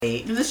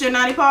Is this your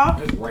naughty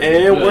Paul?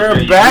 And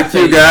we're back,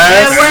 you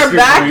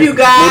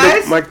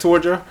guys. Mike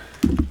towards you.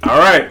 All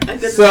right.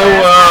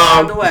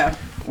 So,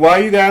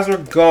 while you guys were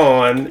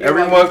gone,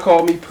 everyone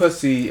called me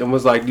pussy and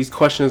was like, these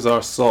questions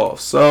are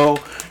soft. So,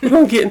 we're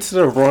going to get into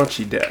the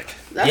raunchy deck.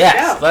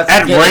 Let's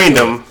at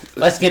random.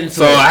 Let's get into it.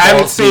 So, I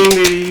haven't seen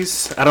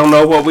these. I don't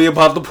know what we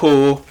about to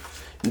pull.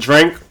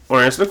 Drink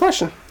or answer the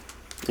question.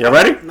 You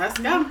ready? Let's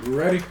go.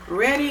 Ready.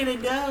 Ready to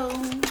go.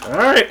 All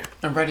right.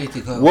 I'm ready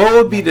to go. What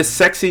would be the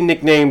sexy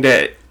nickname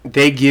that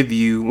they give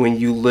you when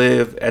you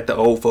live at the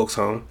old folks'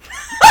 home?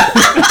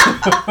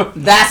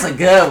 That's a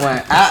good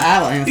one.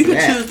 I'll answer You can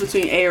that. choose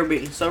between A or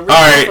B. So read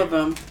right. both of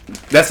them.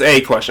 That's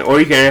a question. Or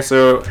you can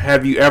answer,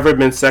 have you ever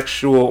been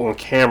sexual on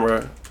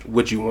camera?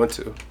 Would you want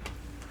to?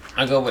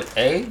 I go with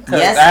A?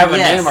 Yes, I have a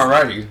name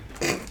already.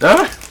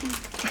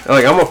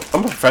 Like, I'm a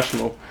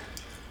professional.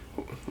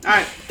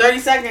 Alright, 30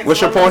 seconds.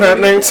 What's your Pornhub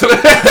name?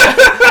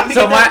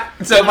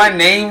 So my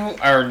name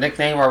or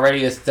nickname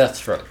already is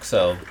Deathstroke.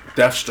 So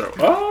Deathstroke.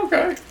 Oh,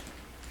 okay.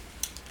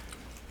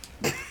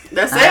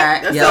 That's it.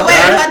 Right. That's So it.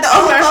 wait, like the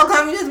old folk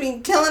home, you just be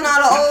killing all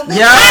the old men?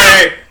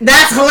 Yeah,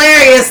 that's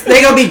hilarious.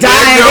 They gonna be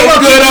dying. They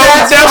gonna good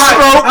old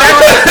Deathstroke.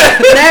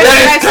 that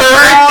is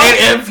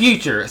current and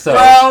future. So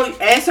Bro,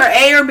 answer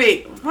A or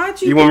B.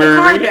 Why'd you want me to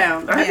card read it?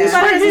 down? I Everybody just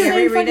has the read it. same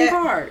Read fucking it.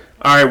 card.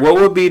 All right, what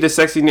would be the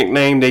sexy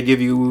nickname they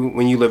give you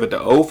when you live at the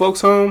old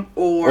folks' home?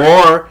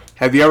 Or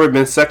have you ever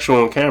been sexual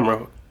on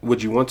camera?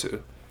 Would you want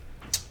to?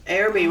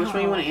 A or B, which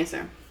one you want to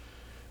answer?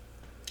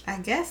 I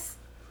guess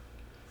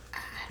I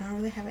don't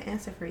really have an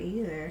answer for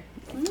either.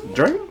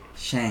 Drink?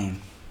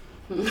 Shame.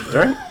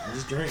 Drink?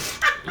 Just drink.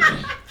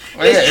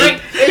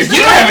 if you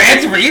don't have an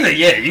answer for either,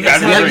 you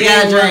gotta You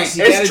gotta drink.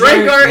 It's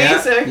drink or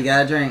answer. You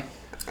gotta drink.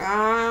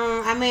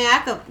 I mean, I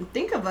could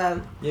think of a.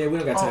 Yeah, we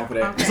don't got time for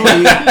that. Okay.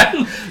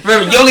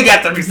 Remember, you only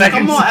got 30 seconds.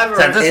 Come on,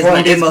 Everett. It's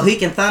gonna be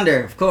Mohican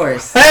Thunder, of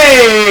course.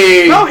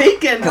 Hey!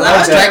 Mohican. Cause I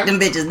would strike them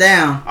bitches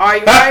down. Are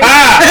you ready?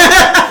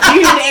 Do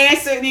you need the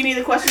answer? Do you need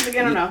the questions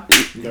again or no?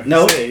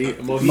 Nope.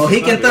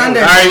 Mohican Thunder.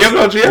 All right, you'll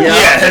go, Jim.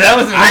 Yeah, that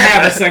was. I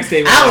have a sex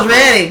tape. I was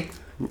ready.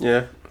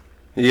 Yeah.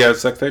 You have a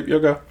sex tape?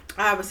 You'll go.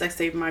 I have a sex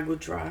tape in my Google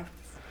Drive.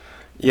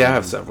 Yeah, I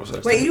have several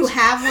sex Wait, tapes. you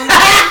have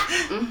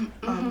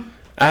one?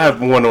 I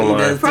have one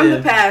online. From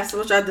the past,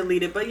 which I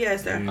deleted, but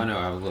yes, sir. I know,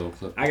 I have a little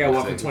clip. I got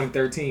one from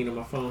 2013 on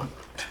my phone.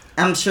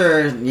 I'm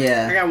sure.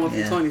 Yeah. I got one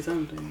from 20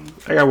 something.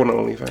 I got one on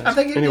OnlyFans. I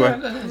think anyway.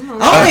 OnlyFans.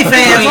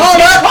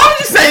 Hold up. Why would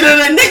you say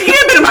that? Nigga, you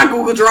ain't been in my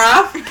Google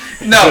Drive.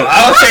 No,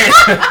 I was saying.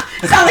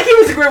 Sound like he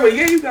was agreeing with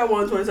you. You got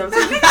one in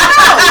 2017.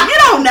 No, you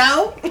don't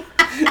know.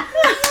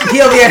 He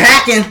over here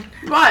hacking.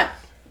 What?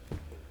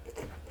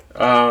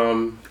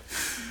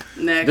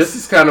 Next. This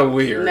is kind of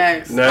weird.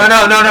 Next. Oh,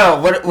 no.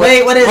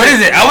 Wait, what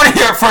is it? I want to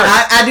hear it first.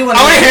 I do want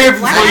I to want to hear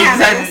it Why before do I you have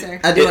an decide.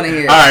 answer? I do want to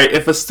hear it. All right,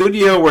 if a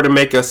studio were to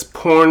make us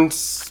porn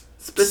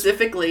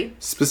specifically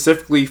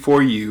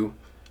for you,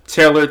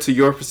 tailored to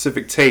your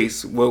specific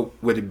taste, what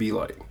would it be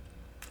like?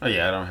 Oh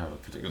yeah, I don't have a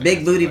particular.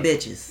 Big booty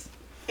bitches.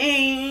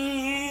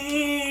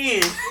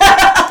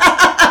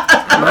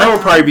 Mine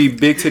would probably be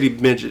big titty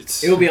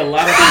midgets. It will be a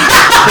lot of.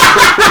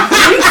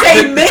 You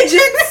say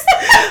midgets?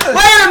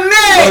 Wait a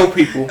minute. Low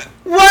people.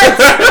 What?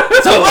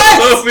 So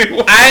Low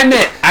people. I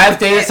admit, I've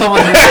dated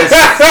someone who is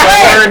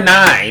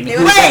 4'9",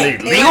 who's a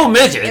legal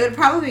midget. It would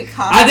probably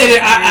cost. I did it.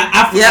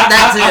 Yeah,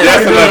 that's it.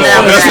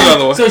 That's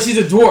another one. So she's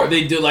a dwarf.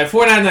 They do like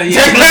 4'9".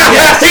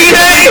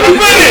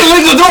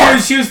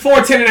 She was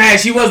 4'10" and a half.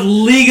 She was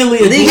legally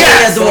a dwarf.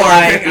 Yes. So,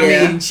 like, Yeah.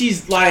 I mean,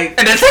 she's like.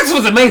 And the sex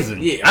was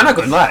amazing. Yeah. I'm not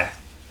gonna lie.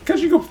 Because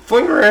you can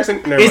fling her ass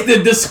in. It's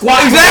the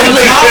squat.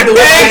 Exactly.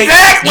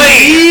 Exactly.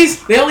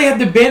 These, they only have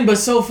to bend, but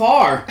so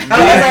far. Oh,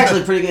 that's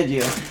actually pretty good,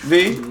 Gio.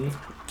 V?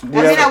 I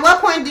mean, at what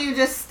point do you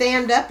just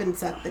stand up and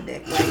suck the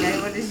dick? Like,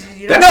 what is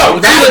you don't No,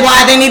 That's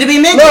why they need to be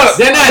midgets. Look,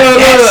 They're not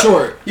that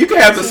short. You can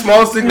have the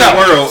smallest dick in the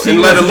world and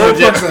let a little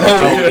person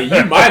hold you.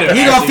 You might have.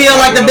 You gonna feel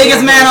like the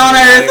biggest man on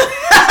earth.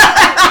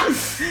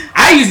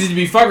 I used to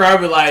be fucker. I'd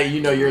be like,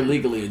 you're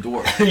legally a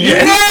dwarf.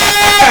 Yes.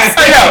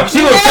 Yo,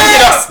 she was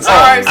picking up.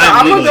 Alright, so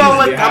I'm gonna go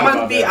with. How I'm gonna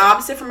about be that?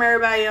 opposite from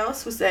everybody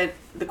else who said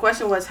the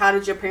question was, how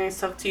did your parents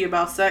talk to you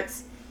about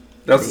sex?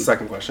 That was the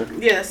second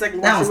question. Yeah, the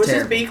second That question, was which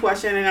terrible. is B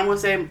question, and I'm gonna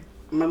say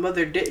my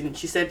mother didn't.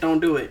 She said don't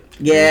do it.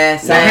 Yeah,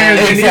 My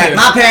parents same. didn't either.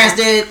 My parents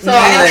did. So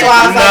that's why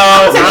I was like,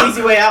 No, that's an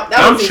easy way out. That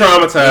I'm was easy.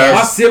 traumatized.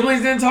 My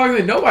siblings didn't talk to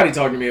me. Nobody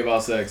talked to me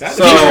about sex.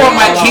 So- You know what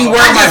my key word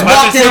I my just mother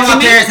walked in said on to my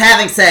me? parents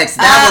having sex.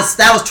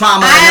 That was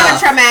trauma I have a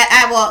enough.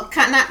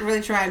 traumatic. Not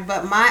really traumatic,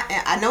 but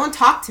no one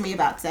talked to me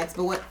about sex.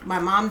 But what my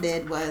mom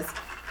did was,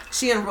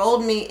 she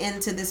enrolled me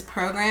into this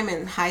program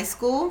in high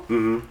school,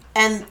 and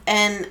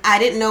I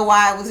didn't know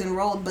why I was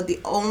enrolled. But the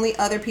only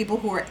other people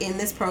who were in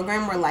this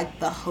program were like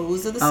the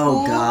hoes of the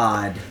school. Oh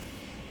God.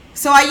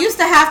 So I used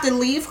to have to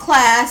leave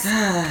class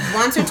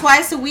once or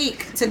twice a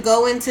week to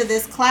go into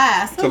this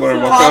class To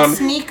learn what called kind.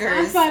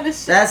 sneakers.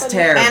 That's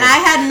terrible. And I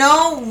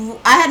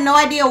had no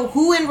idea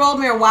who enrolled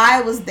me or why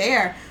I was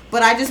there.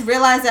 But I just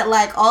realized that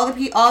like all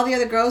the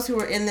other girls who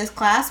were in this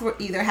class were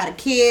either had a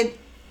kid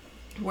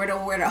we're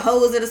the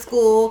hoes of the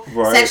school,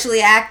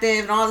 sexually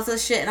active, and all this other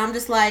shit. And I'm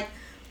just like,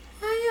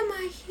 why am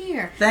I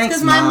here? Thanks,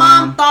 because my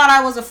mom thought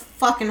I was a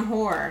fucking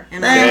whore.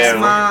 And thanks,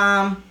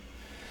 Mom.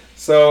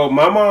 So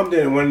my mom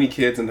didn't want any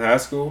kids in high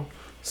school,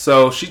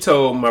 so she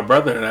told my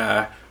brother and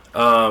I,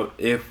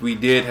 if we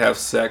did have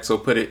sex or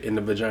put it in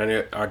the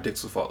vagina, our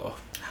dicks would fall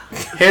off.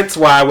 Hence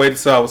why I waited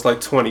till I was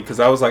like 20, because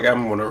I was like,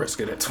 I'm gonna risk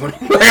it at 20.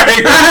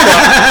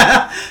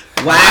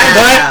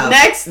 Wow. But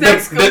next the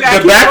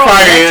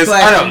backfire is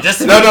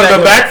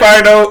the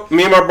backfire though.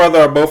 Me and my brother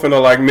are both in the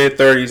like mid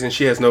 30s, and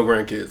she has no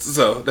grandkids,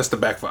 so that's the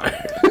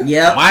backfire.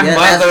 Yep. My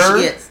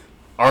mother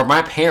or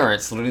my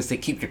parents literally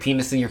said, "Keep your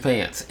penis in your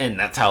pants," and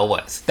that's how it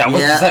was. That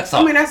was the sex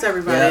talk. I mean, that's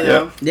everybody.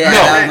 Though. Yeah,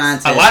 that was mine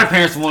too. A lot of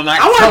parents will not.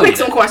 I want to pick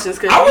some questions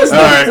because I was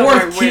the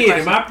fourth kid,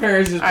 and my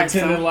parents just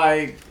pretended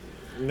like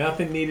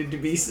nothing needed to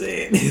be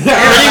said. The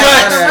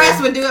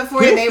rest would do it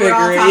for you. They were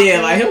all talking.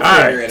 Yeah, like he'll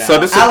figure it out. So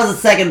this I was the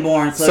second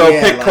born. So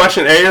pick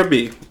question A or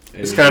B.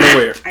 It's kind of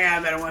weird. I got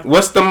a better one.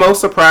 What's the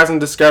most surprising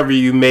discovery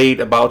you made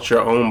about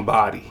your own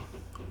body?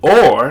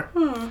 Or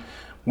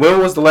when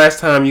was the last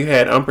time you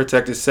had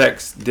unprotected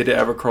sex? Did it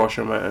ever cross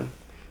your mind?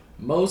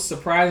 Most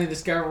surprising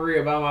discovery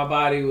about my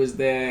body was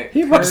that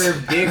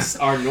curved dicks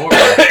are normal.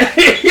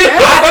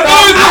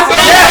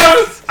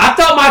 I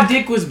thought my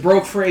dick was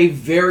broke for a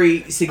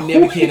very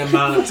significant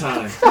amount of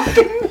time.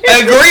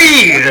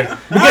 Agreed.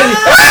 Because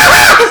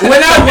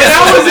when I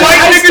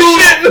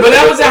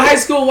was in high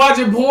school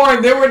watching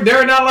porn, there were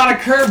not a lot of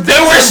curved.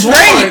 They were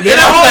straight. They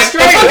were all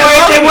straight.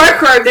 They were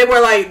curved. They were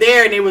like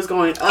there, and they was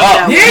going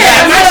up.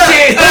 Yeah,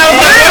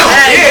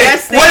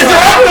 What is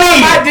wrong with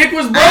me? My dick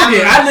was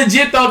broken. I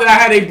legit thought that I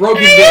had a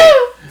broken dick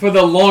for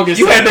the longest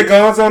time. You had the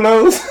guns on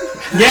those?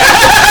 Yeah.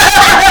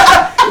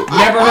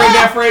 Never heard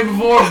that phrase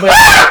before, but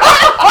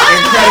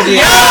incredibly.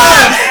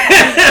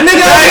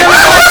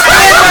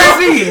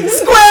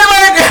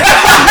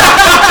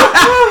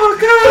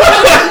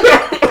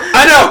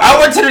 I know. I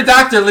went to the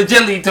doctor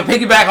legitimately to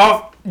piggyback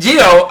off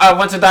Gio. I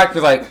went to the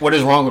doctor like, "What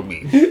is wrong with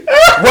me?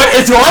 What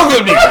is wrong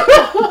with me?"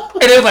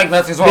 And it was like,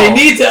 "Nothing's wrong." They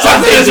need to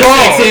update the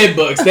sex ed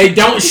books. They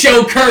don't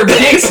show curved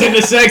dicks in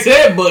the sex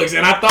ed books,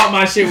 and I thought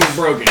my shit was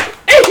broken.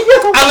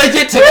 I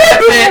legit took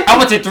it. I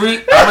went to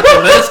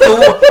middle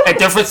school, a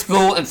different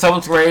school in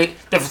 7th grade,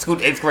 different school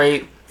in 8th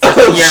grade,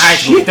 first year high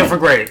school,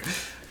 different grade.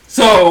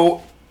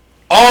 So,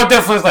 all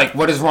difference, like,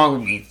 what is wrong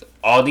with me?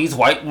 All these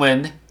white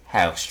men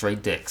have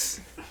straight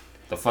dicks.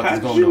 The fuck is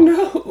going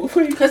on?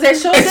 Because they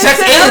show it's sex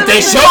ed.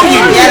 They show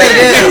you. Yeah, they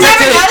do. You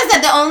never noticed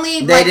that the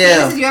only black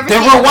penises you ever they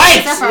seen were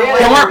white.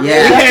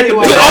 They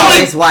were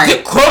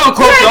white. Quote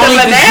unquote the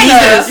only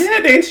diseases.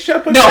 Yeah, they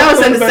shut up. That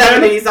was in the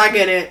 70s. I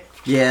get it.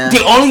 Yeah.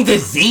 The only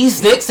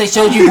disease dicks they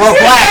showed you were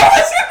black.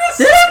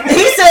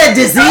 He said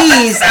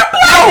disease.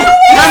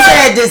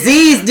 I said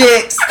disease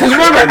dicks. Because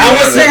remember, I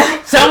was in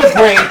 7th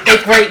grade,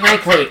 8th grade,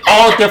 9th grade,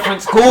 all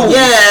different schools.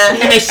 Yeah.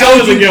 And they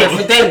showed you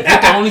different things,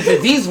 but the only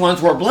disease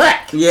ones were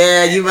black.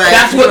 Yeah, you're right.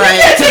 That's what, right.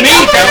 To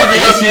me, that was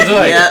the issue.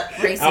 Like, yep.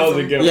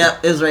 Racism.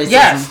 Yep, it was racism.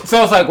 Yes.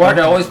 So it's like, why are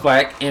they always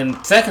black? And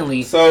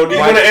secondly, so do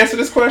you want to answer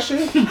this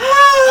question?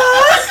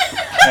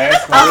 Okay,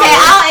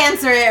 I'll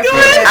answer it.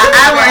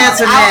 I will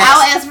answer next.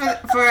 I'll answer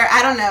for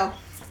I don't know.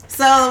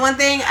 So the one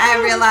thing I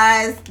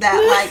realized that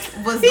like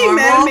was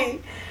normal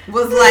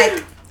was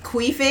like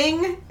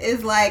queefing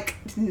is like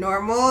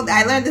normal.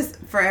 I learned this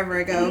forever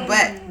ago,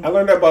 but I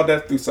learned about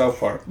that through South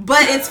Park.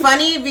 But it's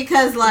funny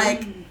because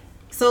like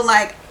so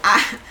like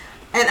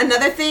and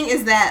another thing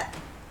is that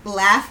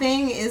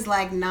laughing is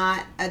like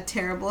not a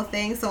terrible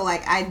thing. So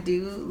like I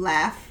do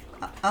laugh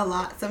a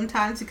lot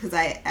sometimes because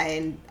I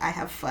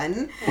have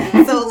fun.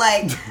 So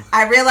like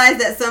I realize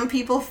that some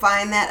people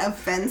find that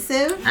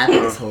offensive. I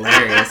think it's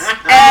hilarious.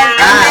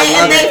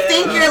 And they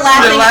think you're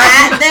laughing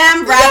at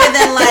them rather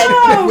than like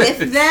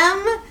with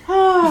them.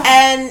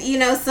 And you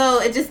know,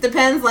 so it just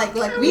depends. Like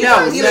we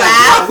laugh.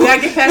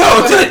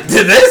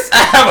 To this,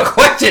 I have a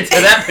question to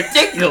that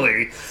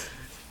particularly.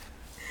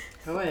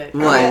 Go ahead.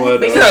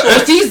 What?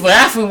 If she's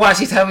laughing while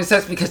she's having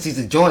sex because she's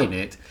enjoying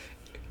it,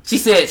 she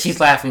said she's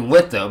laughing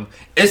with them.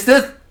 Is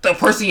this the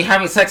person you're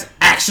having sex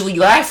actually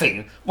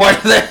laughing while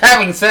they're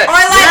having sex? Or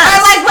like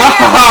when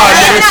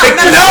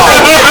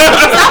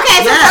you're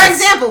okay, so for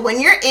example, when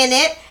you're in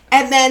it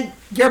and then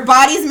your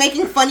body's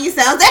making funny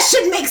sounds, that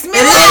shit makes me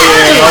laugh.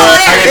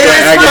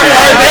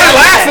 They're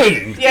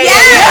laughing.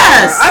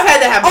 Yes. I've had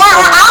that happen. Or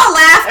I'll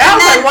laugh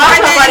and then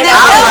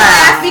they'll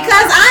laugh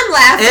because I'm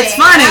laughing. It's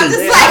funny.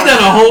 I've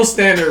done a whole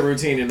standard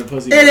routine in the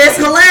pussy. It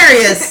is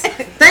hilarious.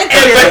 Thank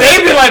you. But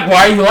they'd be like,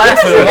 "Why are you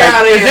laughing?"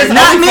 Like, is this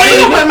not me?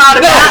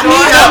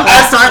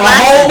 I start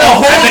laughing. The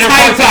whole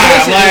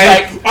time.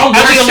 Like, I'm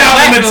working on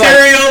the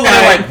material.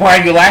 Like, why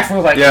are you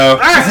laughing? Like,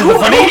 yo, this is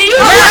funny to you.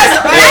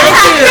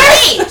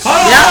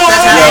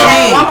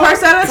 One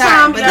person at a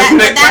time. But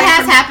that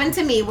has happened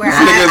to me where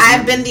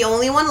I've been the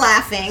only one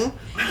laughing,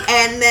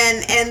 and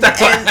then and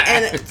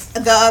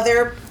the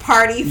other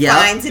party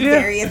finds it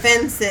very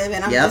offensive,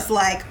 and I'm just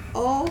like,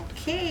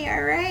 okay,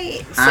 all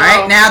right. All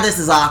right, now this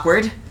is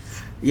awkward.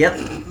 Yep.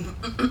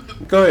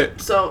 Go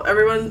ahead. So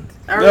everyone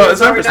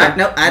it's everything.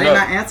 No, I did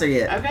not answer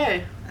yet.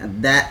 Okay.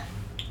 That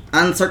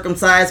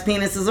uncircumcised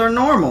penises are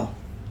normal.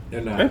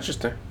 They're not.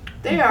 Interesting.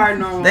 They are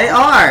normal. They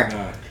are.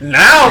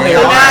 Now They they're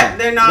are. not.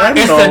 They're not.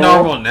 It's the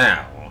normal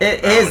now.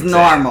 It is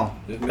normal.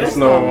 It's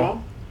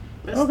normal.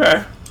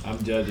 Okay.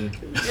 I'm judging.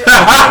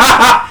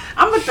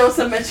 I'm gonna throw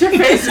some at your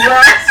face, bro.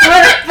 I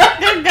swear to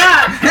fucking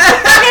God.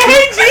 I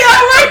hate Gio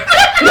right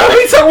now. No,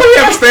 we talking when you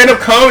have stand-up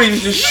comedy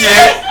and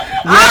shit.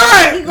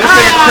 Alright. This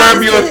ain't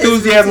Curb Your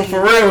Enthusiasm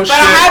for real But shit.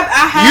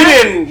 I have, you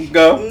didn't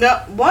go. No,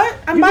 what?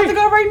 I'm about to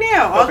go right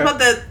now. I was Okay.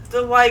 about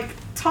to like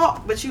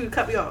talk, but you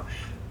cut me off.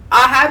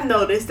 I have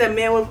noticed that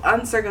men with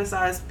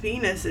uncircumcised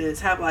penises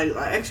have like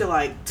extra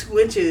like 2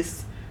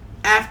 inches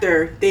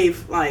after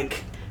they've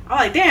like. I'm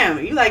like, damn,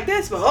 you like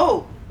this, but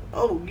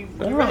you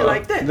really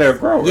like this. They're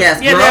growers.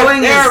 Yes, Yeah,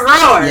 growing they're is. a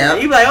grower.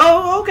 Yep. You be like,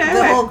 oh, okay.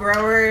 The whole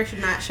grower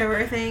should not show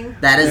her thing.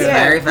 That is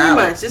very pretty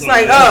valid. much. It's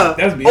like,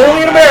 That's only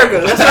beyond in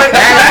America. That's right.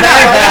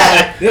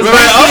 That is very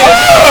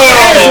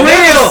valid.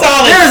 Real.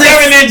 There's a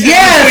 7 inches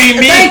yes.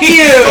 between me. Thank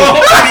you.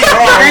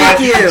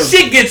 Thank you.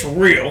 Shit gets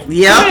real.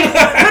 Yep.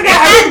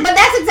 But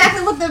that's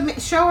exactly what the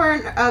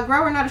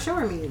grower, not a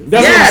shower means.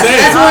 That's Yes, what I'm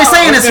saying. that's what we're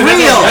saying. It's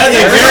real. That's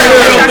a very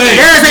real thing.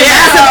 There is a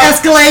massive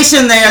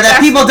escalation there that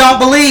people don't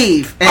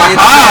believe. And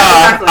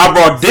Exactly. I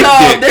brought dick.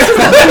 This is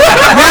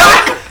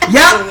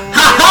yep.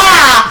 Ha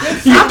ha.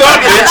 You thought,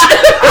 bitch.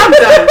 I'm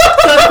done.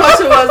 So the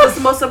question was, what's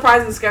the most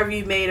surprising discovery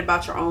you made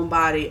about your own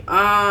body?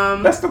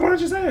 That's the one I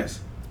just asked.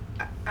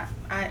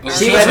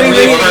 She was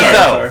rereading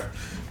herself.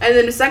 And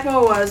then the second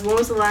one was, when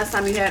was the last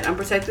time you had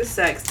unprotected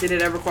sex? Did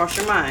it ever cross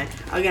your mind?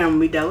 Again, I'm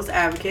going to be devil's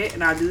advocate,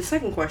 and I'll do the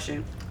second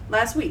question.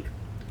 Last week.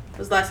 When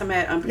was the last time I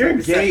had You're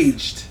unprotected sex?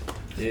 engaged.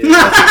 Yeah.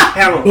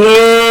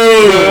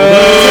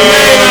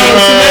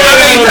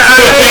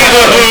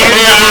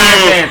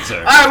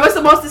 Alright, what's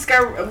the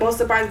most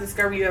surprising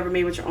discovery you ever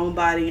made with your own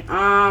body?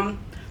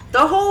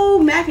 The whole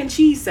mac and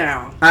cheese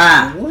sound.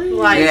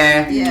 Like,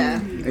 Yeah.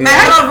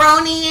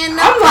 Macaroni in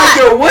the I'm like,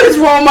 yo, what is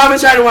wrong, Mama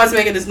China wants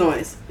making this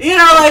noise? You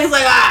know, like, it's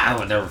like, I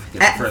would never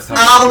forget the first time.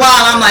 All the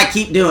while, I'm like,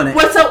 keep doing it.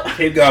 What's up?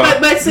 Keep going.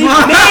 But see,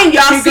 men,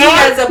 y'all see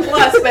it as a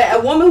plus, but a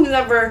woman who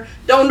never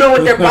don't know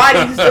what their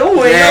body's doing,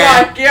 you're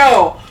like,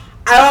 yo,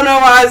 I don't know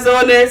why I was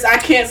doing this. I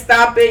can't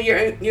stop it.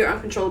 You're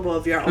uncontrollable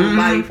of your own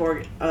body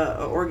for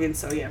organs.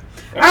 So yeah.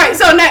 All right.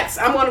 So next,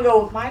 I'm gonna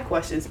go with my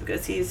questions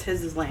because his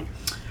is lame.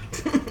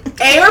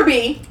 A or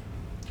B?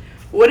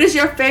 What is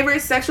your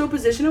favorite sexual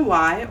position and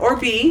why? Or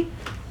B?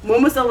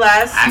 When was the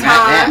last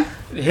time?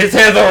 His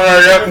hands are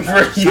already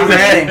up for you.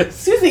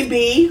 Excuse me.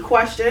 B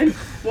question.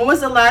 When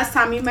was the last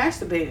time you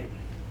masturbated?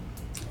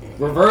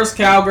 Reverse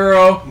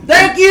cowgirl.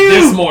 Thank you.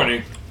 This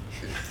morning.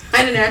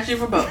 I didn't ask you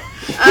for both.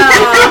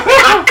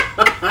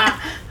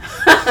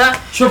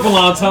 Triple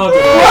entendre.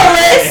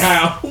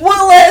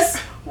 Willis,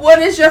 what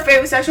is your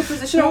favorite sexual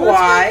position and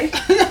why?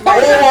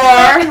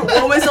 Or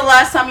when was the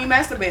last time you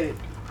masturbated?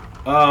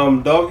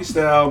 Doggy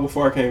style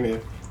before I came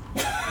here.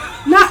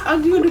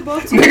 Not you do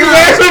both.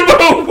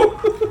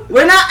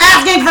 We're not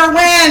asking for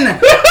when.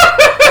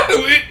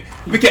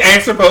 We can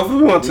answer both if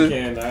we want to.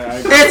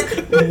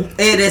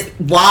 It is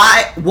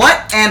why,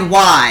 what, and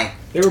why.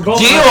 They were both.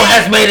 Gio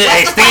has made it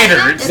a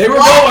standard. They were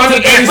both under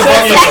 30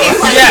 seconds.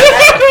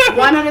 Yeah.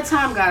 One at a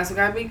time, guys. We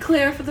gotta be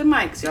clear for the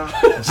mics, y'all.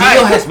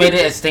 Gio has made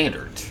it a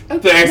standard.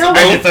 Okay, No,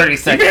 Under 30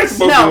 seconds.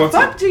 no,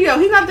 fuck Gio.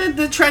 He's not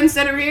the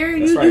trendsetter here.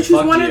 You right, choose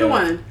fuck one Gio. of the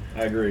one.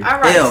 I agree. All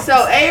right. Ew.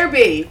 So A or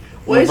B?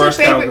 What is your Reverse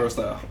favorite? cowgirl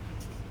style.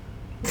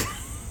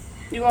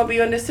 You gonna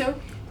be on this too?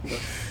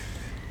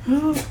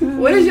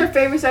 What is your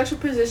favorite sexual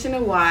position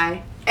and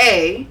why?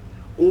 A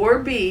or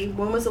B?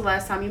 When was the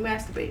last time you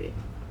masturbated?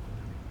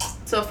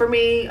 So for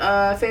me,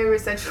 favorite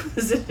sexual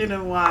position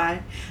and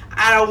why?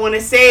 I don't want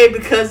to say it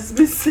because it's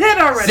been said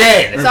already.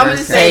 Say it. So I'm gonna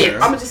just say it. I'm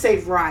gonna just say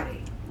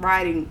riding.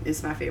 Riding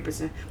is my favorite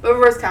position, but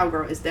reverse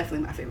cowgirl is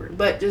definitely my favorite.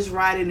 But just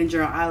riding in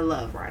general, I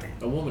love riding.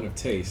 A woman of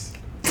taste.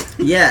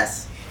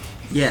 Yes.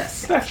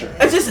 Yes. It's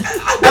just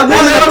woman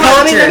of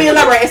let me culture.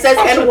 elaborate. It says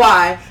and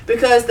why,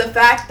 because the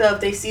fact of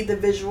they see the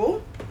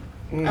visual,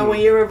 and when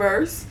you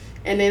reverse.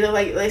 And then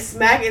they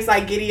smack, it's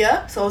like giddy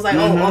up. So it's like,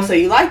 oh, so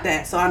you like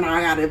that. So I know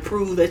I gotta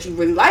prove that you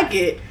really like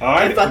it.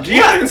 I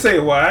didn't say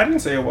why. I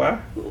didn't say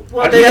why.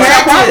 Well, that's your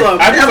problem.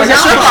 I just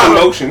your my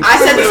emotions. I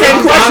said the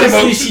same question.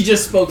 Honestly, she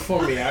just spoke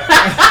for me. Chef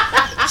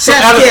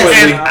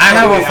And I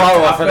have a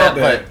follow-up for that,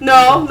 but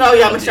No,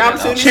 y'all missed your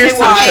opportunity to Cheers say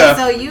to the why. chef.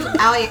 So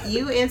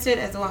you answered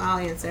as well. I'll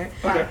answer.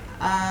 Okay.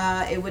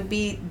 It would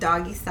be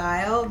doggy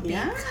style because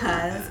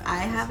Yeah. I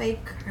have a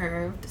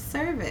curved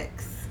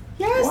cervix.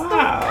 Yes,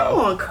 Wow. come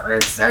on,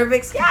 curved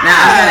cervix. Yeah. Now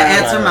I'm gonna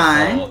answer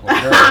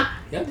mine.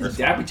 Y'all just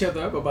dap each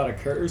other up about a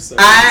curse.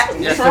 I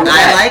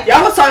like.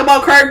 Y'all was talking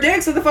about curved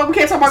dicks, so the fuck we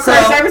can't talk about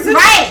curved cervixes?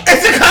 Right.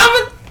 it's a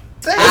common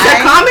thing. It's a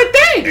common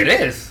thing. It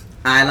is.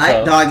 I like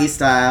So? doggy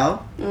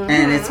style,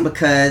 and it's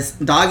because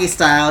doggy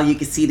style you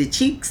can see the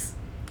cheeks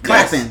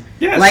clapping.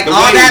 Yes, like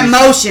all waves. that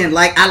motion.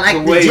 Like I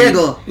like the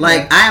jiggle.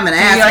 Like I am an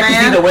ass like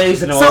man. to see the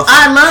waves and all. So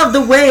I love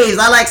the waves.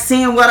 I like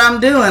seeing what I'm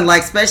doing.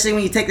 Like especially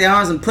when you take their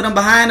arms and put them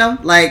behind them.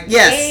 Like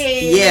yes.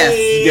 You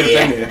get up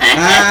in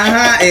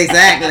there.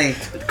 Exactly.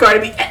 Cardi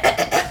B.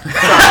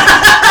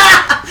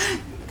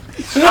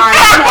 Alright,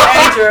 come on,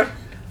 Andrew.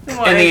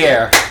 In the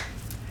air.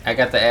 I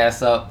got the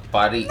ass up,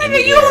 body in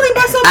the You air. only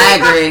mess up. I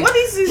agree. What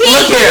is this?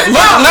 Look here.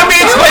 Let me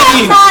explain to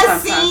you.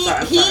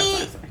 He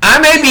I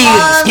may be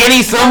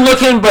skinny some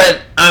looking,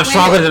 but I'm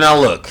stronger than I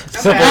look.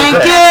 Simple as Thank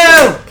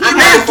that. you.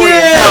 Thank you.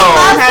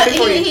 I'm happy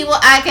for you. He will.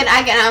 I can.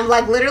 I'm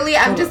like literally.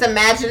 I'm just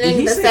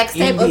imagining the sex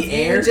tape of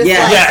you just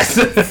Yeah. like Yes.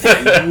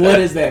 What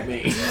does that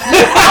mean?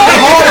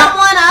 hold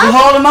someone You up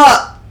hold them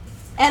up.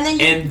 and then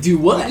you. And do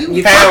what?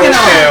 You Pound, fucking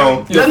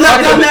pound. You're No,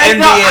 fucking in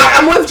the air.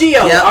 I'm with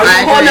Gio. Yep, Are you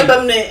I holding agree. up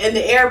in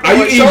the air? Are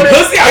you eating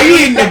pussy? Are you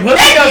eating the pussy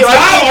Thank on you.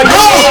 top?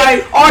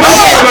 Or you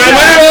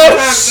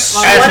like? As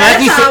One at a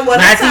Matthew time,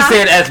 one at a Matthew time.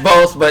 said, as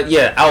both, but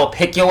yeah, I will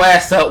pick your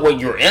ass up when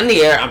you're in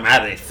the air. I'm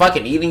either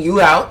fucking eating you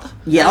out,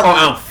 Yep. or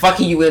I'm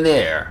fucking you in the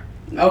air.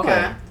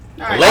 Okay.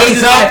 Alright. Legs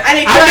up, I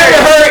need I've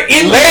never heard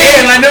in the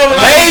air. I know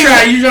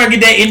you trying to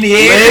get that in the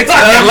air. Legs up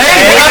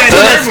to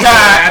the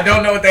sky. I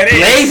don't know what that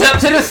is. legs up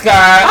to the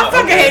sky. I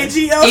fucking hate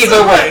Gio.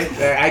 Either way,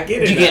 I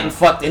get it. you getting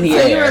fucked in the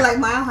So you were air. like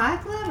Mile High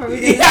Club, or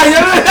Yeah,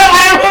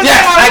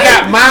 Yes, I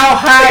got mile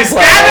high.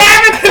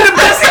 skydiving to the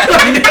pussy.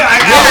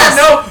 I don't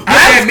know.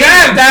 I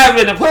skydived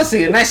in the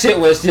pussy, and that shit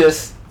was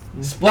just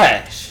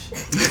splash.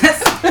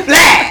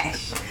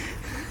 Splash.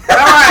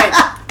 Alright.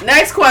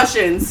 Next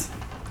questions.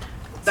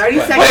 30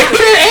 Wait, seconds. he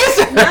didn't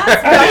answer.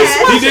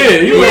 He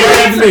did. He went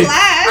right to me.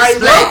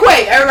 Alright, real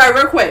quick. Everybody,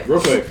 real quick. Real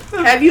quick.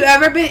 Have you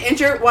ever been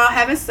injured while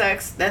having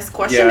sex? That's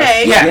question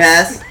Yes. A.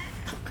 Yes.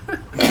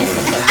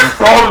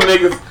 All the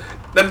niggas.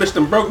 That bitch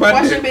done broke my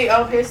Question dick. B.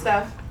 Oh, here's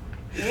stuff.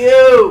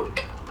 You.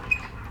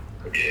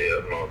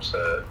 Yeah, I'm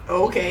upset.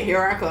 Okay,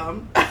 here I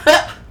come.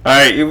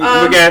 Alright, we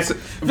got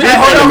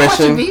Hold on,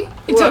 question B.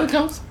 Until it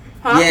comes.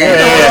 Huh?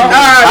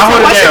 Yeah. I'll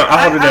hold it down.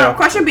 I'll hold it down.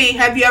 Question B.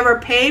 Have you ever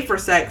paid for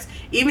sex?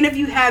 Even if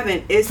you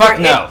haven't, is Fuck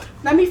there no.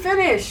 Let me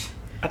finish.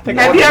 I think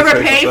Have all you niggas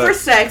ever pay paid for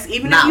sex. sex?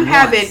 Even Not if you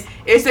once. haven't,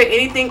 is there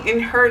anything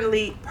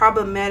inherently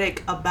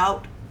problematic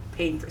about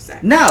paying for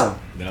sex? No.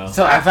 No.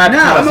 So I've had a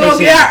No. I'm gonna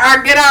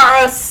conversation. get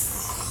our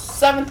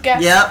seventh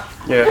guest. Yep.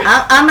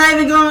 Yeah. I'm not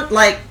even going to,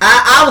 like,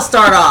 I will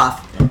start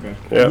off. Okay.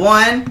 Yeah.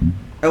 One,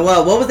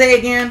 well, what was they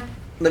again?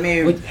 Let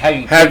me.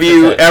 Have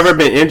you ever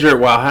been injured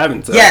while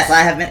having sex? Yes,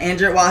 I have been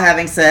injured while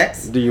having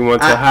sex. Do you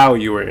want to how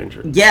you were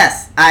injured?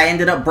 Yes, I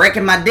ended up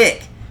breaking my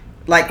dick.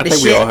 Like, I the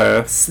think we shit all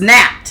have.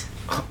 snapped.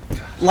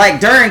 Like,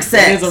 during That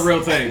sex. is a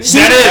real thing.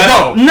 That is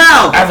no.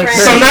 No.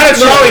 So not a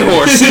Charlie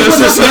horse.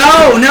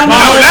 No. Not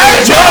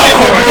a Charlie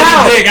horse.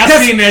 I've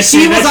seen that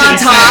shit. She was That on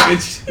shit is top.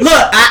 savage.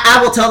 Look, I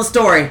will tell the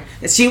story.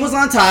 She was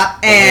on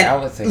top, Yeah, I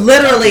and would say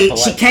literally,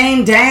 that's she polite.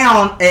 came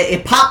down.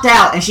 It popped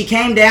out, and she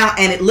came down,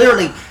 and it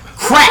literally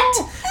cracked.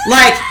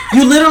 Like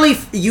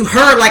you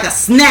heard like a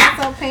snap,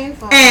 So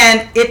painful.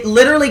 and it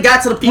literally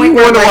got to the You point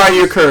where wonder like, why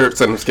you're curved,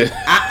 son. I'm just kidding.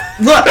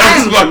 look,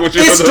 That's like what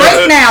you're it's doing.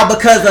 straight now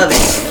because of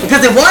it,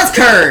 because it was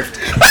curved.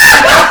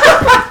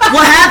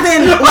 What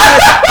happened was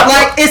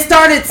like it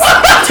started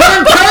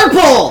turn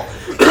purple.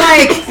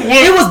 Like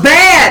it was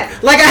bad.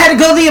 Like I had to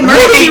go to the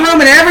emergency room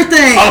and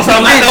everything. Oh, so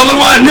I'm not the only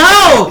one.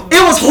 No,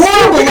 it was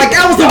horrible. Like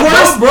that was the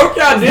worst. Broke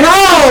y'all dick.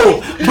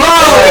 Bro,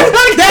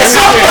 that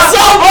shit was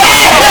so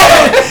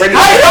bad.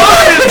 How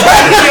hard is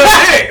breaking your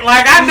dick?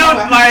 Like I know,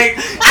 like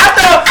I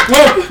thought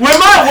when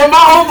my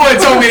homeboy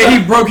told me that he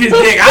broke his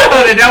dick, I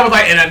thought that was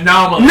like an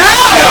anomaly. No,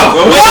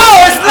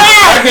 it's not.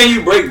 How can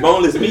you break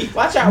boneless meat?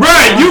 Watch out.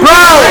 Bruh, you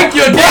break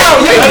your dick.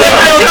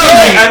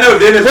 I know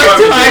Dennis Wait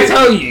till I probably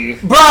tell you.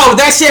 Bro,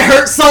 that shit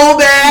hurt so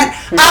bad.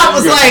 I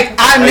was like,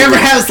 I'm never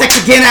having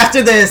sex again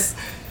after this.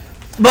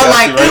 But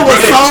like, it was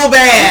so You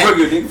bad. broke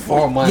your dick.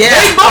 4 months. Yeah.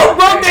 They both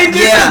broke their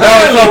dicks. Yeah.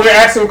 No, so we're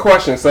asking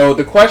questions. So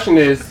the question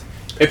is,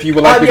 if you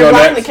would like to you're go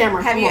blocking the next.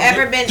 camera. Have you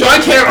ever been?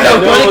 Join camera.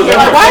 No, Join no,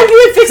 camera. Why are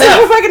you fixing Seth,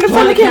 your fucking in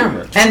front of the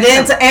camera? And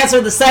then to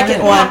answer the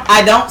second one,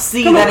 I don't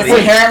see Come that on, it's wait.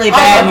 inherently Oh,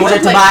 bad in wait, order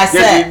to wait. buy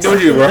Yeah, sex. do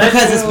you, bro?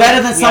 Because it's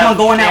better than someone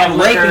going out and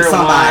raping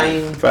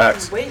somebody.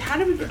 Facts. Wait, how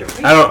did we get the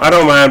I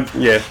don't mind.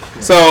 Yeah.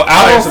 So I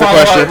I'll will answer the follow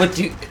up question. with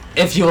you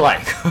if you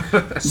like.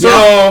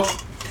 So,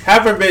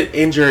 have I been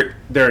injured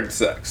during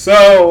sex?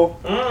 So,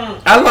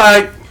 I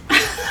like.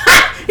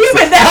 You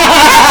been that.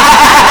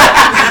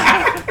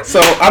 So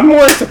I'm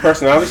more into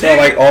personality. So I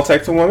like all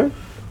types of women.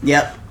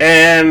 Yep.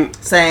 And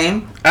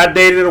Same. I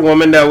dated a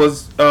woman that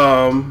was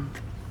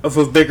of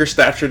a bigger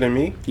stature than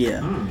me.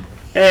 Yeah.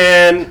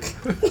 And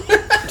first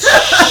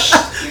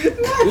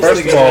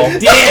of all,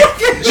 This is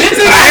she's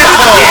an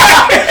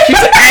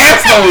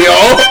asshole, yo.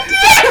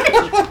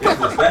 This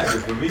was fast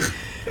for me.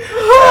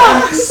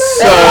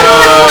 So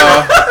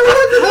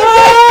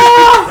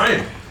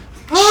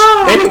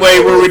anyway,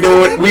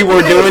 we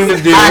were doing the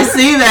do. I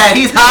see that.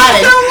 He's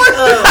hiding.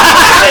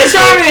 I'm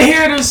trying to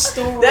hear the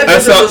story.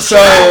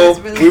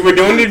 So we were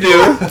doing the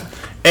do,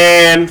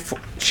 and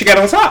she got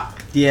on top,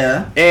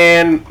 Yeah.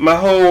 and my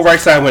whole right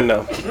side went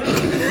numb.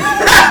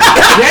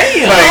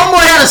 Damn.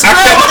 Homeboy had a stroke.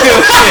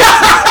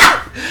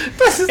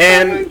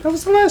 And that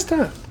was the last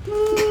time.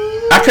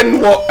 I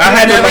couldn't walk. I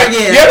had to like.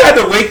 You ever had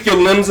to wake your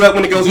limbs up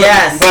when it goes?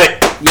 Yes. But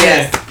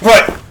Yes.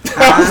 But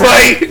I was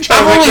like,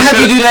 I've only had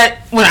to do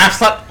that when I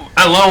slept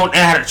alone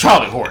and had a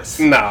Charlie horse.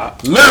 Nah,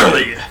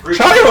 literally.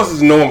 Charlie horse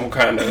is normal,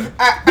 kind of.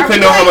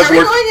 Depending on how much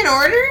work. Are we going in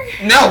order?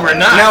 No, we're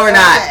not. No, we're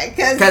not.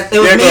 Because it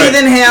was me,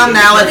 then him.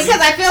 Now it's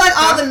because I feel like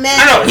all the men.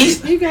 I know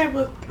You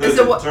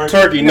got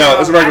turkey. No,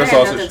 it's regular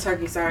sausage.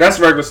 Turkey, sorry. That's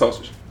regular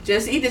sausage.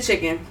 Just eat the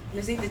chicken.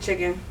 Just eat the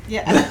chicken.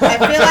 Yeah, I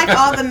feel like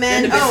all the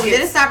men. Oh,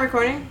 did it stop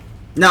recording?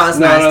 No, it's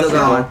not. It's still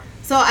going.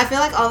 So I feel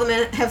like all the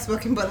men have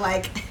spoken, but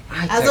like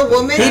as a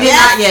woman, he did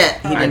not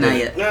yet. He did not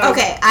yet.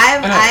 Okay,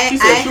 I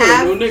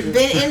have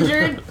been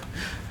injured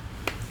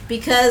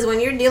because when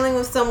you're dealing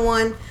with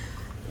someone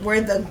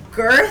where the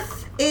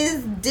girth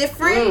is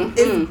different,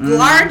 is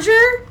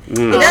larger. It's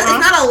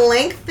not a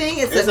length thing.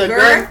 It's a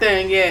girth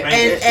thing. Yeah.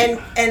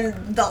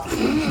 And the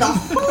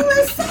hole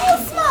is so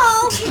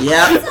small.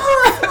 Yeah. So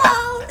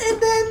small,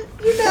 and then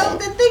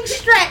the thing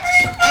stretch,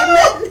 and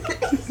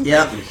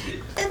then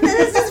and then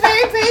it's just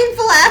very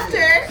painful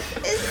after.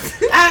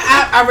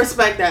 I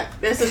respect that.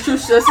 That's a true. I'm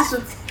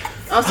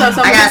sorry.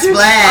 I got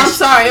splashed. I'm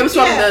sorry. It was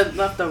from the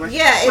leftover.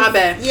 Yeah. My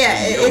bad. Yeah.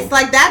 It's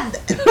like that.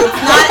 It's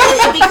not.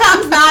 It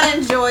becomes not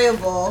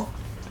enjoyable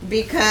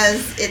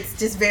because it's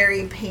just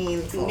very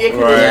painful. Yeah,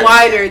 because it's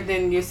wider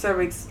than your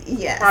cervix.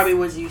 Probably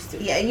was used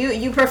to. Yeah.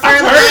 You prefer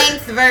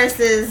length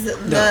versus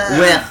the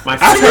width.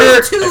 I've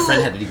heard. My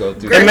friend had to go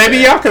through. And maybe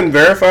y'all can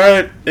verify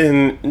it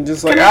and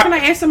just like. Can I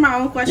answer my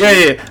own question?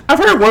 Yeah. I've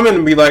heard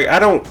women be like,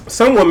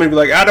 some women be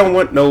like, I don't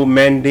want no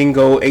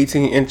mandingo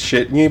 18-inch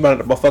shit. You ain't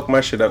about to fuck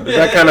my shit up. Is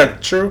that kind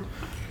of true?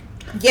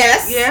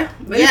 Yes. Yeah.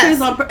 It depends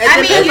on the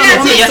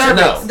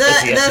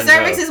cervix. The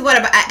cervix is what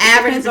about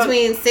average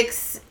between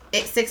 6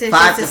 inches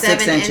 5 to to 7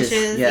 6 inches.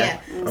 inches. Yeah.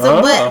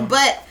 So,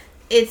 but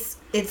it's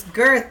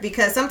girth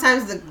because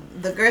sometimes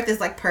the girth is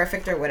like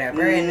perfect or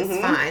whatever and it's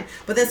fine.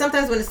 But then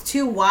sometimes when it's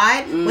too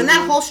wide, when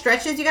that hole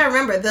stretches, you gotta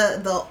remember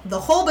the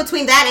hole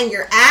between that and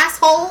your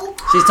asshole.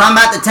 She's talking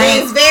about the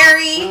tank. Is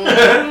very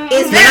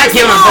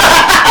small.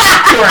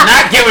 You are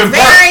not giving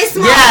birth. Very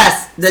small.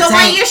 Yes. So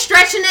when you're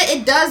stretching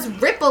it does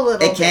rip a little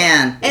bit. It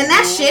can. And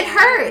that shit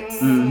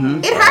hurts.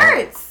 It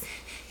hurts.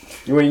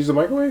 You want to use the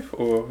microwave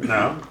or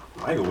no?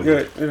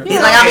 Good. He's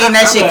like, I'm eating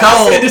that shit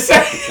cold.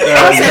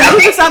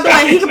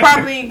 He could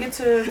probably get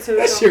to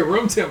that shit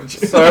room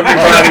temperature. So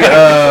everybody,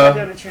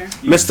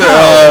 Mr.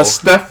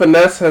 Steph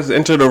Finesse has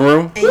entered the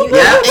room. And you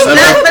gotta wait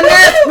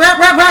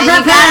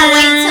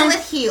till it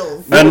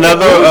heals.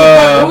 Another.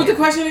 What was the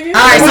question again?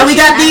 All right, so we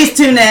got these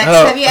two next.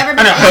 Have you ever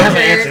been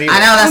injured? I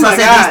know, that's why I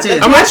said these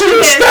two.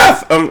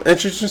 I'm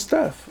introducing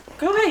Steph.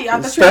 Go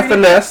ahead. Steph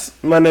Finesse,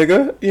 my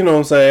nigga. You know what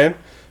I'm saying?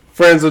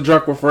 Friends of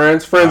Drunk with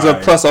Friends. Friends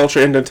of Plus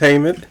Ultra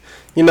Entertainment.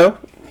 You know?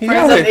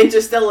 Friends of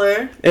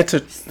Interstellar.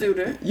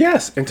 Studio.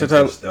 Yes,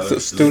 Interstellar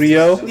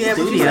Studio. Yeah,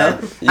 Studio.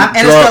 I'm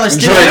Interstellar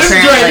Studio.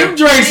 Them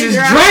drinks is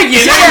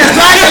drinking.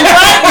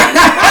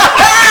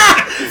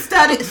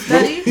 Study.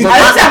 I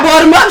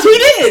brought him up. He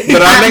did.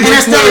 But I make it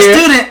Interstellar clear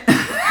student.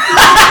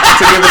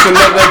 to give us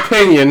another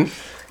opinion.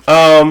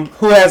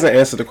 Who hasn't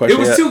answered the question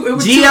yet? It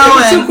was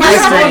Gio two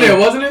questions on there,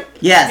 wasn't it?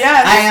 Yes,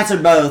 I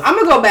answered both. I'm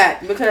going to go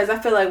back because I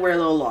feel like we're a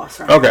little lost.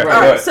 Right? Okay. All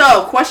right.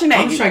 So, question 8.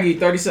 I'm just trying to give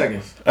you 30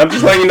 seconds. I'm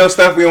just letting you know,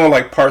 Steph, we're on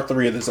like part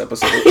 3 of this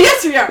episode.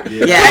 Yes, we are.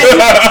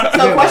 Yeah.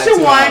 So,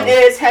 question 1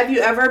 is, have you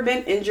ever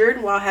been injured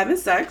while having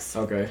sex?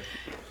 Okay.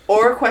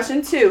 Or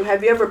question 2,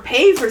 have you ever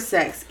paid for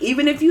sex?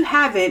 Even if you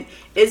haven't,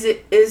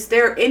 is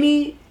there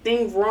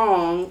anything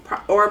wrong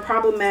or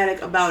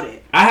problematic about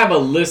it? I have a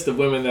list of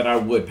women that I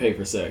would pay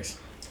for sex.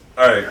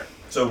 All right.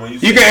 So when you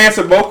can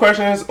answer both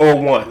questions or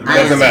one. It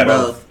doesn't matter.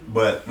 Both.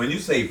 But when you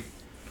say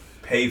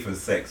pay for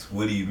sex,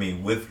 what do you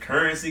mean? With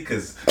currency?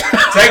 Because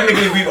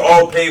technically we've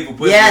all paid for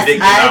pussy. Yes,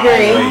 I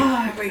agree.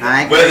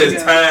 I agree. Whether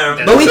it's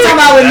time. But we talking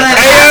about with money.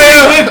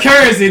 With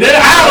currency. I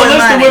have a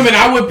list of women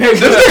I would pay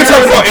for sex. This nigga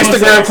talking about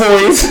Instagram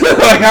coins.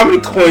 Like, how many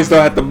coins do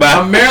I have to buy?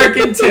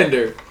 American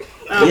Tinder.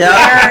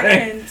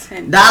 American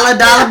Tinder.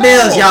 Dollar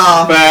bills,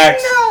 y'all.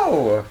 Facts.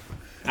 No.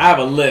 I have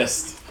a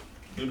list.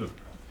 I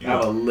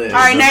have a list.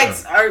 All right,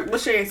 next.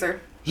 What's your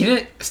answer?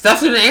 Steph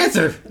didn't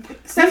answer.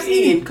 Steph's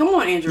eating. Come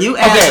on, Andrew. You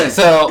answer. Okay,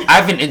 so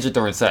I've been injured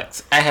during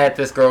sex. I had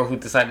this girl who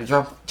decided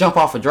to jump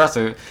off a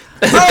dresser.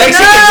 Y'all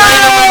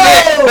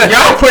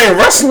playing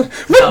wrestling?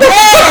 What the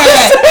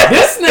fuck?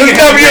 This nigga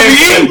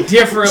has a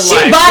different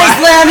life. She body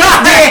slammed his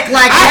dick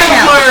like I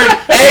have learned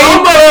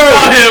so much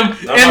about him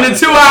in the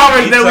 2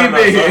 hours that we've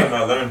been here.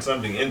 I learned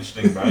something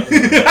interesting about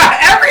him.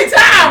 Every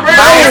time, bro.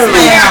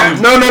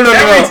 No.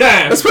 Every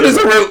time. Let's put this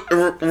in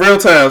real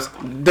times.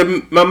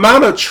 The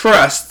amount of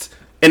trust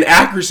and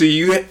accuracy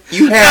you have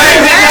in the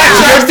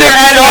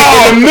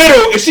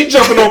middle, and she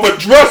jumping over a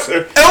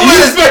dresser. You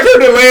expect her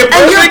to land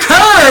and perfect? you're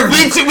curved.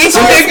 So it's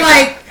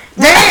like,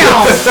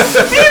 damn.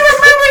 Do you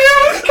remember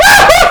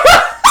that?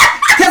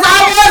 Because I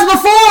was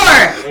before.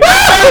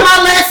 I learned my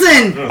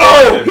lesson.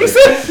 Oh, he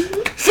said.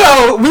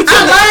 So we took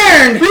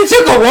I learned. We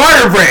took a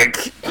water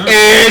break.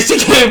 and she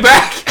came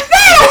back.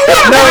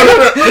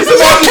 No. This is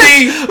about to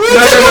be.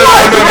 No.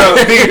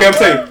 I'm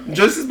saying,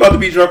 just is about to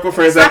be drunk with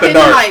friends after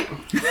dark.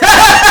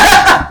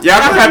 Y'all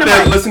gonna have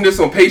to listen to this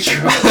on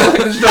Patreon.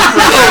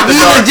 We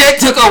legit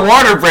took a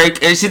water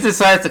break, and she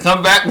decided to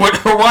come back with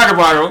her water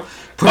bottle.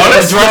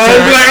 That's fine.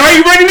 Like, are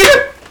you ready,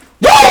 nigga?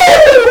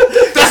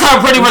 That's how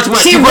it pretty much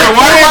went. She put a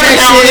water bottle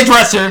down on the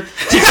dresser.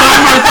 She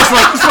climbed on the dresser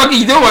like, what the fuck are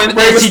you doing?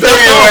 And she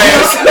jumped over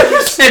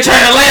and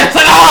tried to land. I was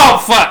like, oh,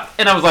 fuck.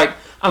 And I was like,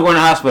 I'm going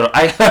to the hospital.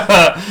 This is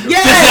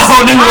a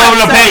whole new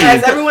level of pain.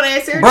 Has everyone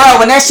answered? Bro,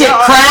 when that shit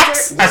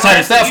cracks. I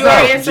started stuff.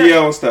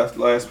 Gio and stuff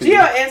last week.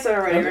 Gio answered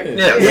already, right?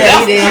 Yeah,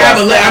 he did.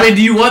 I mean,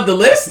 do you want the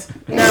list?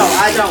 No,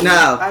 I don't.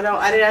 No. I don't.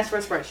 I didn't ask for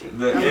a spreadsheet.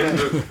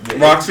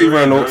 Roxy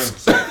Reynolds.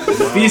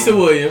 Visa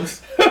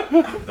Williams.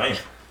 Damn.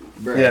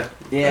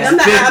 Yeah. I'm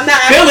not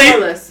asking for a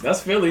list.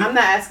 That's Philly. I'm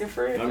not asking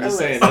for it. I'm just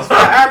saying.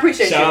 I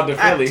appreciate you. Shout out to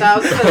Philly. Shout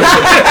out to Philly.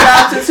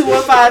 Shout out to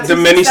 215. The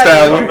mini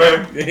style.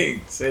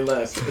 Hey, say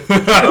less.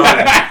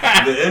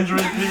 The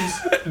injury piece.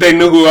 They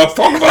knew who I was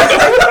talking about.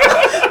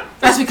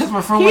 That's because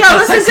my friend went to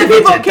the sex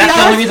convention. That's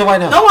the only reason why I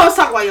know. No one was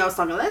talking about y'all was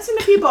talking. Listen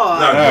to people.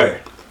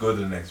 Alright. Go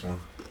to the next one.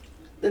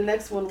 The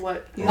next one,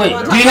 what? Do you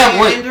have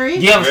a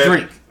drink?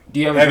 Have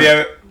you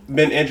ever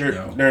been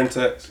injured during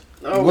sex?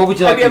 Oh, what would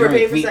you like to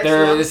drink?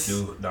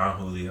 Dude, Don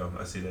Julio.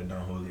 I see that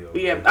Don Julio.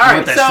 Yeah. All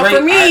right. So for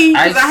me,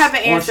 because I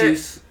haven't answered.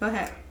 Go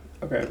ahead.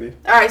 Okay, B.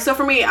 All right. So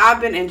for me, I've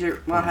been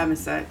injured while having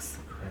sex.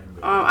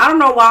 I don't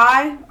know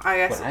why. I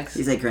guess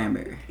He said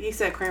cranberry. He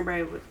said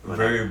cranberry.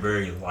 Very,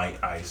 very light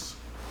ice.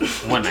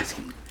 One ice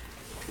cream.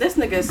 This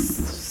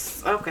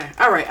nigga's okay.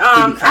 All right.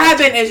 I have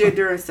been injured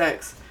during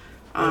sex.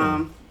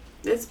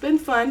 It's been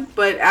fun,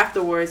 but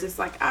afterwards it's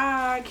like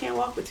I can't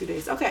walk for 2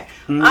 days. Okay.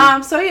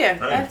 So yeah,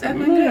 that's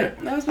been good.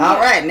 That was all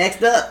right.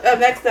 Next up.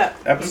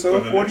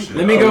 Episode 40.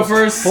 Let me go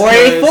first.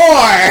 44.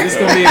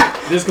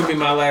 This gonna be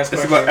my last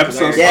question. This is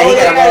episode. Yeah, you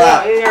gotta roll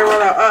out. You gotta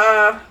roll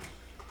out.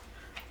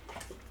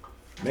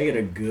 Make it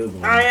a good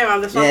one. I am.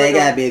 I'm just. Yeah, it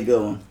gotta be a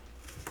good one.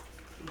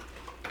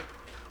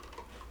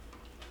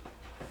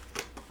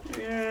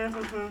 Yeah.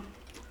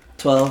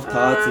 12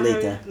 cards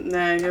later.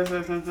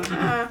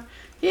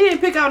 He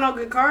didn't pick out no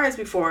good cards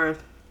before.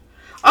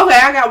 Okay,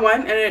 I got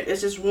one, and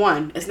it's just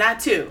one. It's not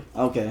two.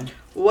 Okay.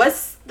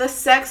 What's the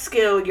sex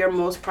skill you're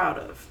most proud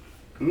of?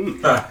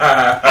 I'm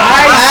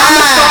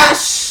gonna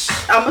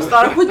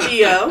start off with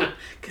Gio,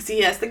 because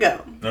he has to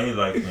go. No, he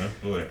likes me.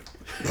 Go ahead.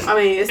 I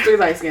mean, it's 3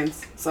 light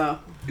skins, so.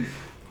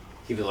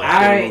 Keep it like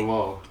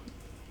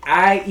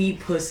I eat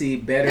pussy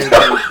better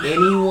than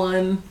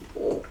anyone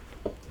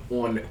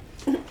on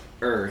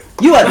earth.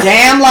 You a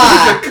damn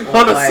lie.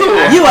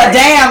 You a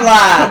damn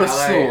lie.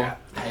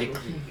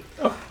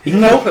 You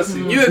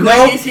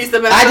agree he's the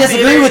best. I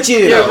disagree with you.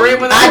 You agree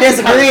with I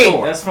disagree.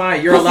 That's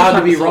fine. You're allowed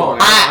to be wrong.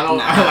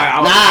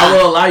 I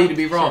will allow you to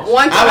be wrong.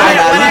 One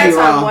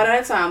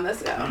at a time.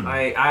 Let's go.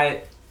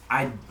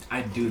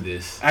 I do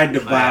this. I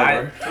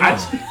devour. I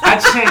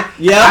change.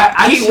 Yeah.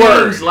 I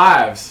change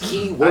lives.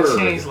 Keyword. I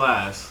change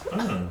lives.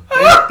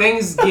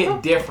 Things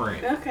get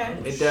different. Okay.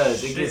 It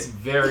does. It gets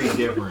very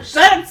different.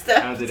 Shut up,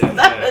 Steph.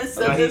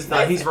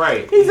 He's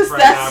right. He's a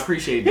right. I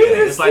appreciate that.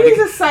 It's like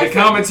the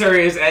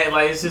commentary is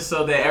it's just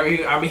so that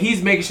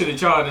he's making sure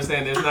that y'all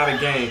understand it's not a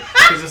game.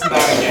 Because it's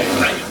not a game.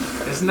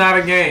 It's not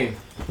a game.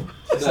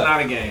 It's not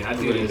a game. I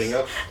do anything this.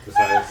 else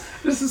besides?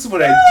 This is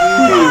what I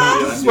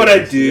do. This is what I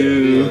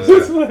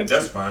do.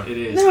 That's fine. It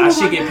is. I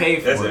should get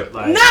paid for it.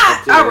 Like,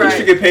 all right. You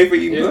should get paid for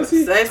eating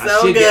pussy. That's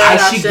so good. I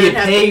should get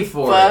paid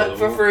for it.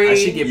 For free. I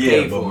should get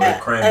paid for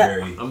it.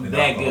 Cranberry. I'm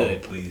that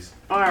good. Please.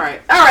 All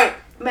right.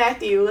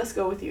 Matthew, let's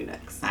go with you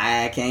next.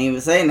 I can't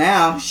even say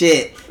now.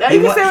 Shit. He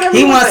wants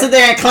to sit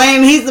there and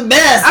claim he's the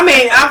best. I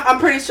mean, I'm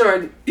pretty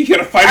sure. You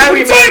gotta fight for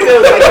the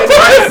title.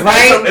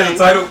 Right? It's a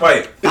title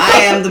fight.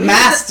 I am the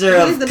master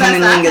of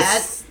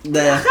cunnilingus.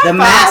 The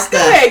master.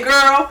 Go ahead,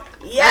 girl.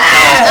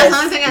 Yes. That's the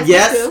only thing I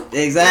yes, too.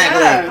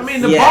 Exactly. Yes. I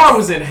mean, the bar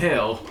was in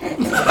hell. But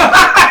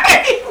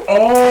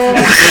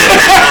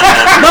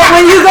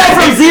when you go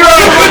from 0 to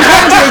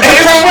 100,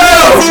 you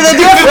can't see the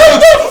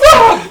difference.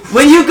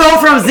 When you go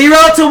from 0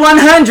 to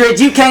 100,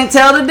 you can't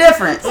tell the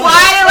difference.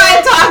 Why do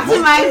I talk to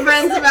my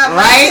friends about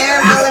my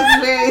terrible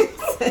experience?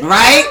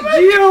 Right?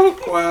 Gio,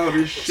 wow,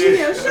 this shit.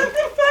 Gio, shut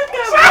the fuck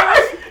up.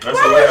 That's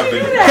the way I've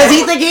been. Because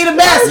he think he the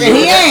best, and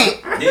he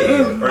ain't.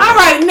 Yeah. All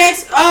right,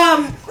 next,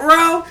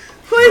 Ro,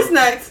 who is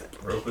next?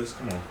 Ro, please,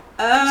 come on.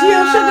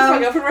 Gio, shut the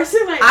fuck up for the rest of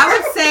the night.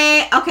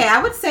 I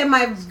would say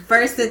my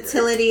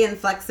versatility and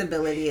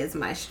flexibility is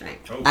my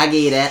strength. Oh, I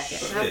give you that.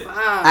 shit.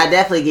 I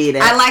definitely give you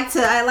that. I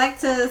like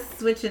to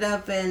switch it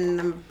up,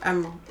 and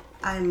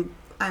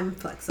I'm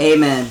flexible.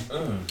 Amen.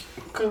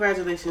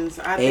 Congratulations.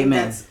 I think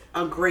that's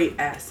a great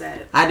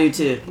asset. I do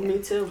too. Me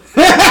too.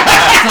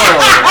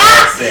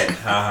 Asset.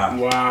 Haha.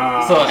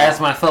 Wow. So, as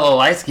my fellow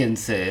light skin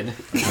said,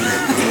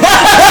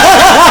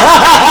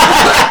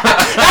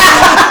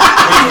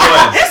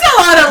 It's a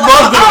lot of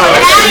love.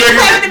 Now you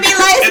claiming to be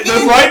light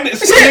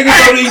skinned.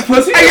 Niggas don't eat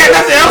pussy. I got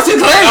nothing else to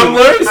claim. I'm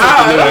learning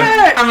something.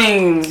 I I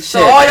mean, shit.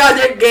 So all y'all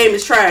dick game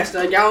is trash.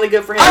 Though. Y'all only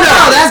good for him. Oh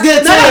no, that's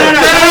good too.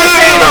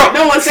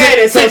 No one's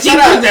saying it. So shut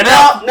up.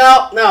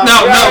 No.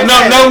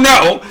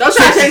 Don't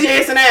try to change your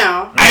answer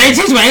now. I didn't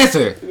change my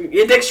answer.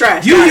 Your dick's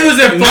trash. You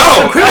using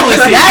false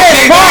equivalency. That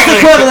is false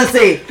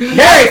equivalency.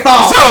 Very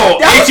false. So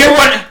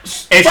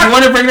if you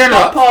want to bring that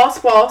up,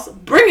 pause.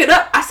 Bring it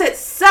up. I said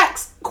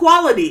sex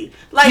quality.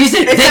 Like you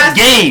said dick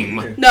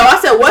game. No, I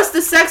said what's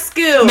the sex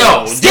skill?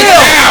 No,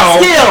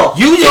 skill.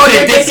 You just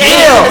said dick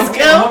skill.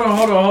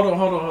 Hold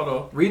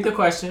on. Read the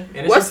question.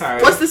 What's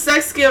the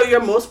sex skill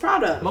you're most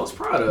proud of?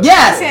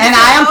 Yes, okay, and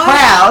I am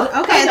proud.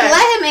 Okay,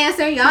 let him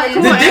answer. Y'all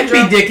answer. The dick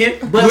be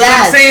dicking, but yes.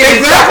 what I'm saying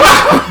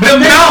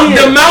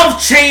is the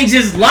mouth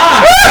changes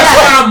lives. That's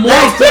why I'm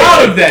more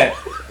proud of that.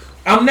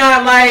 I'm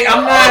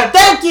not.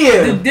 Thank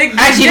you. The dick.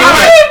 Actually, no.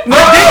 I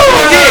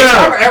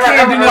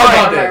can't do nothing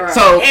about that.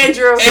 So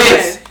Andrew,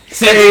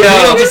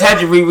 Neil just had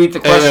to reread the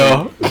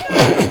question.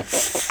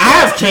 I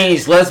have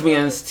changed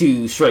lesbians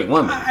to straight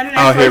women.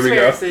 Here we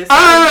go.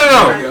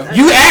 No.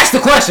 You asked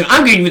the question.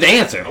 I'm giving you the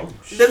answer.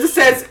 Does it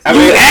says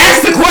you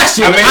asked the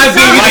question? I'm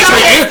giving you the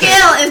straight answer.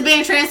 Skill is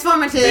being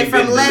transformative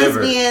from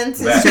lesbian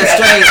to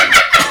straight.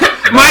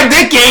 My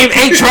dick game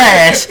ain't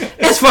trash.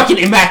 It's fucking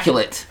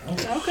immaculate.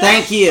 Okay.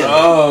 Thank you.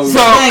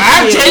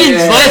 I've changed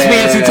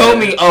lesbians who told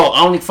me,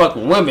 I only fuck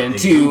with women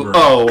to,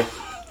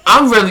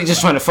 I'm really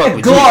just trying to fuck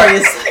with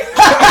glorious.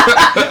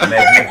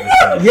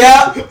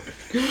 Yep.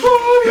 So,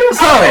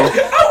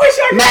 I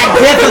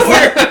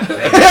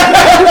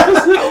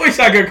wish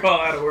I could call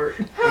out of work.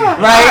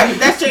 Right?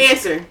 That's your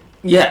answer.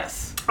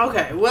 Yes.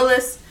 Okay,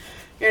 Willis,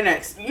 you're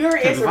next. Your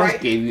answer, right?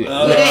 Gave you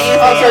right?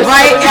 If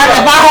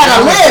I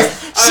had a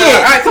list, shit.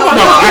 All right, come on.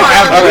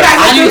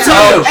 I do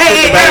too.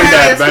 Hey,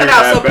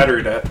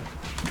 battery that.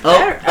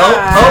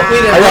 We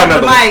didn't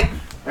have the mic.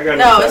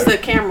 No, it's the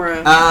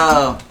camera.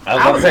 Oh.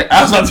 I was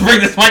about to bring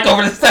this mic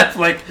over the steps.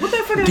 Like, what the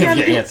fuck give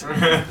your answer.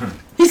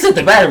 He said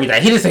the battery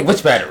died. He didn't say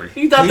which battery.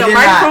 You thought the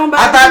microphone battery?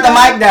 I thought the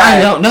mic died.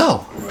 I don't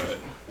know.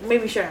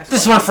 Maybe we should ask.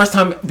 This is my first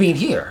time being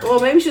here. Well,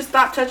 maybe we should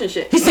stop touching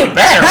shit. He said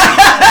battery.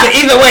 But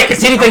either way,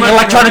 it's anything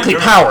electronically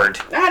powered.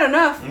 I had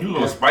enough. You a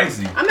little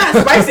spicy. I'm not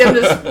spicy. I'm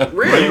just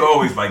real. Well, you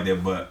always like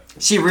that, but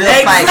she real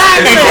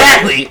spicy.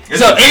 Exactly.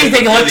 So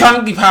anything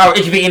electronically powered,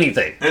 it can be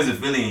anything. There's a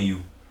feeling in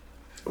you.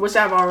 Which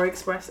I've already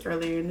expressed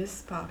earlier in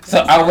this podcast. So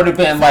I would have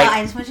been like,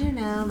 I just want you to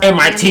know, in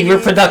my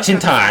TV production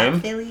time.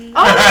 They are. They real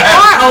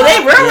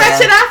that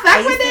shit. I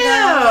fuck with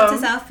them. To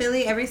South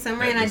Philly every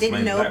summer, and I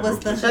didn't know it was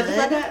the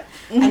hood.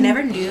 I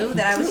never knew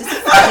that I was just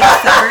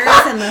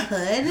suburbs in the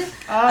hood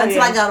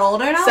until I got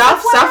older. And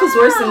South is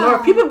worse than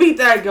North. People beat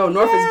that. Go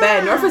North is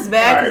bad. North is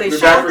bad because they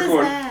shot.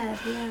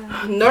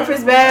 North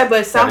is bad,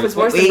 but South is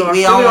worse than North.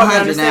 We on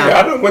 100 now. Yeah,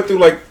 I done went through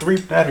like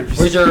 3 batteries.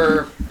 Where's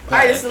your? All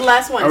right, this is the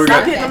last one.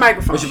 Stop hitting the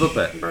microphone. Where's your book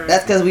bag?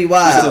 That's because we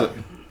wild.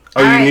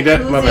 Oh, you need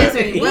that? My bad.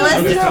 Willis,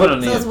 so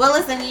it's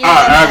Willis and you.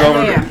 I'll go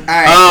over there. All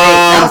right,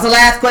 that was the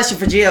last question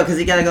for Gio because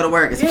he got to go to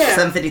work. It's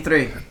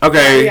 7:53.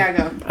 Okay.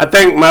 I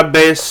think my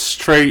best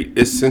trait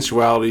is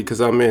sensuality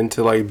because I'm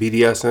into like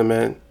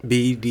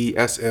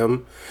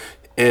BDSM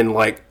and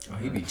like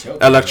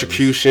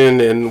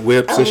electrocution and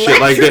whips and shit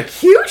like that.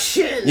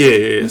 Electrocution.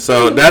 Yeah.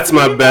 So that's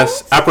my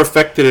best. I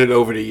perfected it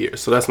over the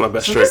years. So that's my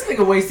best trait. This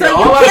nigga wasted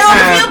all our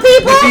time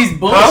with these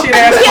bullshit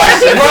ass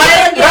questions.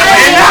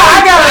 And now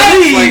I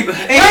gotta leave.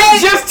 And he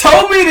just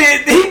told me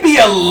that he'd be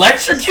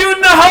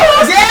electrocuting the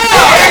host.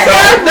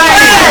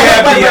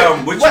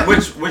 Yeah.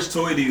 Which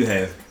toy do you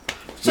have?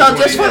 So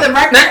just for the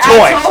record,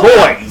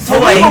 Toys.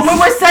 When we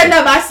were setting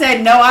up, I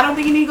said, no, I don't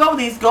think you need to go with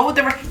these. Go with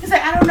the. He's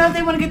like, I don't know if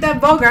they want to get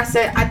that vulgar. I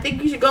said, I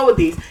think you should go with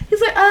these.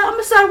 He's like, I'm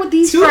gonna start with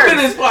these 2 first.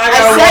 minutes before I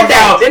said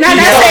that. Then I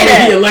say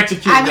that. He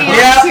electrocuted. I mean,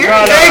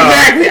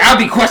 Exactly. I'll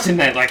be questioning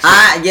that like.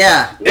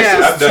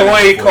 It's a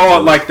toy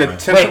called like the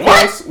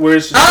tentacles, where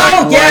it's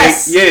just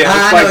yes. Yeah,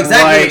 I know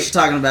exactly what you're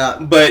talking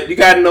about. But you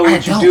gotta know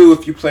what you do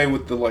if you play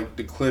with the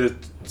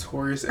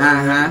clitoris.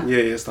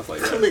 Yeah, stuff like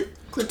that.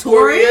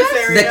 Clitoris?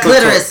 The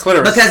clitoris.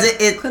 Because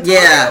it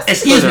yeah.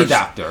 Excuse me,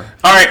 doctor.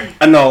 All right,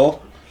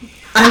 anal.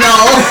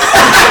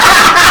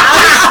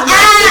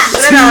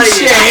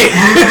 Touche.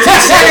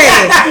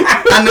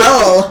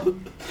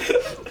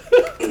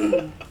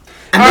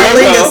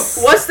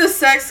 What's the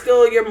sex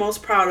skill you're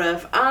most proud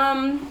of? I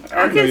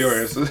know your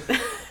answer.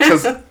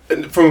 Because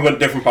from a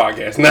different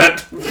podcast,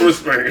 not from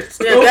experience.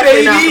 Yeah,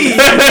 definitely not.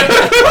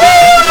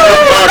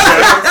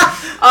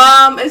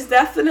 It's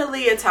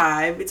definitely a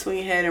tie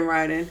between head and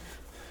riding.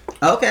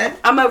 Okay.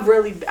 I'm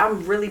really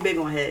big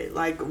on head,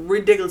 like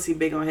ridiculously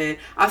big on head.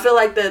 I feel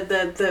like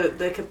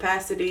the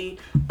capacity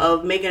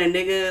of making a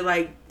nigga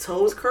like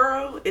toes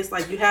curl, it's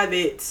like you have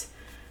it.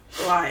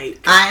 Like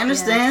I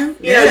understand.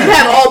 You know, you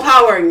have all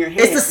power in your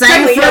hand. It's the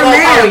same for a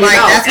man. Like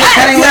that's what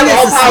cutting you have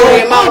all power in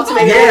your mouth to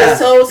make his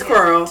toes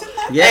curl.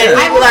 Yeah, and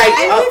I'm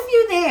with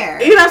you there.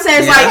 You know what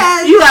I'm saying?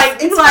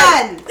 It's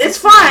like it's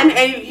fun,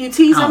 and you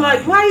tease him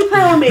like, why are you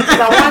playing with me? Because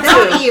I want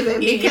to.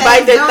 You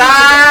bite the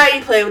thigh,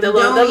 you play with the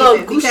little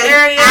gooch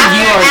area.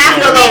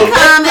 After they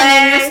come and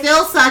then you're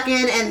still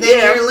sucking, and then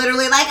you're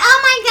literally like, oh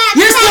my god,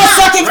 you're still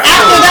sucking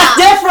after. That's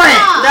different.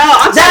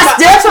 No, that's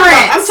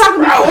different. I'm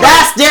talking about.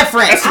 That's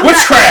different. That's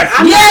witchcraft.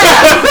 I'm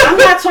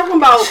not talking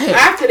about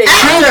after they.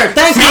 After.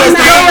 Thank you. It's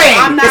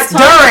during. It's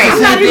during.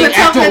 I'm not even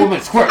talking.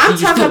 I'm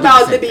talking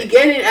about the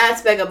beginning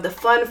aspect of the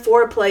fun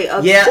foreplay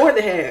of before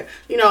the hair.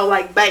 You know,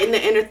 like biting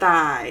the inner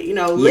thigh. You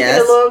know, licking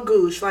a little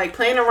gooch, like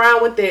playing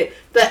around with it.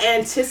 The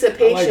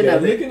anticipation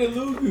of it. Licking a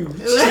little gooch.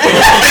 I'm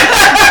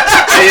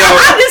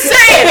just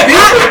saying.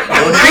 No.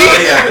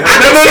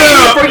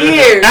 For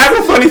years. I have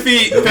a funny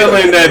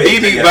feeling that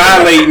BB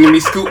violating and be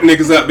scooting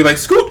niggas up, be like,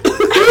 scoot.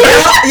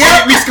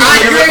 Yep. Be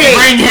scooting niggas up.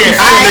 Bring here. You just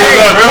scooting niggas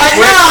up.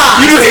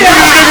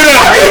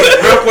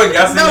 Real quick,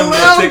 I seen them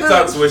little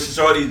TikToks where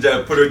Shorty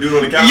just put her dude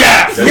on the couch.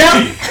 Yeah.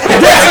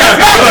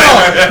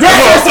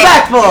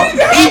 Disrespectful.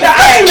 You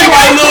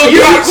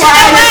are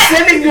crying and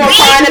sipping. You are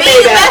crying and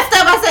baby. Messed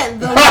up. I said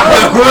the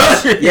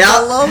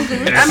low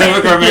goose.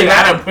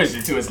 I done push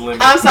it to its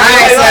limit. I'm sorry.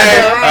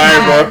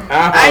 Alright, bro.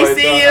 I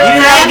see you.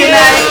 Have a good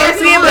night.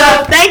 See you,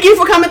 bro. Thank you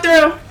for coming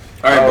through.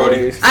 Alright,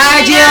 Brody.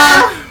 Alright,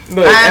 Jim.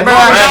 Look, bro,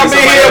 y'all be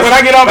here. When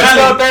I get off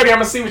at 12:30, I'm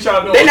gonna see what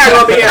y'all doing. They're not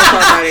gonna be here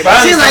at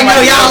 12:30. She's like, no,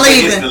 y'all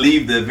leaving. To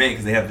leave the event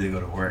because they have to go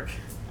to work.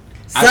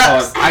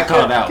 I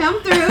called out.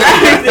 Come through.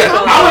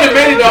 I would have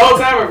been it the whole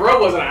time if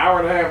bro wasn't an hour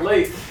and a half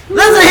late.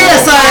 Listen here,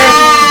 son.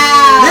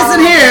 Listen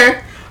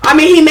here. I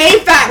mean, he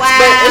made facts,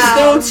 but it's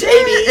still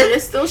shady.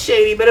 It's still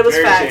shady, but it was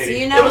Very facts.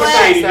 shady. You know what?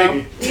 Shady, You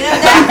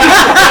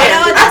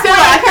know what? That's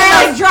why your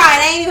hair is dry.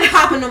 It ain't even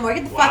popping no more.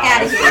 Get the fuck out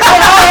of here. You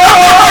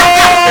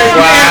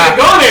had to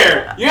go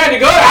there. You had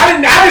to go there. I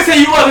didn't say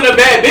you wasn't a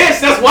bad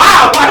bitch. That's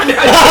wild. You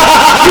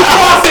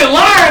crossing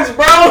lines,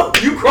 bro.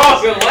 You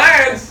crossing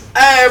lines.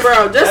 Hey,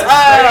 bro, just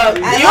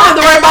you don't have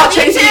to worry about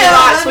changing your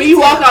locks. When you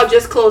walk out,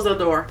 just close the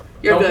door.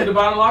 You're Don't good. put the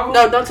bottom lock on?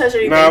 No, don't touch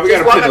anything. Nah, we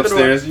just gotta walk put out the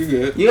door. upstairs. You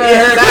good? You heard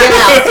her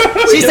get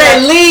out. She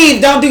said,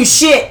 leave. Don't do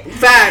shit.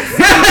 Facts.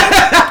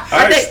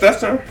 Alright, that's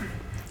time.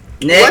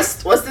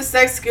 Next. What's the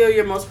sex skill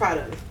you're most proud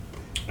of?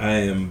 I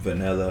am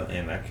vanilla,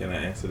 and I cannot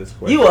answer this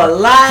question. You a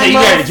lying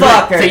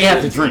motherfucker. So you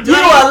have to drink. You a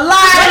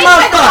lying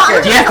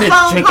motherfucker. You have to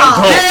drink a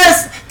cup.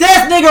 This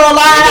nigga a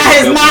lying out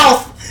his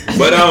mouth.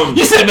 But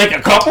You said make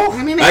a couple?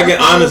 I can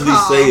honestly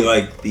say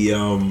like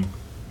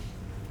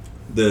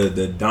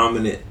the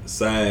dominant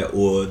side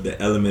or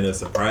the element of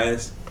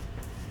surprise,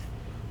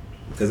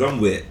 because I'm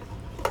with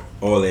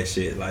all that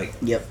shit. Like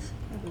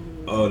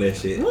all that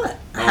shit. What?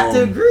 I have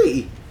to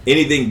agree.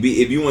 Anything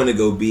if you want to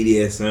go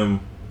BDSM,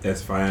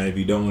 that's fine. If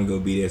you don't want to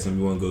go BDSM,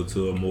 you want to go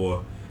to a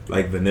more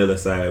like vanilla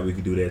side, we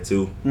could do that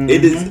too. Mm-hmm.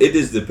 It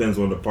just depends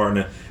on the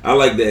partner. I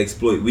like to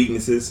exploit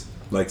weaknesses,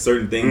 like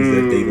certain things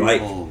that they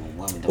like, or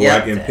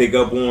I can pick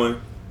up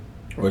on,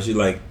 or she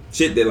like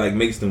shit that like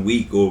makes them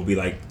weak, or be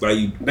like, why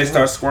you? They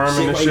start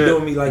squirming and why shit. you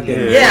doing me like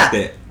that? Yeah, like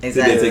that.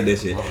 exactly. So they take that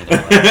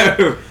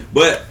shit.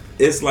 But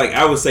it's like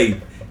I would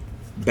say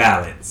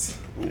balance.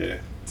 Yeah.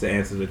 To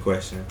answer the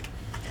question.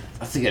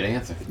 That's a good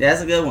answer.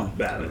 That's a good one.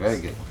 Balance.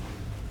 Very good.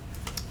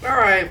 All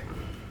right.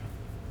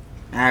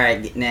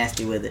 Get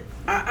nasty with it.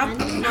 All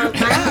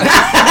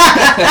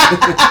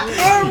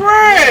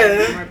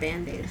right. More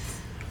band-aids.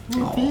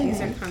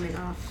 These are coming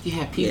off. You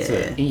have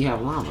pizza and you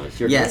have llamas.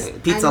 You're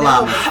good. Pizza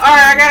llama. right,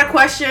 I got a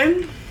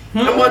question.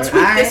 I'm gonna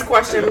tweak this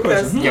question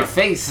because your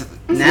face.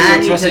 Now I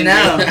need to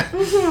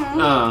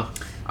know.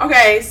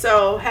 Okay,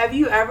 so have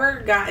you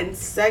ever gotten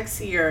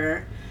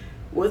sexier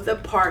with a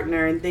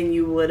partner than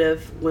you would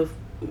have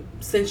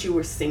since you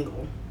were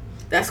single?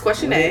 That's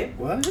question A.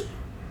 What?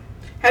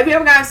 Have you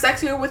ever gotten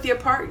sexier with your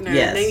partner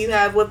Yes. than you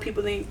have with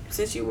people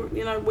since you were,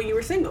 when you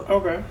were single?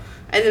 Okay.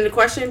 And then the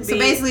question B. So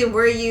basically,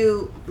 were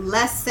you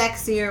less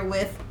sexier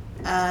with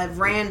a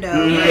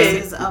rando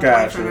versus a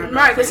boyfriend? Or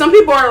right, because some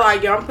people are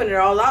like, yo, I'm putting it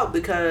all out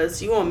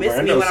because you won't miss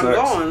me when I'm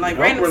gone. Like,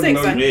 random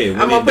sex. Like,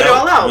 I'm going to put it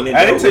all out.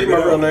 I didn't take my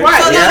real name.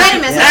 Right. So then, wait a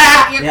minute. So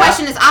your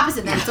question is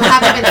opposite then. So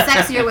have you been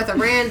sexier with a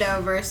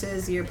rando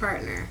versus your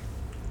partner?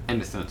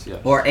 In a sense, yeah.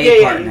 Or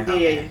a partner.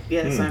 Yeah,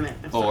 that's what I meant.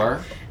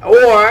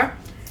 Or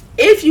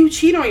if you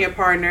cheat on your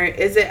partner,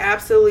 is it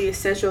absolutely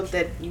essential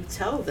that you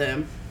tell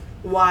them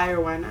why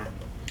or why not?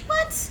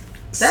 What?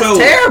 That's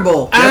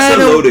terrible. That's a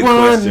loaded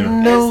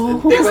question. No.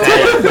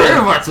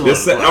 Very much I'm going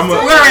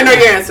to know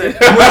your answer.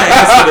 I'm going to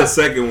answer the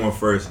second one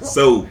first.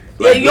 So,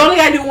 like, you only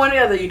got to do one or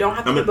the other. You don't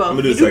have to do both. I'm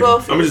going to do the second.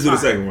 I'm going to just do the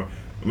second one.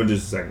 I'm going to do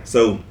the second.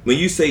 So, when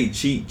you say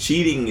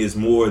cheating is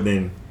more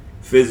than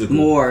physical.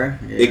 More.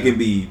 Yeah. It can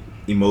be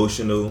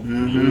emotional,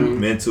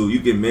 mental.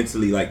 You can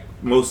mentally, like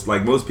most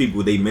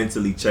people, they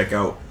mentally check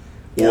out.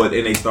 Or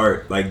then they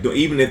start like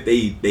even if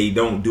they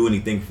don't do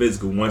anything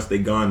physical, once they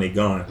gone, they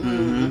gone.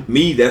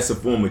 Me, that's a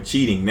form of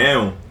cheating.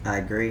 Now, I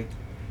agree.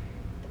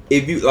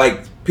 If you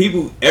like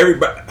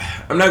everybody,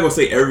 I'm not gonna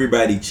say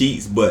everybody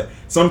cheats, but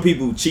some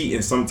people cheat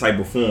in some type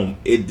of form.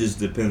 It just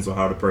depends on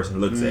how the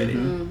person looks at it.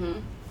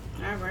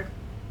 All right.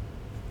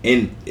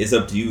 And it's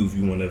up to you if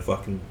you want to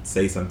fucking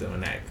say something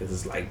on that, because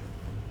it's like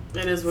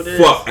it is what it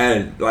fuck, is.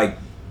 And like,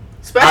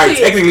 especially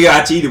technically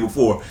I cheated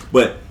before,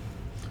 but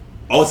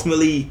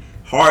ultimately,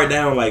 hard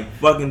down like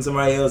fucking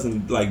somebody else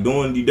and like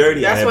doing you dirty.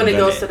 That's when it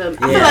goes to the.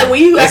 I feel like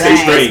when you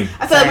extreme.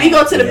 I feel like when you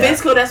go to the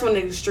physical, that's when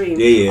it's extreme.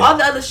 Yeah. All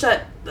the other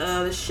shit.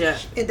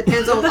 It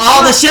depends on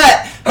all the shit.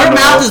 Her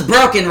mouth is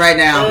broken right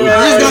now. I'm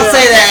just gonna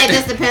say that. It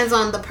just depends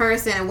on the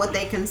person and what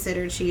they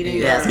consider cheating.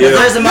 Yes.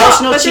 There's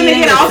emotional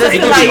cheating. But then again, I also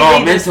feel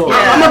like mental.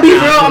 I'm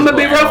gonna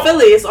be real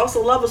Philly. It's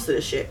also levels to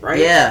this shit, right?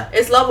 Yeah.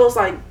 It's levels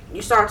like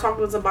you start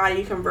talking with somebody,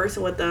 you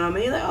conversing with them,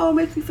 and you're like, oh, it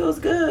makes me feel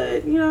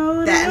good, you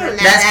know.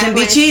 That can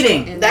be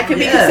cheating. That can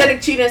be considered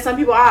cheating in some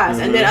people's eyes,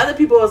 and then other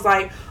people is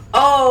like,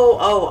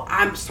 oh,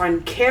 I'm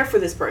starting to care for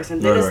this person.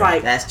 Then it's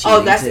like, that's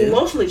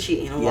emotionally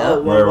cheating.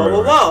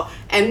 Whoa.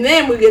 And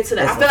then we get to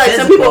that. I feel like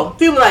physical. some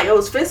people like,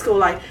 it's physical.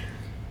 Like,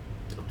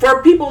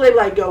 for people, they be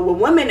like, yo, when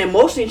women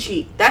emotionally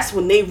cheat, that's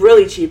when they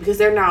really cheat because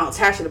they're not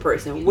attached to the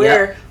person.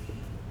 Where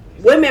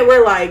women,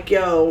 we're like,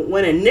 yo,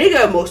 when a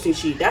nigga emotionally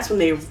cheat, that's when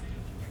they.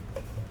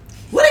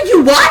 What are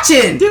you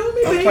watching?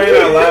 I'm playing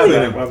out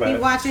loud. My bad. You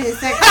watching his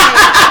sex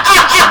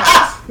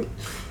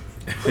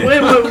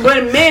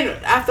when men,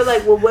 I feel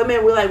like with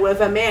women, we're like, well, if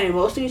a man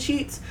emotionally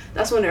cheats,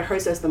 that's when it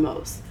hurts us the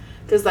most.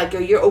 Because, like,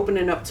 you're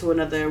opening up to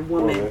another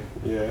woman.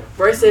 Yeah.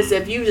 Versus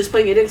if you just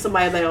putting it in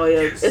somebody, like, oh, yeah,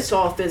 it's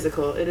all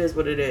physical. It is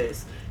what it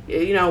is.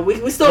 You know, we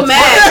still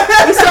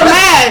mad. We still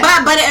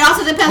mad. But it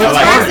also depends on the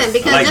person.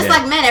 Because just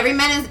like men, every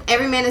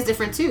man is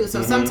different, too.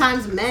 So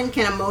sometimes men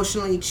can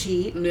emotionally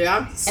cheat.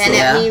 Yeah. And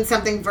it means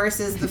something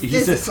versus the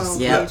physical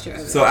nature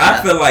of it. So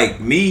I feel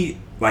like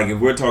if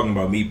we're talking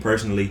about me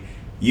personally,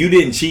 you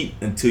didn't cheat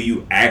until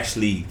you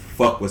actually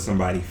fuck with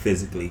somebody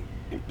physically.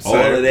 All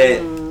of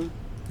that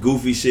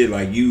goofy shit,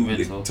 like you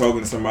talking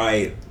to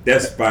somebody,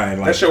 that's fine.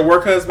 Like, that's your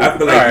work husband? I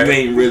feel like you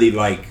ain't really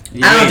like...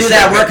 I don't do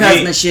that work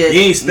husband shit. You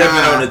ain't stepping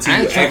on until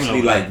you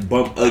actually like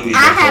bump ugly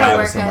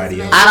with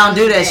somebody else. I don't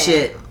do that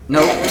shit.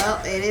 Nope.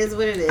 Well, it is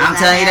what it is. I'm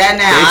telling you that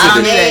now. I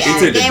don't do that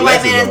shit. Gay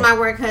white man is my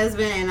work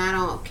husband, and I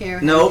don't care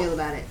how you feel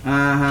about it.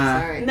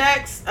 Sorry.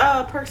 Next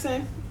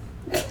person.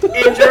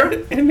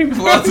 Andrew.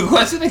 What's the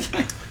question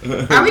again?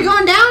 Are we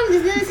going down?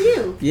 Is this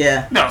you?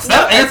 Yeah. No,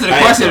 stop answering the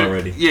question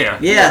already.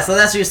 Yeah. So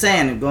that's what you're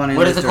saying. Going in.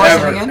 What is the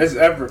question again? It's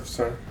Everett,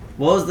 sir.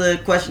 What was the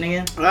question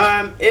again?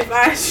 If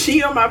I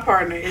cheat on my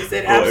partner, is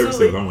it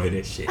absolutely? I don't want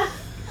that shit.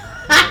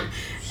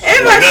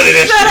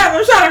 Shut up!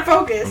 I'm trying to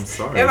focus. I'm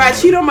sorry. If I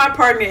cheat on my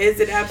partner, is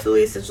it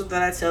absolutely essential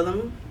that I tell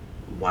them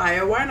why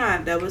or why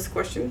not? That was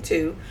question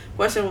 2.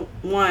 Question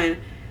 1.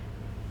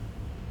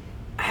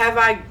 Have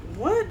I?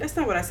 What? That's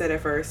not what I said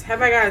at first.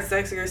 Have I gotten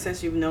sexier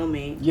since you've known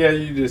me? Yeah,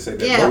 you just said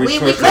that. Yeah, let me see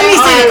the question.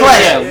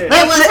 Wait,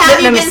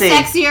 have you been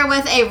sexier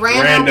with a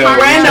random person?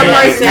 Random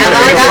person. Have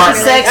I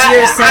gotten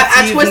sexier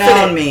since you've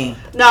known me?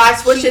 No, I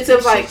switched it to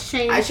like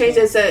I changed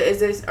it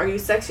to are you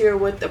sexier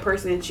with the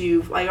person that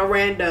you've like a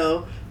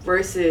rando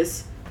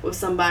versus with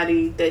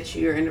somebody that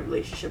you're in a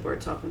relationship or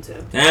talking to?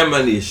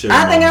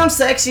 I think I'm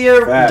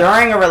sexier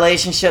during a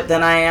relationship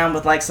than I am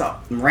with like some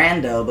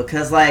rando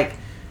because like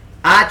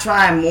I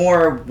try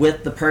more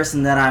with the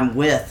person that I'm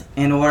with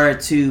in order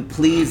to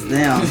please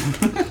them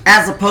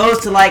as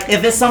opposed to like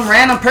if it's some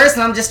random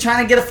person I'm just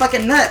trying to get a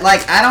fucking nut.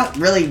 Like I don't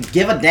really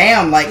give a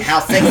damn like how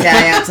sexy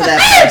I am to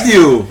that person.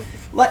 You.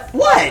 Like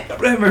what?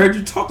 I've never heard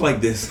you talk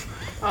like this.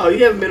 Oh,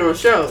 you haven't been on the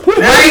show.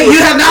 Right? You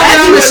have not been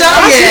on the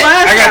show yet.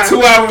 I got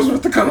 2 hours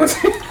worth of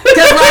content.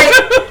 Because, like,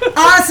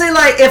 honestly,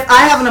 like, if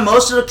I have an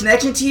emotional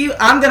connection to you,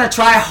 I'm going to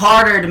try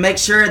harder to make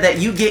sure that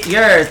you get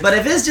yours. But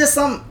if it's just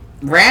some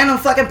random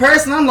fucking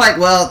person, I'm like,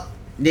 well,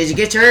 did you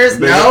get yours?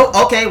 No?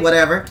 Okay,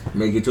 whatever.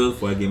 Make it yours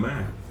before I get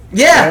mine.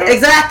 Yeah,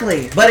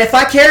 exactly. But if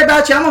I care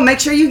about you, I'm going to make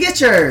sure you get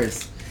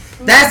yours.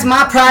 That's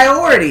my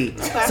priority.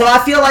 Okay. So I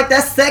feel like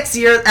that's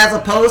sexier as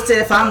opposed to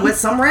if I'm with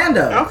some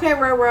rando. Okay,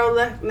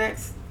 World,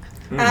 next.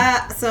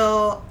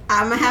 So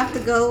I'm gonna have to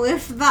go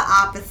with the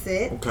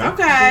opposite.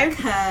 Okay.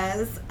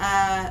 Because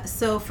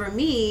so for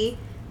me,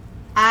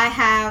 I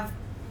have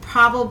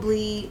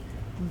probably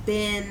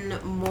been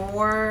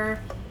more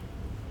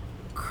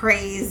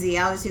crazy.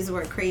 I'll just use the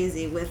word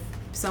crazy with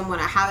someone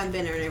I haven't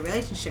been in a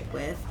relationship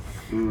with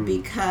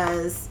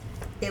because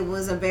it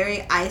was a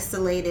very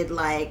isolated,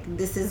 like,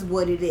 this is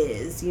what it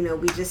is. You know,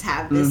 we just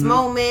have this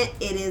moment.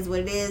 It is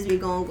what it is. We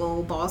gonna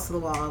go balls to the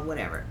wall or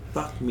whatever.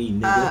 Fuck me,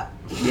 nigga.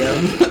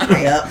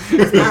 Yep.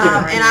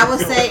 And I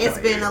would say it's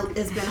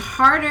been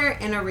harder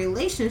in a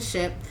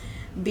relationship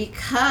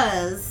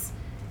because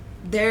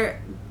there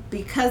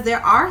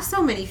are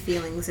so many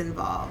feelings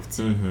involved.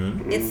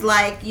 It's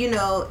like, you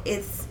know,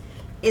 it's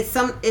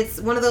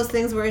one of those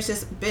things where it's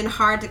just been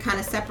hard to kind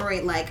of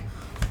separate, like,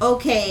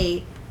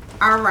 okay,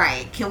 all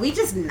right, can we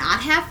just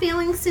not have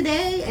feelings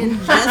today and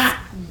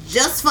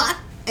just fuck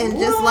and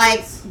just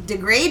like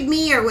degrade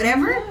me or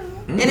whatever?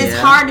 And it's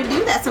hard to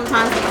do that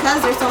sometimes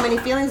because there's so many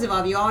feelings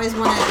involved. You always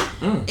want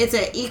to. It's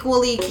an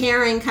equally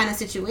caring kind of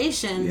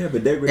situation. Yeah,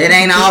 but degradation. It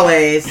ain't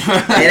always.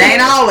 It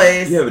ain't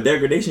always. You have a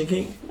degradation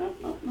kink? We're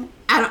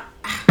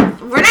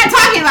not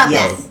talking about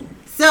this.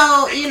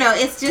 So you know,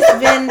 it's just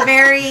been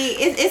very.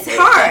 It's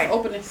hard.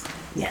 Openness.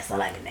 Yes, I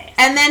like it.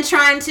 And then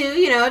trying to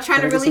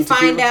really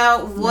find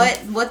out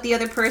what the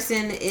other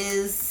person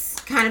is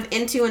kind of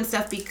into and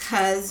stuff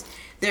because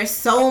there's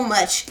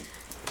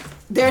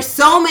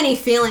so many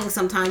feelings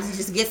sometimes it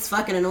just gets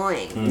fucking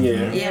annoying.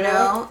 Yeah. You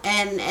know?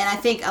 And I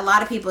think a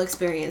lot of people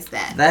experience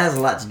that. That has a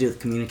lot to do with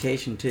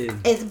communication too.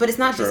 But it's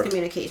not just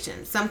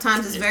communication.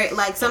 Sometimes it's very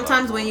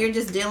sometimes when you're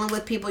just dealing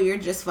with people you're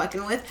just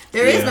fucking with,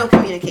 there is no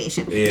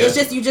communication. It's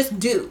just you just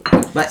do.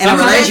 But in a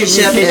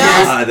relationship,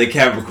 the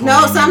Capricorn.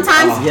 No,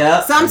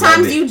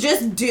 sometimes you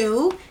just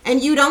do and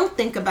you don't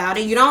think about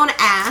it. You don't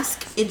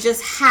ask. It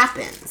just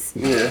happens.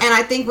 Yeah. And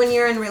I think when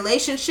you're in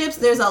relationships,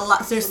 there's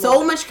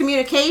so much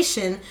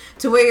communication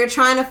to where you're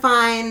trying to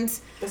find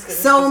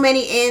so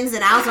many ins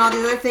and outs and all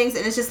these other things,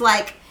 and it's just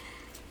like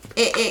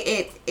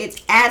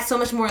it adds so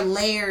much more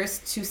layers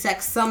to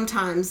sex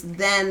sometimes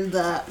than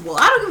I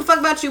don't give a fuck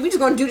about you. We just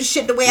gonna do the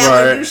shit the way I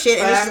want to do shit,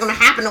 and it's just gonna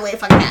happen the way it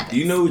fucking happens.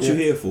 You know what you're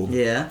here for.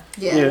 Yeah.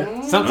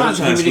 Sometimes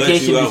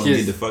communication is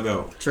just the fuck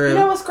out. True. You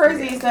know what's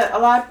crazy is that a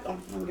lot.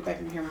 Let me get back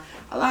in the camera.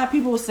 A lot of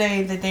people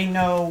say that they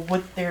know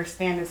what their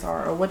standards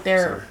are or what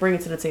they're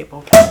bringing to the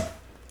table.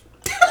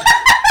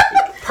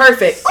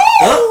 Perfect.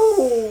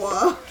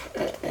 Oh.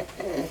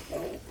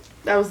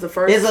 That was the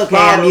first. It's okay.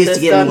 I'm used to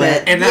getting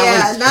wet, and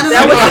that was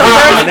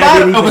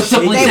the first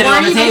bottle. They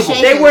weren't even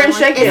shaking. They weren't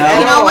shaking.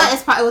 You know what?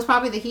 It was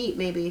probably the heat,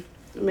 maybe.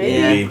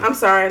 Maybe. Yeah. I'm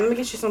sorry. Let me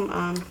get you some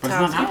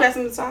towels. Can you pass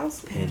me the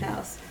towels?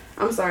 Towels.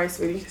 I'm sorry,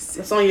 sweetie.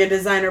 It's on your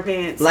designer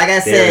pants. Like I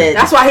said,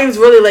 that's why he was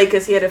really late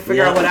because he had to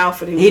figure out what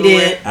outfit he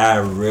did.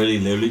 I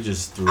literally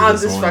just threw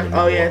this on.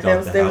 Oh yeah, there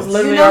was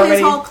literally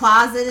his whole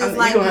closet is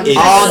like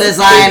all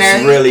designer.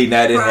 It's really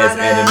not. It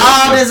has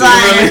all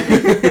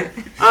designer.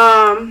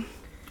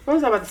 What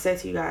was I about to say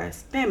to you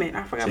guys? Damn it,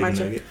 I forgot my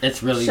joke.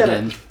 It's really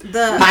good.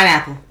 The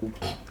pineapple.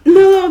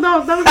 No,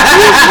 that was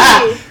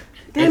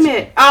damn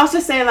it. I was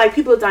just saying like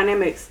people's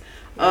dynamics.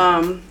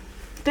 Damn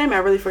it, I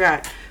really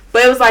forgot.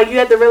 But it was like you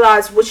have to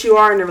realize what you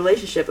are in a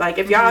relationship. Like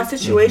if y'all in a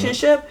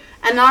situationship,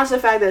 acknowledge the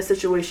fact that it's a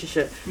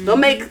situationship. Don't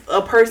make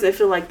a person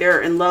feel like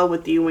they're in love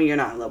with you when you're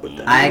not in love with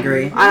them. I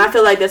agree. And I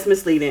feel like that's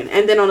misleading.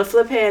 And then on the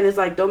flip hand, it's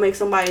like don't make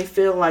somebody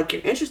feel like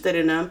you're interested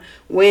in them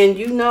when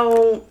you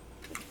know.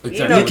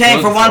 Exactly. You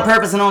came for one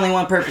purpose and only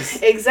one purpose.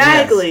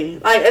 Exactly.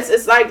 Yes. Like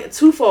it's like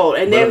twofold.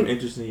 And then I'm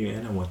interested in you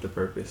and I want the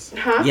purpose.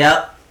 Huh?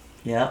 Yep.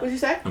 What'd you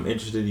say? I'm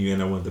interested in you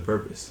and I want the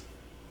purpose.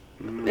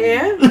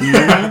 Yeah.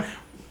 Mm-hmm.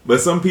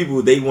 But some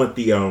people they want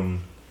the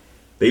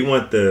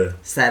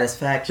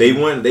satisfaction. They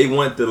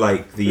want the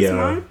like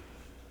the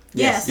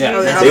Yes. They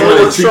want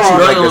to treat you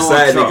like a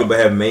side nigga but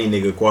have main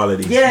nigga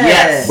qualities.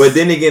 Yes. But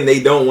then again they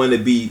don't want to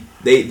be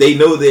they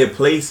know their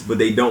place but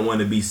they don't want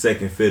to be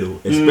second fiddle.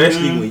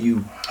 Especially when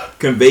you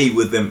convey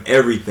with them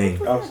everything.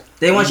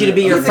 They want you to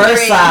be your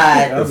first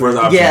side. The first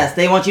option. Yes,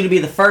 they want you to be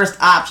the first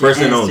option.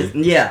 First and only. I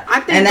think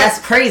and that's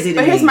crazy to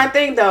me. But here's my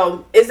thing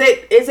though. Is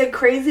it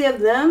crazy of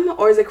them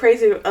or is it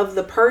crazy of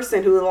the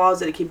person who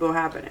allows it to keep on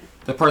happening?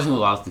 The person who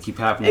allows it to keep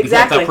happening.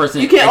 Exactly. That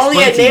person you can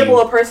only enable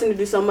a person to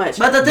do so much.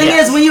 But the thing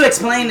is, when you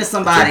explain to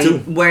somebody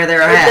where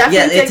they're at,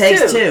 it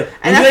takes two.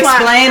 And you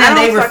explain and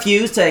they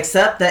refuse to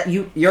accept that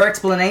your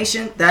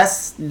explanation,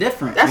 that's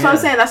different. That's what I'm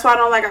saying. That's why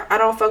I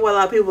don't fuck with a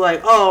lot of people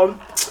like,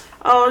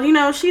 you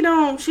know, she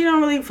don't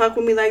really fuck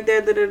with me like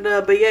that,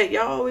 but yet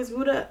y'all always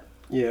boot up.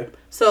 Yeah.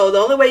 So the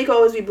only way you can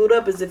always be booed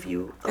up is if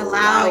you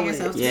allow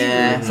yourself to.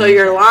 Yeah. So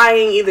you're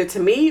lying either to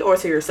me or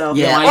to yourself.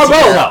 Yeah. Or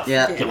both.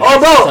 Or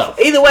both.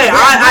 Either way,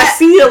 I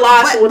see a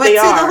lot of what they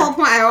are. But to the whole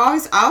point, I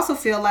also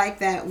feel like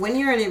that when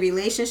you're in a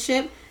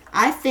relationship,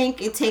 I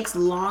think it takes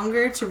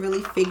longer to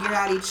really figure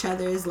out each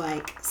other's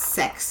like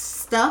sex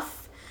stuff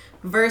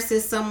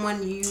versus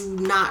someone you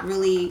don't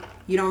really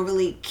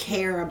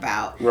care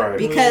about. Right.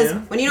 Because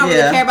when you don't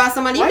really care about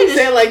somebody, why you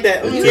say it like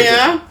that? You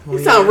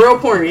sound real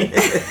porny.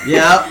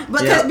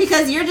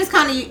 Because you're just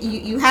kind of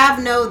you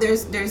have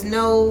there's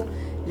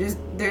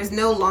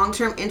no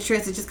long-term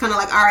interest. It's just kind of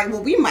like, all right,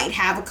 well, we might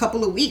have a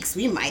couple of weeks,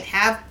 we might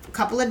have a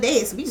couple of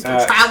days, we just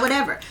gonna try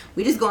whatever.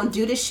 We just gonna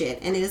do this shit,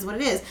 and it is what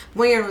it is.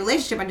 When you're in a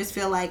relationship, I just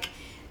feel like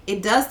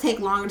it does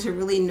take longer to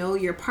really know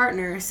your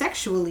partner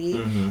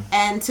sexually,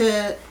 and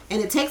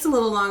it takes a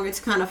little longer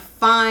to kind of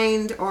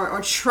find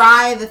or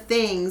try the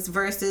things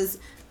versus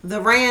the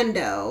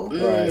rando,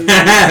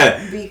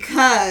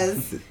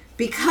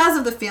 because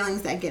of the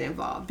feelings that get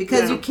involved.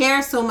 Because you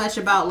care so much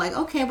about like,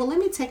 okay, well, let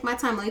me take my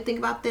time, let me think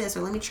about this,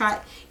 or let me try,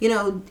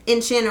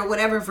 inch in or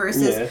whatever,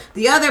 versus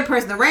the other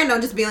person, the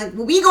rando, just being like,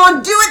 well, we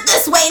gonna do it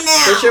this way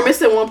now. But you're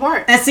missing one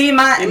part. And see,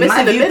 my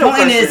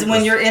viewpoint is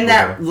when you're in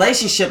that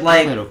relationship,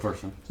 like,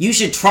 you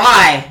should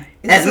try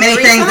as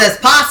many things as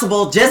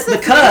possible just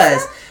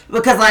because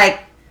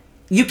like,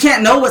 you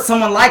can't know what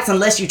someone likes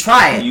unless you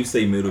try it. You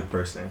say middle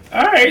person.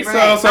 All right. So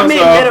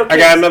I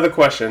got another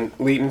question.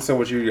 Leading to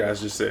what you guys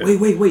just said.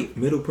 Wait.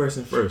 Middle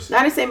person first.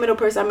 I didn't say middle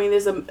person. I mean,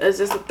 there's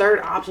just a third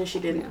option she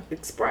didn't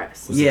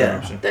express. What's the third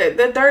option?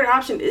 The third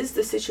option is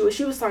the situation.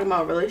 She was talking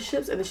about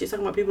relationships, and then she's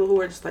talking about people who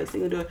are just like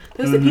single.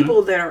 There's the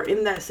people that are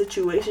in that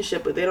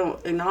situationship, but they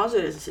don't acknowledge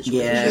it as a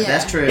situation. Yeah,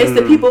 that's true. It's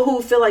the people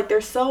who feel like they're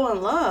so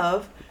in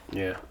love.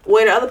 Yeah.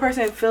 Where the other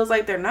person feels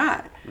like they're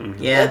not.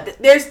 Yeah.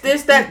 There's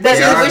that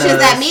which is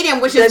that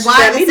medium, which is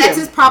why the sex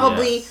is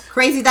probably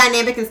crazy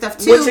dynamic and stuff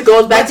too. Which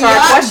goes back to our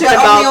question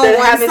about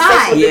having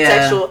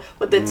sex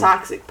with the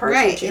toxic person.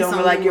 Right. You don't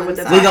feel like you're with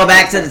the toxic. We go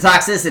back to the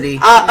toxicity.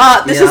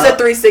 This is a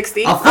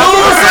 360. A full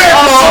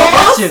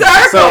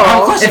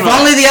circle. If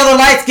only the other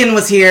light skin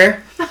was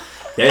here.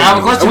 We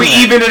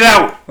even it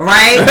out,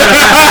 right?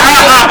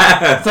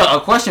 So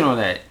a question on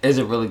that: is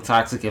it really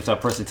toxic if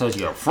that person tells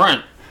you up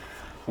front?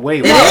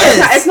 Wait,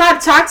 it's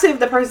not toxic if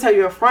the person tells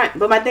you up front.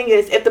 But my thing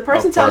is, if the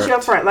person tells you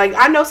up front, like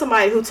I know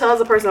somebody who tells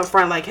the person up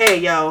front, like, "Hey,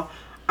 yo,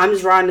 I'm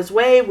just riding this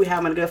wave. We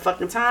having a good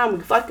fucking time.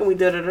 We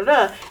da da da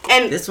da."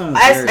 And as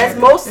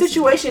most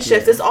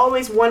situationships, it's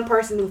always one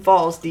person who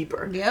falls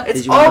deeper. Yep.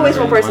 It's always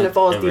one person that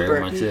falls deeper.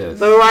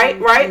 But right.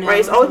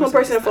 It's always one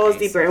person that falls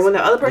deeper. And when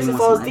the other person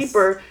falls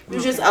deeper, you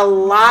just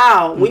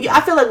allow. I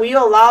feel like when you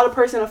allow the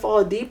person to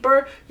fall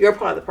deeper, you're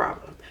part of the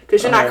problem.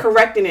 Because you're not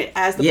correcting it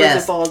as the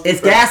person falls deeper. It's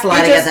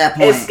gaslighting at that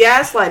point. It's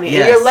gaslighting. Yes.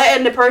 And you're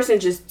letting the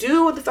person just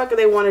do what the fuck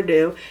they want to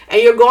do.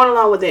 And you're going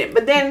along with it.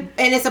 But then...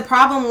 And it's a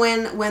problem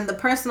when the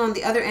person on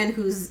the other end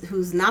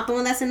who's not the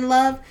one that's in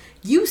love,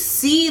 you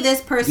see this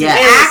person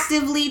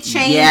actively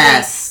changing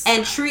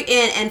and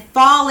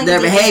falling. Their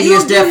behavior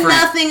is different. You do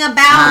nothing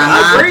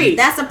about it. Agreed.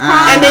 That's a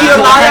problem. And then you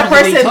allow that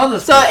person...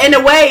 So in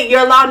a way,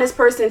 you're allowing this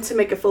person to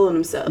make a fool of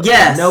themselves.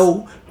 Yes.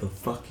 Know the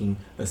fucking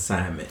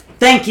assignment.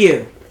 Thank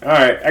you. All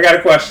right, I got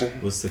a question.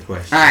 What's the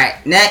question? All right,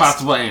 next.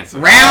 Possible answer.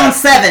 Round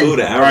 7. All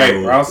right,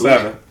 round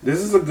 7. This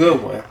is a good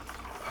one.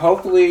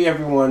 Hopefully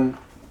everyone...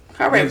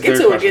 All right, get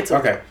to it.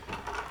 Okay.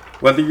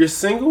 Whether you're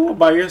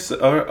single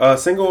or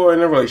single or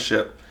in a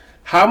relationship,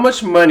 how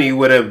much money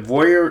would a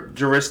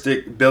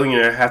voyeuristic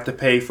billionaire have to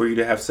pay for you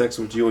to have sex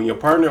with you and your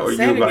partner, or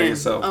you by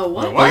yourself? Oh,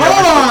 what?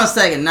 Hold on a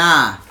second.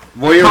 Nah.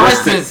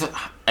 Voyeuristic.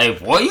 A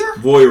voyeur?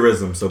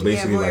 Voyeurism. So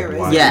basically, like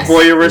watching. Yes.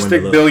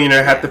 Voyeuristic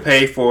billionaire have to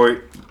pay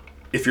for,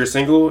 if you're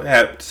single,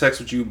 have sex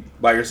with you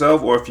by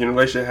yourself, or if you're in a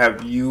relationship,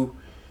 have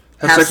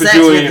sex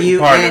with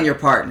you and your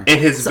partner in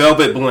his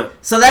velvet blimp.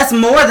 So that's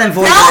more than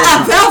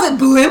voyeurism. A velvet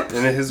blimp.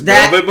 In his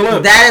velvet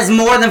blimp. That is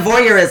more than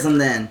voyeurism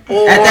then.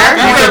 Or at that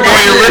point,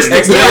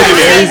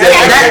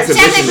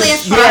 technically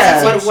it's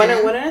one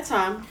at a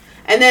time.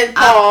 And then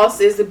pause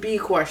is the B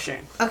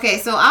question. Okay,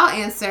 so I'll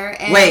answer.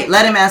 And wait,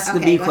 let him ask the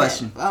B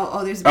question.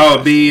 There's a B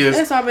question. B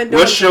is,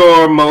 what's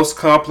your most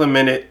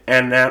complimented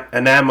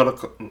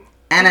anatomical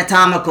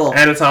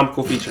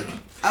feature?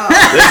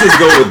 Let's just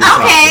go with the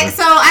top. Okay,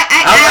 so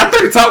I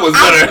think the top was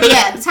better.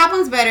 Yeah, the top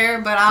one's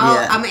better, but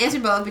I'm gonna answer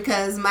both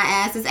because my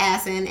ass is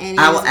assing and it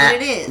is what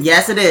it is.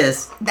 Yes, it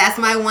is. That's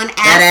my one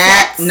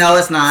ass. No,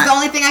 it's not. It's the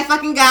only thing I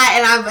fucking got,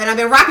 and I've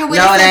been rocking with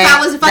it since I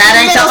was fucking middle school. That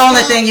ain't the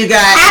only thing you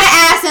got. Had an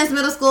ass since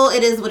middle school.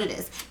 It is what it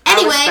is.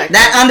 Anyway,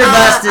 that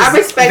underbust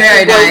is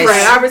very nice.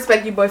 I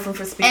respect you, boyfriend,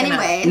 for speaking.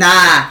 Anyway,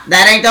 nah,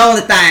 that ain't the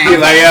only thing. Okay,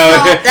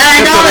 that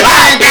ain't the only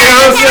thing.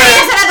 Can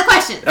I answer another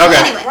question?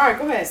 Okay. Anyway, all right,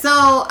 go ahead.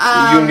 So,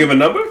 you gonna give a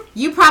number?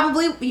 You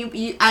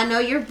probably I know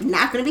you're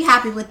not gonna be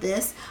happy with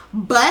this,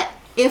 but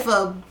if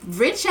a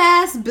rich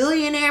ass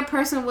billionaire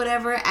person,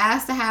 whatever,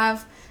 asked to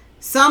have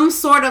some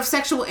sort of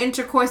sexual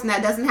intercourse, and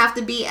that doesn't have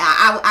to be,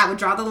 I would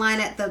draw the line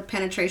at the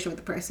penetration with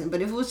the person.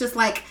 But if it was just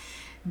like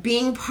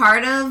being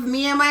part of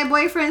me and my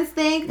boyfriend's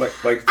thing, like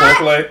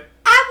foreplay,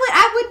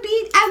 I would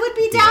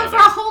be down for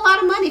a whole lot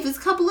of money. If it's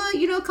a couple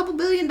 $2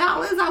 billion,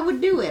 I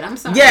would do it. I'm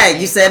sorry. Yeah,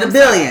 you said $1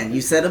 billion.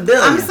 You said $1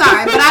 billion. I'm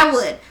sorry, but I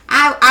would.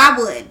 I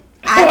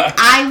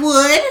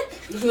would.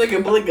 Look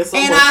at Blink and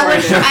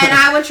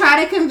I would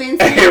try to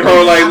convince him. Hey,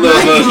 bro, like,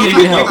 look, you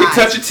can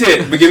touch a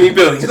tit, but give me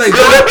billions. She's like,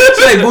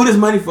 boo this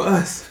money for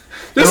us.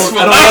 This is for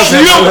us.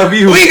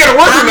 We ain't gotta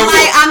work with no more.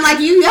 I'm like,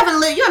 you haven't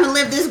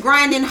lived this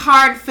grinding,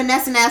 hard,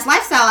 finessing ass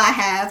lifestyle I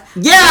have.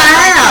 Yeah,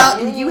 I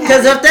have.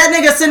 Because if that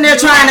nigga sitting there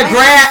trying to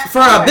grab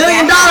for $1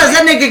 billion,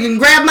 that nigga can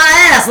grab my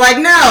ass. Like,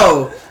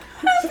 no.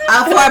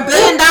 For $1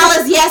 billion,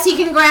 yes, he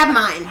can grab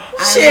mine.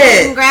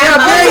 Shit, for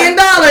 $1 billion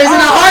in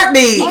a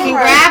heartbeat. He can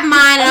grab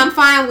mine, and I'm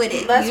fine with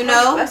it. You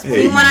know,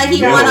 he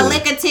wanna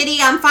lick a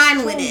titty, I'm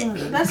fine with it.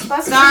 That's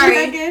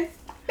sorry.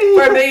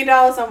 For $1 billion,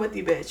 I'm with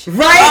you, bitch.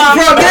 Right?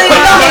 For $1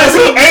 billion,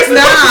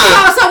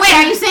 nah. So wait,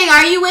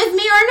 are you with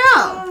me or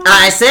no?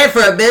 I said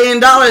for $1 billion,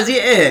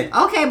 yeah.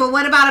 Okay, but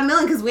what about $1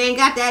 million? Because we ain't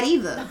got that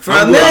either. For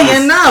 $1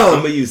 million, no.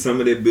 I'm gonna use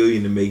some of that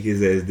billion to make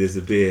his ass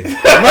disappear.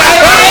 Thank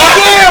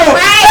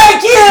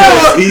you.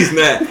 He's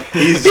not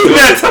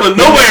telling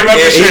nobody about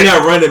this shit. He's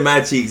not running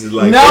my cheeks. It's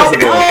like, no,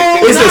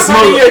 it's a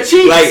smoke.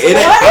 Like it.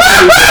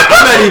 I'm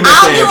not even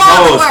saying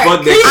pause.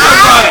 Fuck that.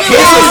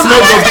 It's a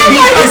smoke.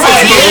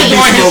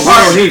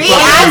 I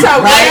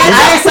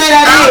ain't say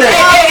that either.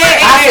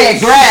 I said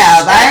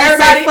grab.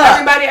 Everybody,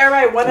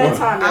 one at a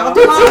time. I'll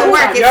do all the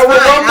work. It's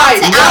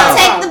fine. I'll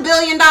take the $1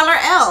 billion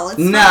L. It's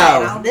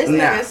fine. This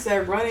nigga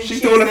said running cheeks.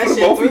 She's doing it for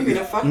the both of you.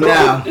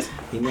 No.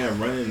 He not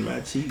running my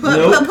cheeks. Put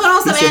on some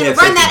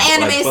run that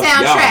anime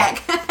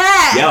soundtrack.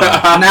 Yo.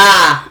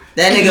 Nah.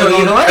 That nigga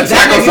gonna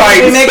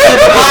make a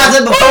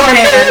deposit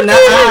beforehand.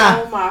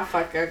 Oh my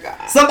fucking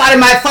god! Somebody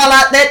might fall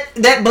out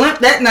that blimp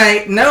that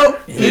night. Nope.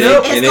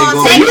 It's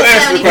gonna take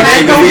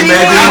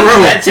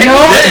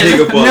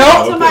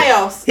Nope. Somebody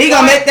else. He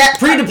gonna make that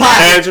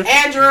pre-deposit.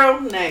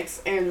 Andrew.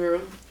 Next.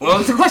 Andrew. What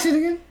was the question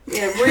again?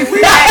 Yeah, I'm sorry,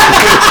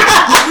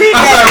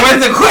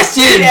 what's the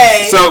question?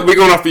 So we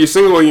going off, are you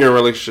single or you in a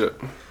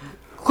relationship?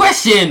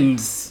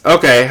 Questions.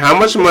 Okay, how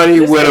much money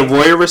would a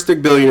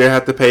voyeuristic billionaire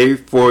have to pay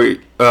for you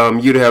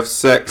to have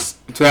sex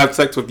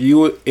with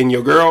you and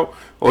your girl,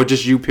 or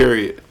just you,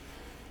 period?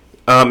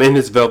 In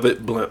his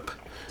velvet blimp.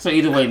 So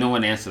either way, no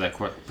one answered that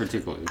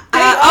particularly.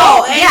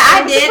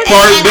 I did.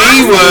 Part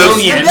B was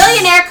the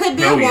billionaire could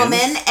be a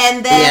woman,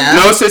 and then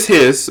no, it says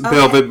his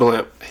velvet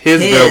blimp.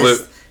 His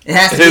velvet. It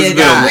has to be a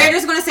guy. We're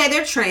just gonna say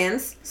they're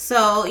trans,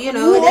 so you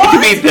know.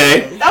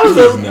 That was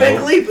a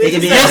big leap.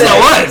 Yes, that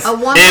was.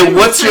 And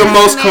what's your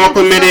most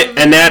complimented?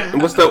 And that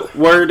what's the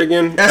word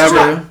again? That's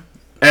true.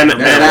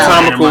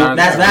 Anatomical.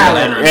 That's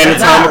valid.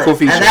 Anatomical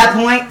feature. At that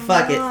point,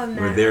 fuck it.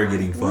 Where they're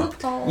getting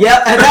fucked.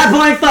 Yep. At that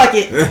point, fuck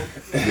it.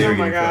 Oh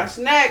my gosh.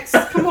 Next,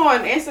 come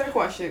on, answer the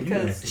question.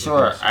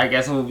 Sure, I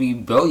guess it would be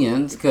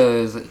billions,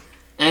 because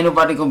ain't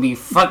nobody gonna be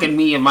fucking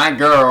me and my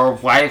girl,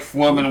 wife,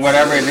 woman,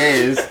 whatever it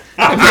is,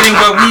 depending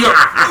what we are.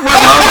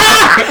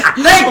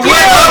 Thank you.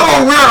 What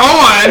level we're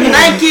on.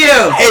 Thank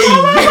you.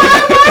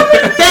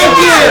 Thank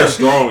you.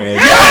 Strong,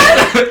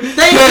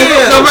 Thank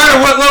you. No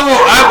matter what level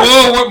I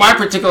will with my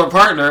particular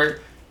partner,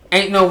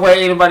 ain't no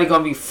way anybody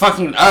gonna be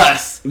fucking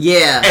us.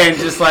 Yeah. And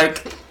just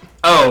like,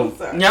 oh,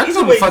 yeah, I'm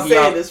gonna be fucking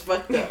y'all. This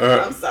fucked up.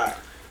 I'm sorry.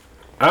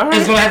 Right.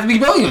 It's gonna have to be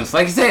billions,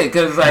 like you said,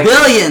 because like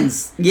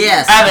billions,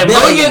 yes, at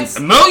billions,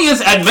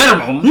 millions at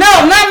minimum.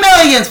 No, not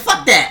millions.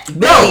 Fuck that.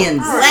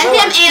 Billions. Let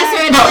him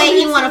answer it the way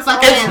he want to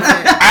fucking answer.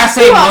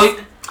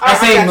 I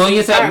say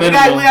millions at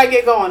minimum. We gotta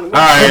get going. All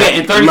right, okay,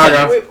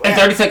 in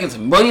 30 seconds,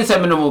 millions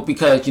at minimum,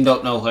 because you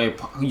don't know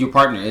who your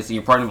partner is, and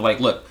your partner be like,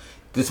 look,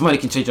 this money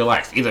can change your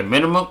life. Either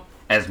minimum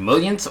as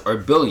millions or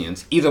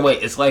billions. Either way,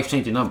 it's life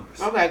changing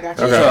numbers. Okay,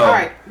 gotcha. Okay. So, all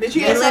right, did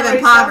you live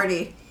in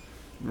poverty?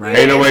 Right.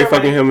 Ain't no way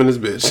fucking him and his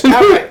bitch.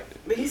 All right.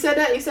 But he said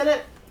that? You said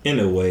it? In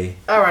a way.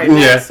 All right.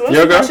 Yeah. What's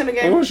the question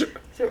again?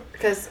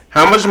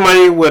 How much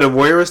money would a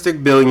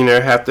voyeuristic billionaire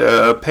have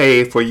to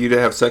pay for you to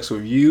have sex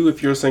with you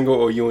if you're single,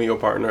 or you and your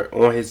partner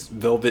on his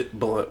velvet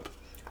blimp?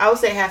 I would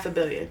say $500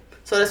 million.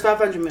 So that's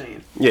 $500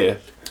 million. Yeah.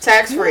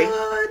 Tax free.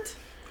 What?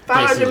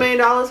 $500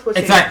 million.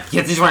 Exactly.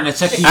 Get this right now.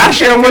 Check.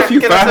 Actually, I'm with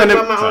you. 500.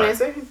 Can I my own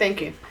answer?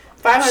 Thank you.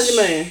 $500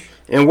 million.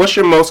 And what's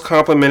your most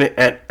complimented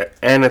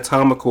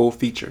anatomical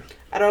feature?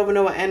 I don't even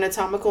know what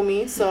anatomical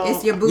means, so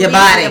it's your booty, your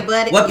body.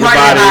 What part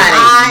of your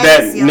body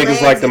that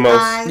niggas like the most?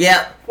 Eyes.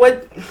 Yep.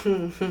 What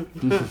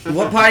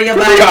part of your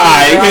body?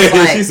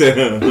 She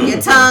said,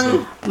 your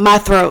tongue, my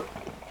throat.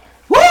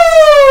 Woo!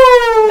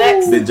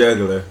 Next, the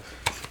juggler.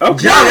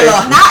 Okay.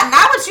 Juggler.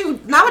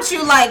 Not what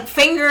you like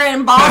finger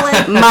and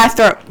balling. My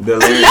throat. The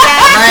larynx.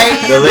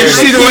 Right. The larynx.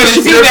 See the way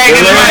she The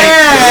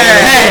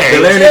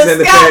larynx and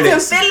the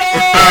pharynx. All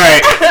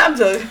right. I'm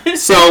joking.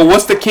 So,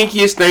 what's the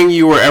kinkiest thing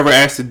you were ever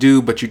asked to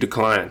do but you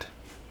declined?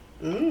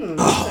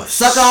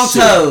 Suck on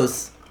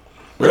toes.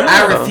 Really?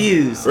 I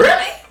refuse.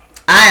 Really?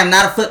 I am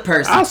not a foot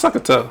person. I'll suck a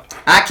toe.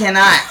 I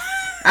cannot.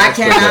 I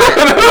cannot.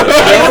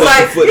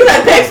 You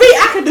like big feet?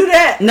 I can do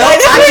that. No, I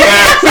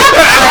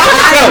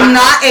am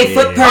not a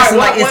foot person.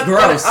 Right, it's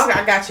gross. Okay,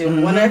 I got you.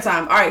 Mm-hmm. One at a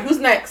time. All right, who's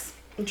next?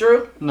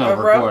 Drew? No,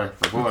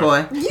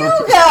 McCoy. You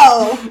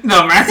go.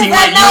 No, Matthew.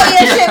 I know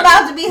your shit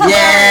about to be hilarious.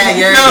 Yeah,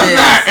 yours is.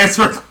 No, it's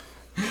for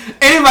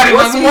anybody.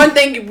 What's one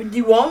thing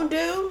you won't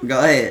do? Go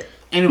ahead.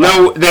 Anybody.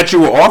 No, that you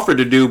were offered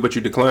to do but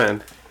you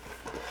declined.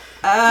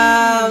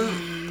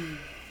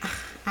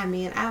 I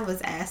mean, I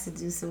was asked to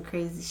do some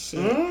crazy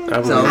shit. I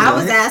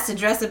was asked to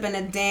dress up in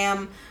a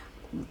damn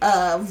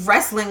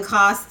wrestling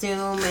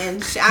costume,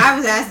 and I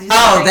was asked to do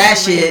some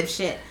crazy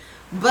shit.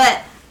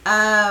 But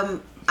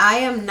I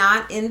am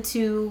not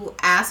into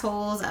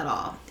assholes at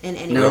all in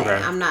any way. Okay.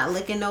 I'm not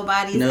licking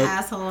nobody's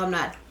asshole. I'm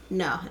not.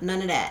 No,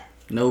 none of that.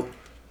 Nope.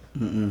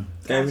 Damn,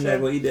 you're not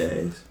gonna eat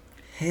that ass?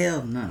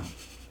 Hell no.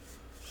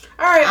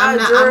 All right, I'm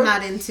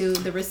not into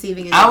the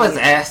receiving. I was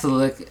asked to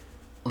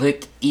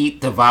lick,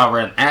 eat, devour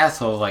an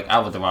asshole. Like I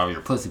would devour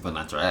your pussy, but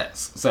not your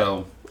ass.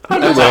 So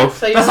that's a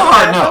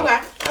hard no.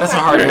 Okay. That's a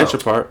hard no. That's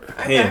your part.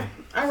 Okay.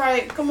 All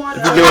right, come on.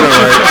 You're doing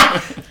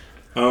it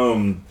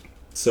right.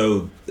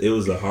 So it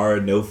was a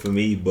hard no for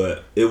me,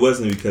 but it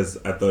wasn't because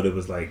I thought it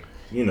was like,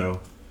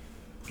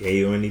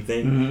 gay or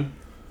anything. Mm-hmm.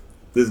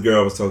 This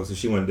girl I was talking to,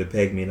 she wanted to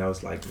peg me, and I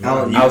was like,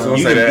 I was gonna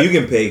say that. You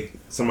can peg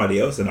somebody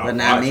else, and I'll watch,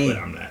 but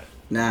I'm not.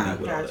 Nah.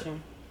 Gotcha.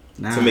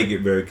 To make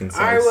it very concise.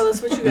 All right,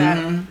 Willis, what you got?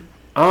 Mm-hmm.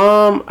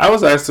 I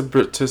was asked to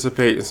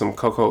participate in some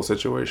cuckold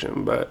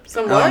situation, but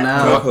some what?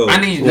 No. I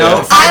need to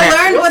know. I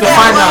learned what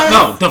that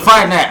was. No,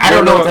 define that. I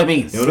don't know what that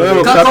means. Cuckold? No,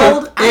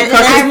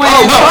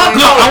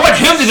 I want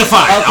him to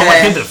define. Okay. I want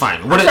him to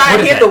define. What is I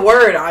that? get the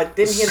word. I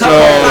didn't get the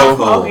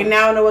word. Okay,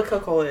 now I know what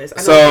cuckold is.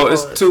 So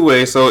it's two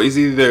ways. So it's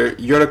either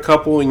you're the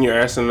couple and you're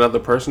asking another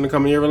person to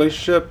come in your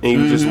relationship and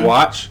you just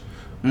watch,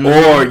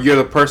 or you're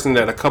the person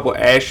that a couple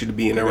asked you to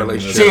be in a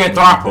relationship. So you're a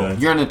throuple.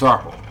 You're in a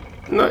throuple.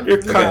 No,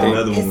 you're cucking.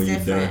 Another one when you're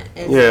done.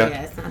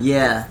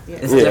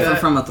 It's different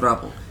from a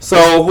throuple.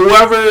 So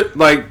whoever,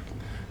 like,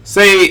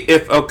 say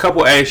if a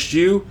couple asked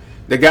you,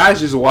 the guy's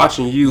just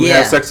watching you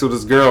have sex with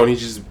his girl and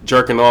he's just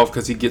jerking off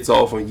because he gets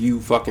off on you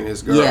fucking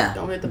his girl. Yeah,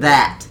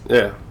 that.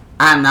 Yeah.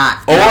 I'm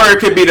not. Or it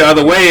could be the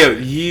other way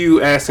of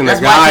you asking a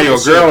guy or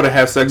girl to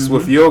have sex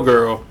with your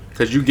girl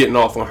because you getting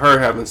off on her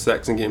having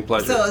sex and getting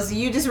pleasure. So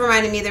you just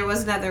reminded me there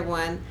was another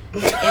one.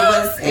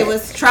 It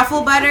was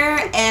truffle butter,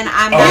 and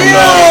I'm not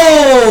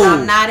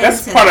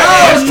into that.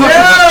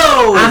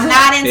 I'm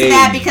not into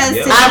that because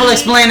I will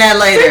explain that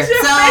later.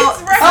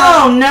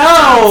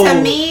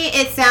 To me,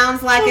 it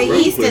sounds like a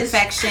yeast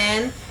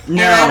infection.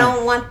 No. And I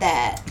don't want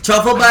that.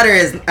 Truffle butter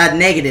is a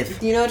negative.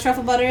 Do you know what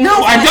truffle butter is? No,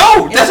 I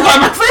don't. That's why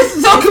my face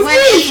is so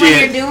confused. When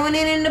you're doing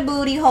it in the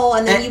booty hole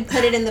and then you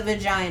put it in the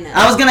vagina.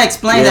 I was going to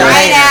explain that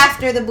right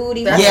after the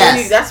booty hole.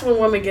 That's when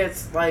women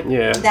gets like...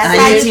 Yeah. That's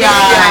how you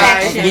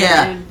get infection.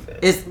 Yeah.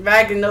 It's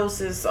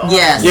vaginosis.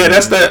 Yes. Yeah,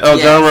 that's the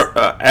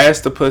ass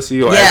the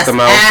pussy or ass the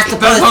mouth. Ass the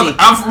pussy.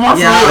 I'm from Florida.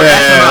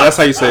 Yeah, that's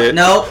how you say it.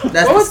 Nope,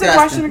 that's what was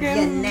disgusting. the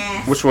question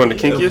again? Which one, the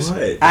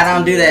kinkiest? I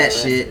don't do that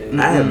shit.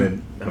 I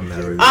haven't. I'm not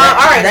really. All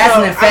right, that's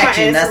an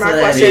infection. That's what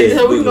that is.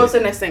 So we can go to the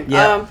next thing.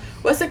 Yeah.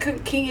 What's the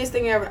kinkiest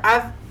thing ever?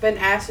 I've been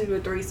asked to do a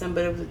threesome,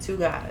 but it was 2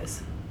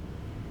 guys.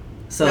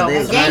 So they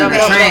was running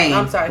a train.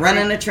 I'm sorry.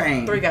 Running a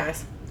train. 3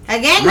 guys. A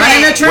gangbang.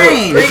 Running a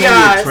train. 3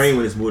 guys. A train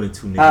when it's more than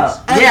 2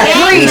 niggas.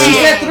 Yeah, 3. She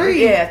said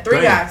 3. Yeah,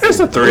 3 guys. It's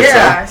a 3.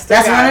 Yeah,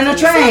 that's running a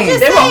train. Just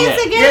say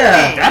it's a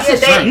gangbang. That's a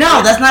train.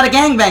 No, that's not a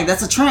gangbang.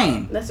 That's a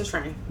train. That's a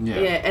train. Yeah.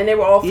 And they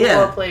were all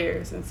football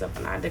players and stuff,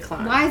 and I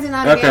declined. Why is it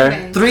not a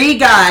gangbang? 3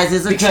 guys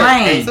is a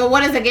train. So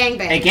what is a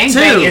gangbang? A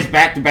gangbang is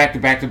back to back to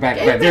back to back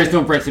to back. There's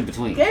no breaks in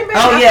between.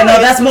 Oh yeah, no,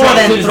 that's more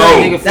than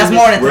 3. That's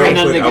more than 3. Real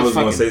quick, I was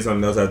gonna say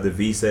something else after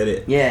V said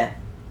it. Yeah.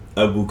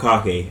 A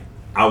bukkake.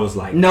 I was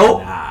like,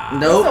 nope. Nah.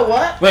 Nope. So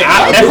what? Wait, if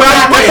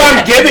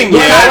I'm giving you,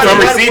 if I'm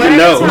receiving,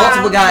 no.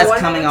 Multiple guys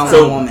coming on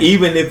so one woman.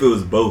 Even if it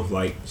was both,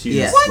 like she's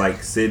just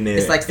like sitting there,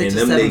 it's like 6 and or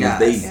them 7 niggas,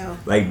 guys. they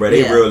like, bro,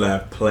 they real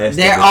life plastic.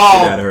 They're the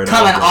all shit out of her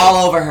coming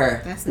all over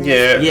her. That's nice.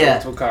 Yeah.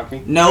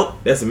 Nope.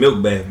 That's a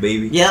milk bath,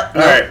 baby. Yep.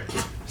 All right.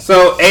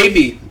 So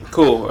AB,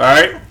 cool. All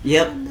right.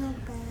 Yep.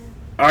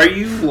 Are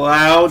you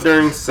loud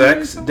during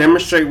sex?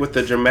 Demonstrate with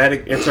a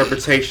dramatic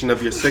interpretation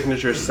of your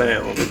signature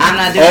sound. I'm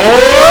not doing it.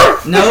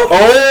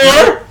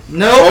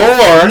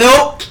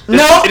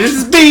 Nope. This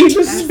is B.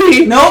 This is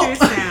B. Nope.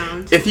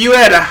 If you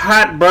had a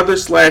hot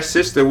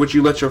brother/sister, would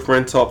you let your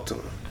friend talk to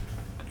him?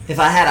 If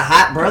I had a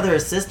hot brother or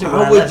sister,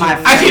 would I let my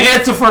friend? I can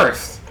answer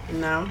first.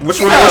 No.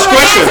 Which one? Which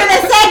question? For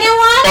the second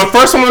one?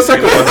 First one or the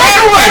second one?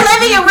 Second one. We're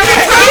living in real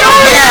time.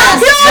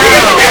 We're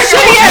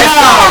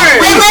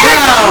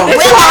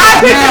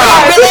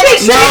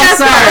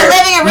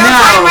living in real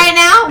time right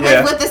now.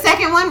 With the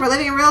second one, we're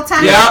living in real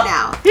time right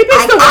now. He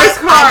picked the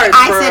worst cards,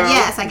 I said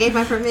yes. I gave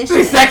my permission.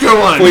 The second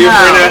one. For your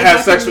friend to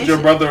have sex with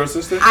your brother or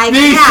sister? I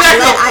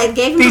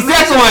gave him permission. The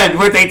second one,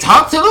 would they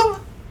talk to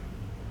them?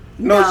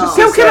 No, it's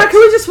just can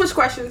we just switch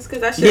questions?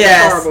 Because that shit is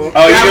horrible.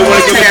 Oh, you didn't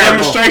want to give a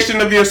demonstration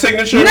of your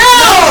signature? No!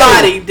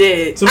 Nobody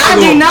did. I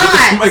do not.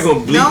 Somebody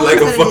gonna bleep like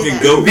a fucking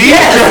goat.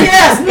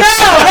 Yes.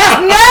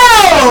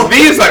 No.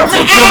 V is like a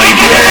Philly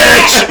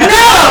bitch.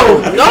 No.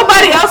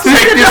 Nobody else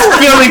Take this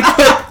Philly.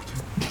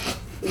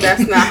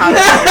 That's not how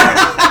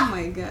that Oh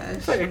my gosh.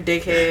 It's like a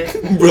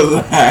dickhead.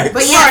 Relax.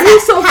 But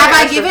yes, have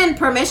I given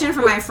permission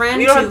for my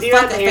friend to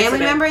fuck a family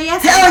member?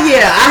 Yes. Hell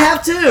yeah, I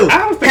have too. I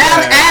don't think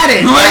have at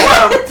it.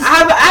 I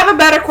have a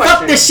better question.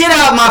 Fuck the shit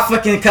out of my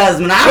fucking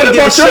cousin. I What don't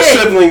give a about your shit.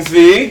 siblings,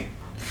 V?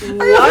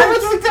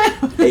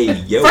 What? Hey,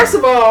 yo. First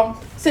of all,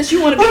 since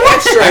you want to be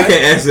extra, I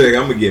can't answer that.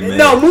 I'm gonna get mad.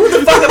 No, move the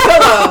fucking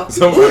pillow.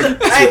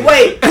 Hey,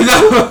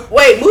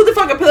 wait, move the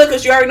fucking pillow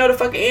because you already know the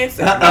fucking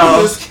answer.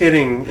 I'm just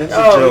kidding. It's a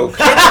joke.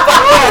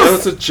 It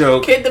was a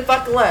joke. Kid the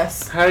fuck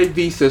less. Hi,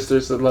 V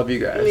sisters. I love you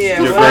guys.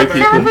 Yeah, you're whatever.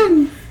 great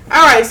people.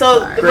 All right,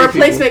 so the Great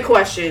replacement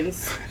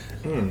questions.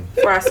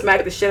 Before I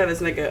smack the shit out of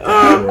this nigga.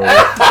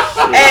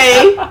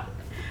 A,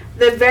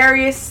 the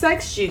various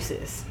sex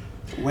juices.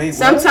 Wait,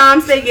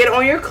 sometimes they get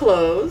on your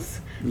clothes.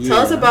 Tell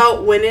us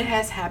about when it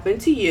has happened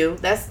to you.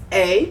 That's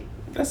A.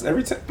 That's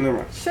every time. Never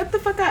mind. Shut the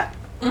fuck up.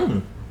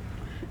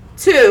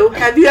 2,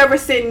 have you ever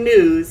seen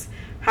nudes?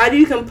 How do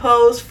you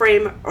compose,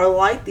 frame, or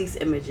like these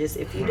images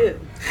if you do?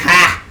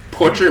 Ha!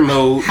 Portrait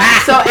mode.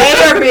 Ha! So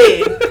A or B?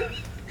 You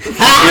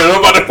don't know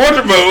about the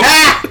portrait mode.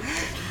 Ha!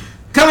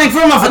 Coming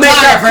from a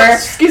photographer.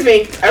 Excuse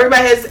me.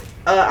 Everybody has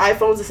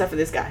iPhones except for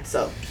this guy.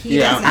 So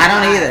I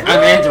don't either.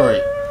 I'm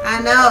Android. I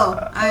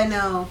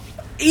know.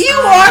 You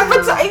are,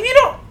 but you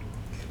don't.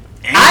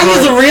 I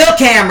use a real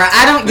camera.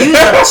 I don't use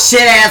a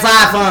shit ass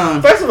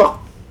iPhone. First of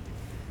all,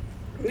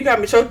 you got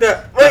me choked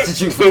up. Wait.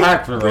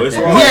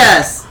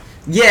 Yes.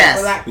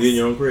 Yes. You in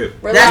your own crib.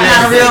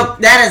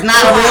 That is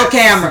not a real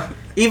camera.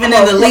 Even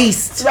in the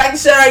least. Smack the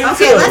shit out of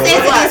you Okay, let's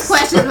answer these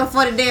questions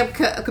before the damn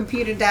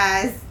computer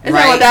dies. It's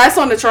not gonna die. It's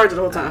on the charger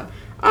the whole time.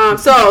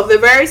 So the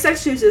very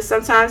sex uses,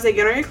 sometimes they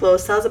get on your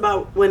clothes. Tell us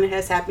about when it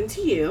has happened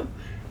to you.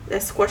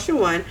 That's question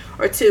 1.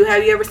 Or 2,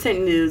 have you ever sent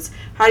nudes?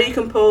 How do you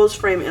compose,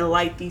 frame, and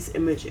light these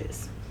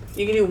images?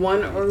 You can do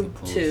 1 or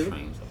 2.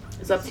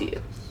 It's up to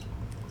you.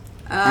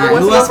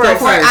 Who wants to go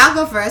first? I'll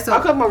go first. So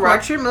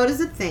portrait mode is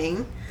a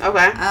thing.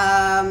 Okay.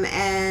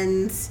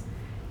 And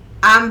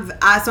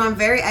I am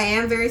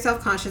very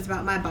self-conscious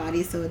about my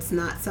body, so it's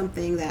not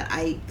something that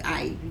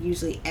I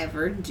usually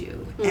ever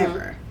do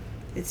ever.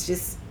 It's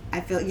just I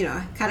feel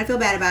I kind of feel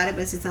bad about it,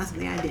 but it's just not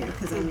something I do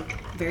because I'm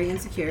very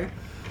insecure.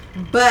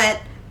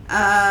 But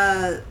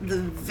the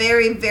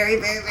very, very,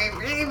 very, very,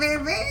 very, very,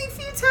 very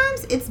few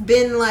times it's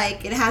been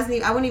like it hasn't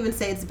even, I wouldn't even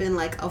say it's been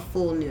like a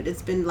full nude.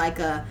 It's been like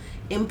a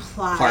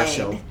implied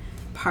partial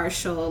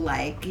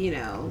like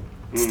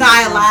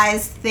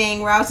stylized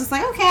thing where I was just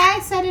like, okay, I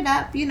set it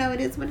up, it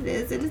is what it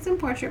is. It is in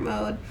portrait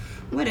mode,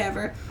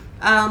 whatever.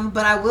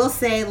 But I will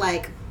say,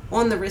 like,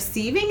 on the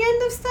receiving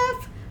end of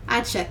stuff,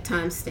 I check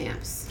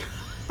timestamps.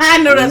 I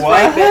know that's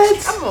right,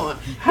 bitch. Come on.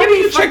 How do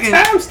you check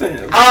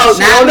timestamps? Oh,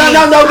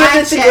 no,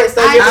 get the secrets.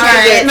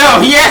 No,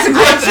 he asked a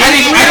question. I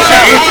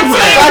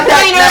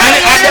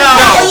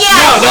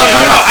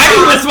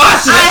didn't respond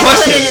to the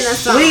question.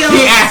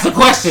 He asked a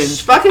question.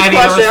 Fucking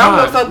question.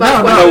 I'm going to talk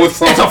about No, it's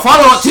a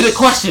follow-up to the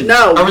question.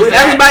 No,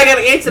 everybody got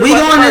to answer the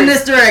question. We going in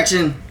this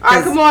direction. All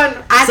right, come on.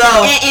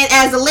 And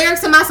as the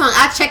lyrics of my song,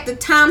 I check the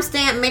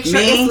timestamp, make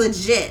sure it's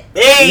legit.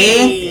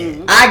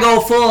 Me, I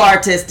go full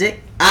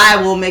artistic.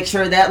 I will make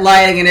sure that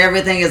lighting and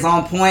everything is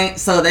on point,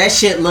 so that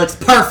shit looks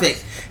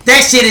perfect.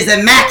 That shit is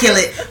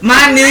immaculate.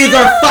 My nudes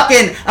are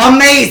fucking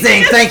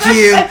amazing, thank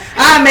you.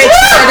 I make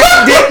sure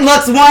that dick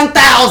looks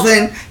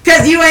 1,000,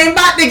 because you ain't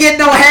about to get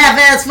no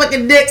half-ass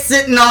fucking dick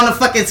sitting on the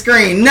fucking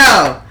screen.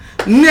 No.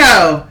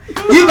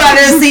 You about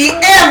to see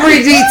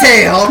every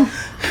detail.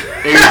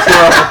 I'm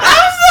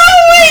so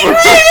weak,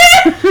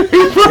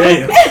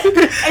 man.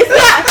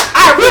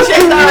 I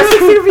appreciate the honesty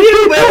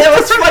review, but it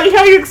was funny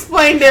how you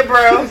explained it,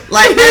 bro.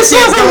 Like, that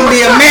shit's gonna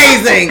be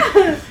amazing.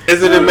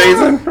 Is it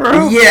amazing,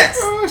 bro? Yes.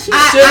 I will say,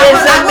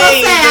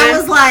 I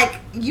was like,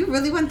 you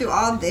really went through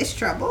all this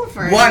trouble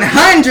for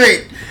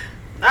 100.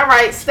 All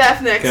right,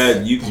 Steph next.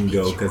 God, you can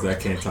go because I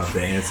can't talk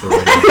the answer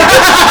right now.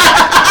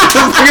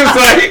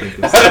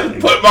 I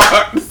put my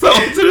heart and soul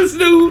to this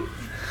dude.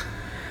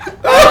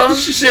 Oh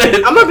shit!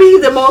 I'm gonna be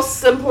the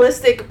most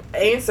simplistic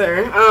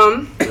answer.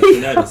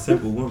 You're not a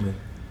simple woman.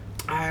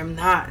 I'm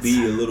not.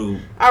 Be a little.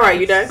 All right,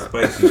 you done?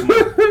 Spicy.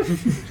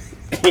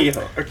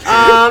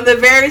 The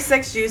very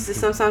sex uses,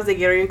 sometimes they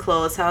get on your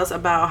clothes. Tell us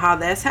about how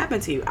that's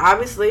happened to you.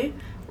 Obviously,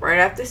 right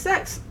after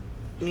sex,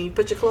 you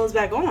put your clothes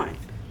back on.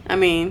 I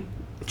mean,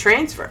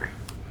 transfer.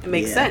 It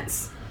makes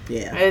sense.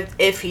 Yeah.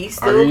 If he's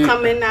still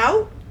coming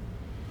out,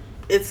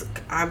 it's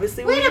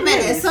obviously. Wait a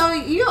minute. So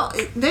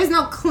there's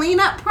no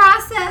cleanup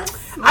process?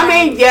 I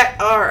mean, yeah.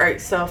 All right.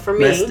 So for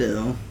me,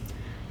 still.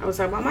 I was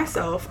talking about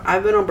myself.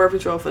 I've been on birth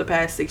control for the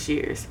past 6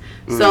 years.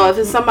 So if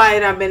it's somebody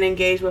that I've been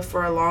engaged with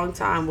for a long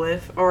time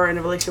with, or in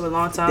a relationship with a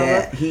long time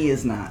with, he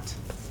is not.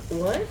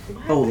 What?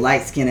 Oh,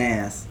 light skin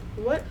ass.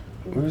 What?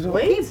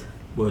 Wait.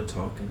 We're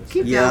talking.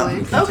 Keep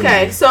going.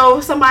 Okay,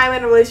 so somebody I'm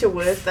in a relationship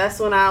with, that's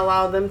when I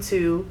allow them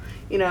to,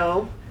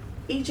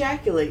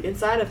 ejaculate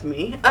inside of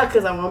me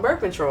because I'm on birth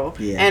control.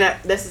 Yeah. And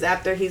this is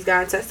after he's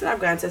gotten tested, I've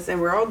gotten tested,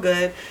 and we're all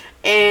good.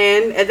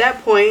 And at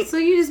that point, so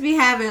you just be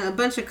having a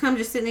bunch of cum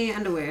just sitting in your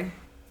underwear.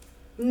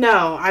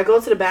 No, I go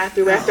to the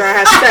bathroom after I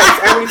have sex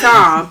every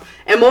time,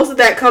 and most of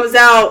that comes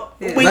out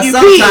when you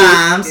pee.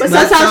 But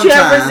sometimes you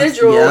have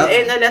residual,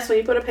 and then that's when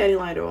you put a panty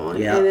liner on,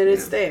 and then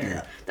it's there.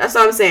 Yep. That's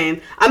what I'm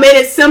saying. I made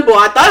it simple.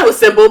 I thought it was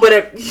simple,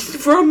 but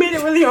for a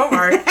minute, really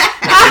hard. I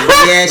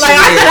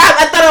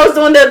thought I was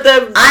doing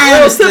the I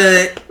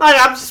understood. Like,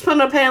 I'm just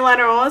putting a panty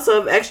liner on,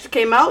 so if extra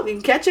came out, you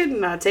can catch it,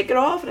 and I take it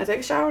off, and I take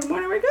a shower in the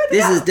morning. We're good.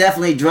 This is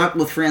definitely drunk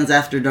with friends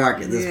after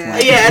dark at this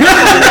point. Yeah.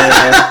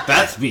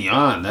 That's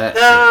beyond that.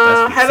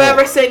 Have I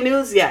ever said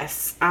nudes?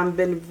 Yes, I've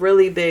been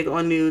really big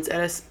on nudes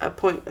at a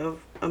point of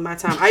my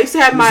time. I used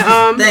to have my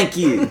Thank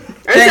you.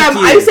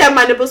 I used to have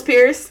my nipples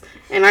pierced,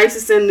 and I used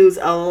to send nudes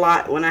a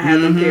lot when I had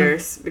them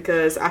pierced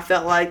because I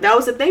felt like that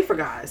was the thing for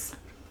guys.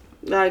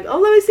 Like, oh,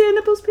 let me see the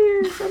nipples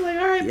pierced. I'm like,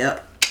 all right.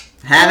 Yep.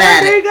 Have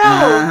at it. There you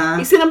go.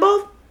 You see them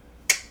both?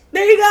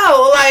 There you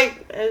go.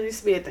 Like, it used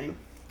to be a thing.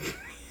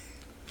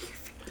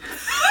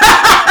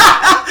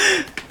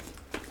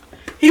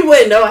 He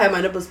wouldn't know I had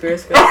my nipples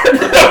pierced.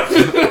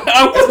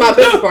 It's my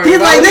business partner. He's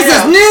like, this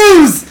is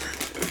news.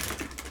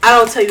 I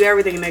don't tell you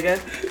everything, nigga.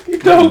 You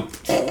don't.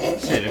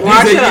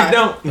 Why should I?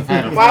 Don't.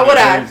 Why would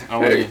I?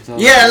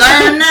 Yeah,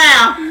 learn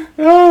now.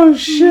 Oh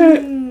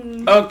shit.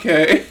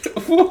 Okay.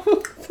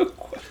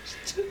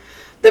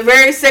 The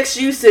very sex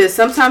uses.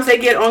 Sometimes they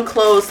get on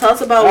clothes. Tell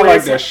us about. I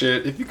like that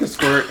shit. If you can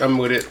squirt, I'm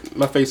with it.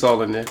 My face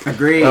all in there.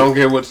 Agreed. I don't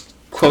care what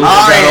clothes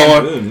I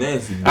got on.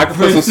 I can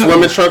put some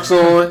swimming trunks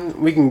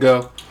on. We can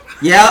go.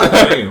 Yep.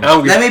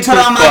 Let me put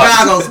on my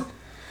goggles.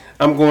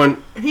 I'm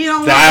going He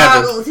don't want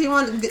goggles. He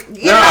wants to get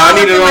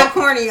I need my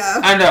cornea.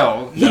 I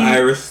know. The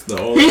iris.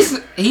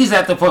 He's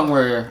at the point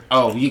where,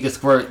 you can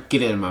squirt,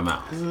 get it in my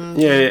mouth. Mm-hmm.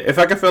 Yeah, if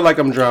I can feel like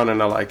I'm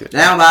drowning, I like it.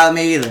 That don't bother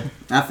me either.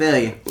 I feel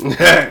you.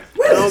 It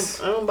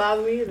don't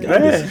bother me either.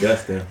 That's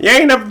disgusting. You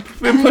ain't never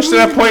been pushed to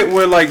that point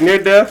where like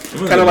near death,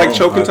 kind of like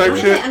choking type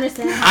shit.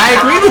 I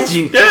agree with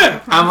you.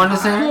 Yeah, I'm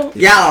understanding.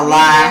 Y'all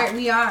lie.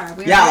 We are.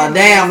 Y'all a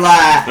damn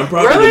lie. I'm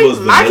probably the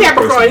most My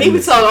Capricorn, he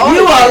was so old.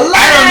 You a lie.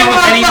 I don't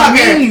know what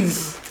any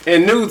means.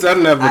 And nudes, I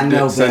never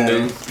did send better.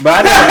 nudes, but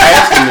I never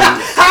asked for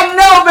nudes. I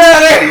know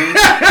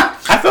better.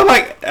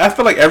 I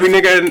feel like every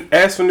nigga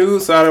asks for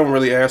nudes, so I don't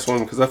really ask for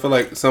them because I feel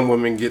like some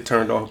women get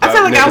turned off. I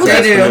feel like I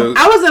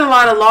I was in a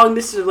lot of long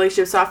distance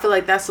relationships, so I feel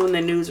like that's when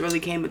the nudes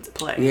really came into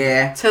play.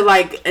 Yeah. To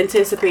like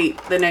anticipate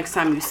the next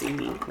time you see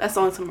me. That's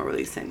the only time I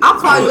really send nudes. I'll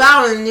call you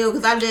out on the nude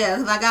because I did.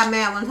 Because I got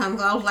mad one time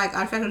because I was like,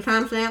 I checked the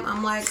timestamp.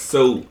 I'm like,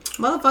 so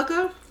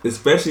motherfucker.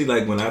 Especially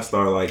like when I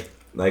start like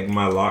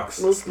my locks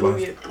move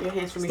your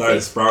hands from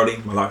started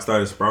sprouting. My locks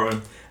started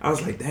sprouting. I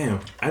was like, damn,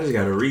 I just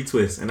got to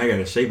retwist and I got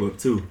to shape up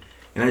too.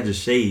 And I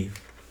just shaved.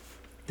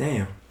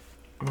 Damn.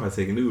 I'm about to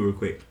take a nude real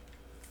quick.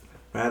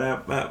 There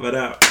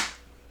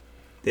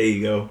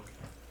you go.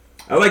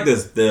 I like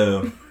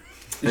the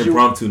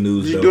impromptu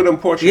nudes. You do them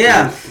portraits.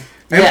 Yeah.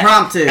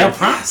 Impromptu.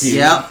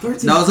 Yep.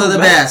 Those are the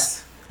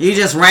best. You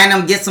just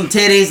random get some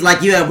titties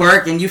like you at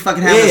work and you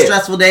fucking have a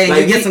stressful day and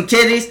like you get some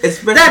titties.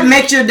 That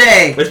makes your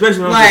day.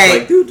 Especially when I'm just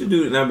like,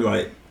 do, and I'll be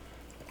like,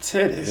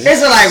 titties.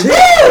 It's like,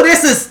 woo,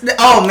 this is,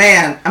 oh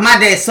man, my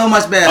day is so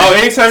much better. Oh,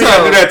 anytime you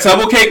gotta do that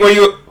tubble cake where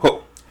you...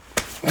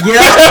 Then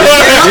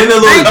the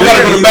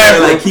little you gotta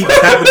like keep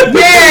tapping the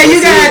you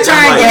gotta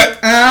try and get,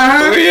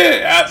 Oh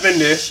yeah, I've been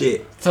there.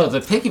 Shit. So to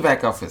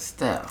piggyback off his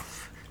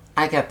stuff,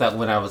 I got that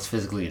when I was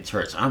physically in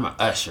church. I'm an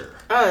usher.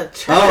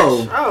 Church.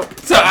 Oh.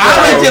 So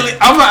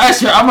I'm an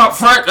usher. I'm up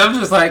front. I'm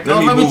just like,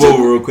 let me move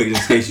over real quick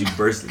just in case you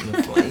burst in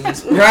the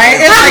flames. Right?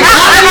 It's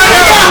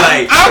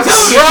like, I'm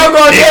just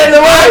gonna get in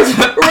the way.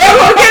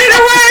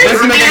 This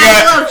nigga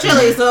got a little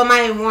chilly, so it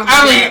might even warm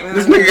up.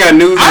 This nigga got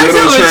news in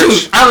the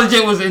church. I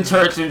legit was in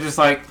church and just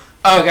like,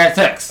 I got a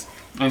text.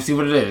 Let me see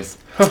what it is.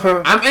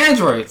 I'm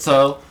Android,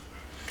 so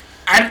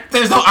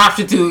there's no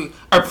option to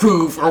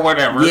approve or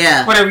whatever.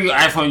 Yeah. Whatever your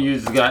iPhone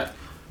users got.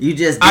 You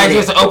just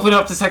just open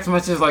up the text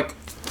message like,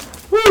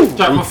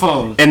 drop my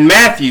phone. And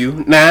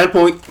Matthew, 9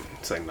 point...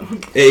 Say no.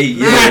 Hey,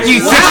 Matthew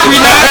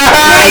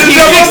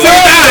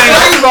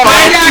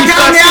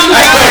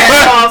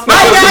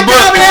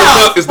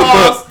 639. It's the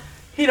book.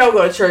 He don't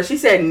go to church. He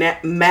said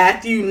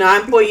Matthew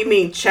 9 point. You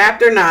mean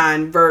chapter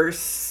 9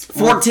 verse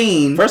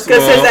 14. First of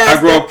all, I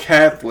grew up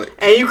Catholic.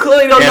 And you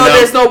clearly don't know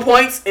there's no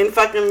points in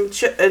fucking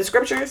in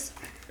scriptures?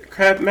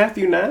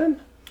 Matthew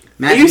 9?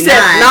 Matthew 9,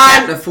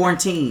 chapter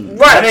 14.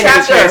 Right, I didn't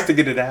get a chance to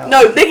get it out.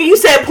 No, nigga, you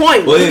said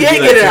point. Well, you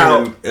didn't get it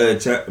out.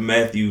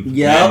 Matthew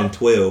 9 and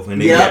 12.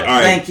 And they got, all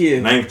right, thank you.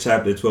 9th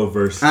chapter, 12th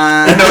verse.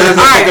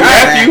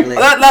 Matthew.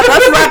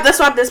 Let's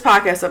wrap this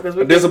podcast up.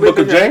 There's a book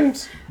of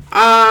James?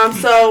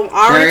 So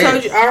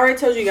I already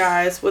told you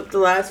guys what the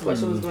last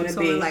question was going to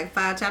be. Like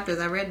 5 chapters.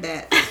 I read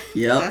that.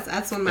 Yep. That's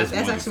actually my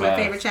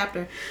favorite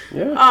chapter.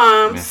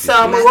 Yeah. So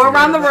I'm gonna go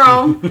around the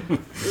room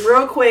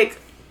real quick,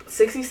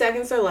 60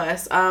 seconds or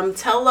less.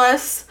 Tell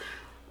us,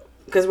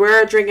 because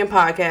we're a drinking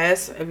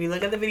podcast. If you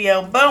look at the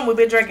video, boom, we've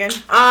been drinking.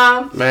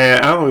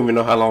 Man, I don't even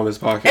know how long this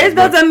podcast is. It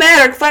doesn't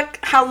matter. Fuck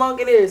how long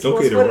it is. Okay,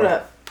 we'll split it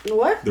up.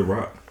 What? The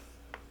Rock.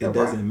 It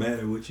doesn't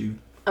matter what you.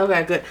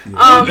 Okay, good.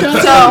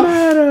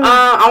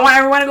 I want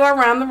everyone to go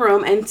around the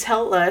room and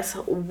tell us,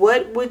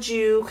 what would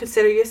you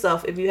consider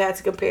yourself if you had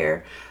to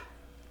compare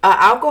an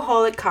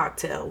alcoholic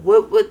cocktail?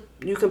 What would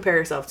you compare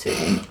yourself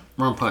to?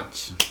 Rum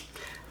punch.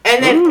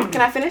 And then,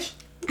 can I finish?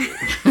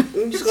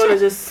 I'm just gonna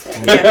just.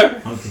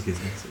 Yeah. I don't think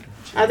it's necessary.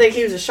 I think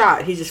he was a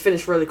shot. He just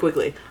finished really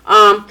quickly.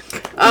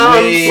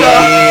 Alcoholic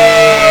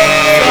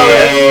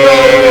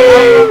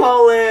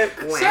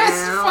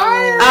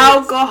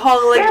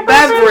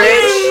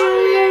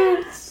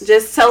beverage.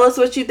 Just tell us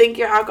what you think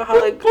your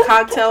alcoholic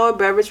cocktail or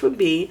beverage would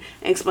be,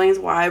 and explains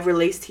why it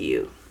relates to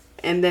you.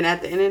 And then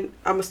at the end,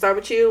 I'm gonna start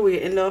with you.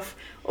 We end off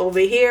over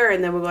here,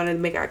 and then we're gonna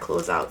make our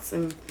closeouts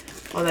and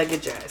all that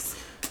good jazz.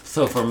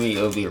 So for me,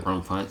 it would be a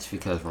rum punch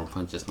because rum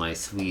punch is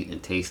nice, sweet,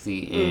 and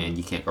tasty, and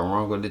you can't go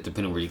wrong with it.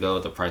 Depending where you go,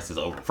 the price is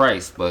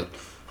overpriced, but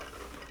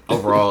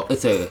overall,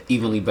 it's a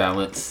evenly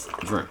balanced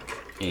drink,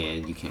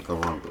 and you can't go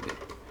wrong with it.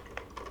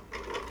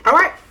 All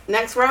right,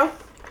 next row.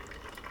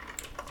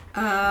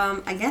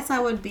 I guess I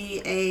would be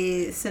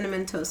a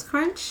cinnamon toast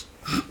crunch,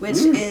 which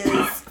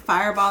is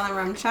Fireball and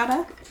rum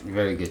chata.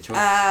 Very good choice.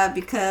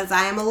 Because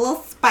I am a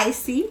little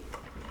spicy,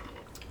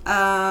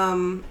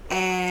 and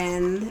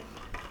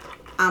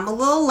I'm a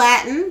little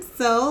Latin,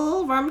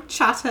 so rum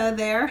chata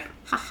there.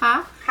 Ha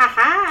ha. Ha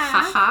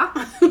ha.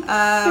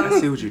 I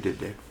see what you did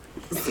there.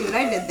 See what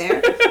I did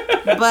there.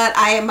 But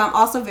I'm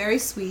also very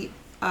sweet.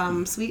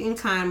 Sweet and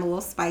kind. I'm a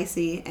little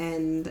spicy,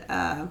 and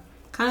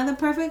kind of the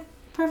perfect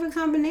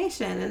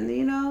combination. And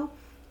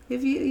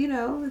if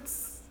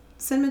it's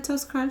Cinnamon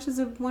Toast Crunch is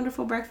a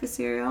wonderful breakfast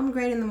cereal. I'm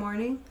great in the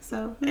morning.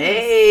 So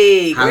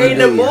hey, great in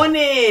the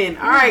morning.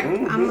 All right,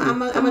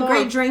 I'm a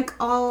great drink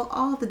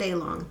all the day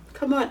long.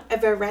 Come on,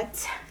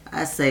 Everett.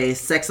 I say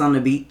sex on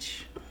the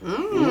beach. A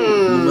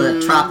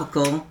little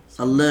tropical,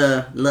 a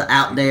little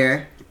out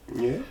there,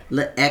 a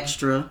little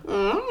extra.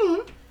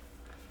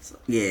 So,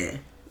 yeah.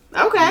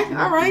 Okay.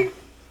 All right.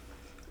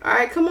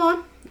 Come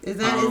on. Is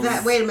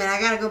that? Wait a minute.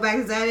 I gotta go back.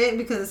 Is that it?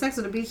 Because the sex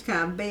on the beach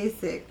kind of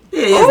basic.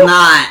 It is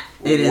not.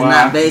 It is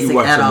not basic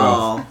at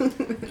all.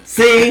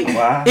 See,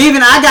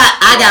 even I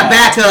got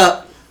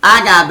backup.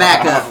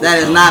 That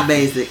is not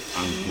basic.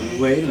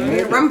 Wait a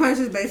minute. Rum punch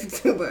is basic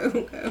too, but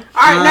okay. All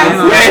right, next.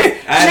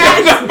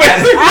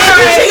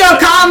 She gonna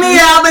call me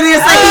out, but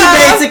it's like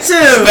basic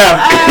too.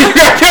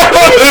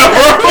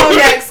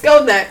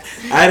 Go next.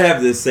 I'd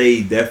have to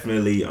say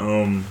definitely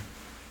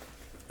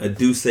a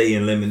Douce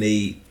and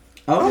lemonade.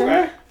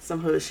 Okay.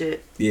 Some hood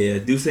shit. Yeah,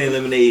 Douce and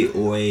lemonade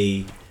or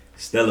a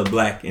Stella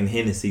Black and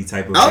Hennessy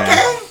type of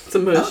Okay.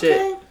 Some hood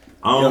shit.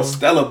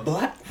 Stella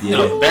Black. Yeah,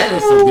 that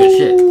is some good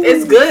shit.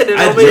 It's good.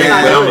 I drink,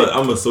 but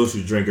I'm a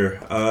social drinker.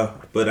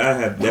 But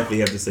I definitely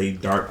have to say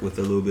dark with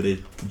a little bit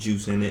of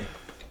juice in it.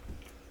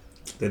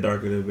 The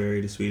darker the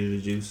berry, the sweeter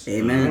the juice.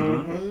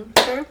 Amen.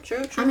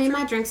 True. I mean,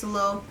 my drink's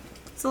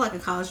it's like a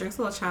college drink. It's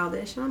a little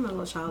childish. I'm a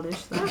little childish.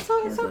 So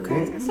It's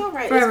okay. It's all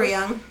right. Forever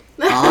young.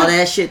 All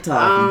that shit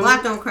talking.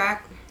 Black don't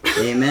crack.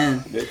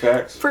 Amen. Big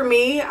facts. For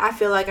me, I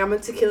feel like I'm a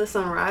tequila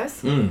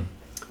sunrise.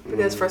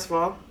 Because first of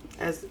all,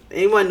 as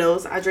anyone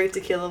knows, I drink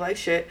tequila like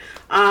shit.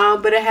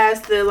 But it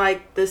has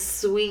the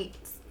sweet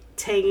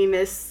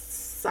tanginess,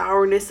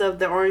 sourness of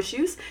the orange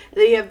juice. And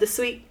then you have the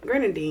sweet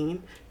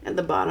grenadine at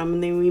the bottom.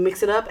 And then we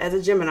mix it up as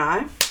a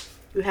Gemini.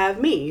 You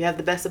have me. You have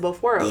the best of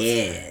both worlds.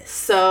 Yes.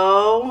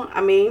 So,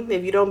 I mean,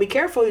 if you don't be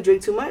careful, you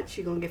drink too much,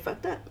 you're going to get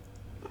fucked up.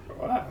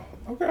 Wow.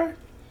 Okay.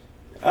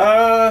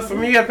 For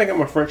me, I think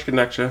I'm a French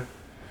Connection.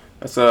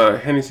 That's a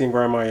Hennessy and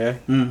Grand Marnier.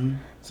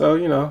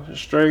 So,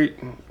 straight,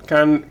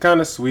 kind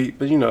of sweet,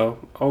 but,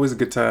 always a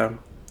good time.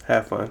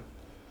 Have fun.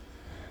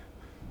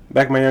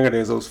 Back in my younger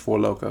days, it was Four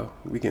Loko.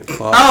 We can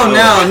fuck. Oh,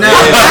 no.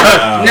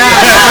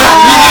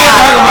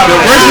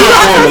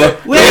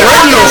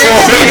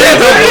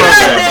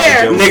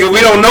 Nigga, we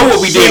don't know what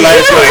we did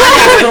last night.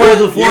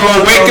 You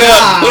gonna wake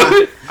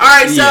up.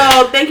 Alright,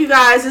 so thank you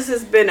guys. This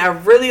has been a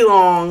really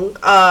long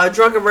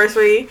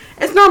Drunkiversary.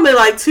 It's normally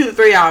like 2 to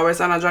 3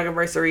 hours on our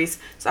Drunkiversaries.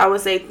 So I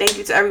would say thank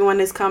you to everyone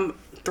that's come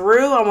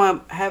through. I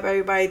want to have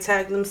everybody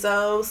tag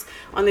themselves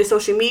on their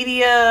social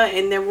media,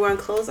 and then we're going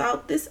to close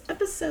out this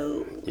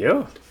episode.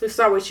 Yeah. Let's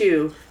start with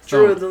you,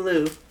 Drew the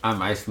Lou.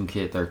 I'm Ice Cream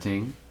Kid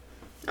 13.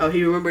 Oh,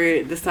 he remembered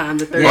it this time,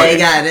 the 13. Yeah, he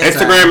got it.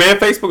 Instagram and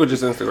Facebook, or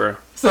just Instagram?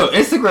 So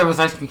Instagram is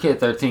Ice Cream Kid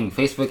 13.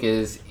 Facebook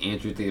is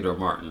Andrew Theodore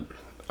Martin.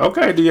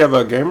 Okay, do you have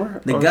a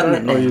gamer? The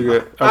government name. Oh, you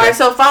good? Okay. Alright,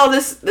 so follow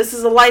this. This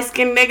is a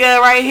light-skinned nigga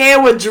right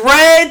here with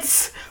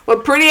dreads,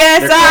 with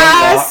pretty-ass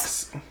eyes.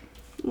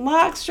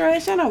 Locks,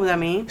 Trish. I know what I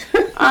mean.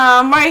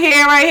 Right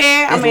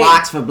here. It's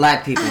locks for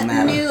black people,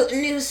 man. New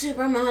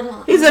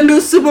supermodel. He's a new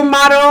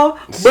supermodel.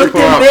 Booked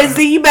and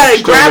busy. You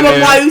better grab him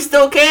while you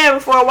still can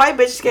before a white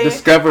bitch can.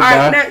 Discovered All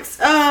right, by. next.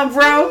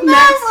 Bro, next.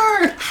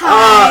 Never.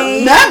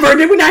 Hi. Never.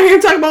 Did we not hear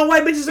him talk about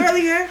white bitches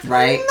earlier?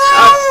 Right?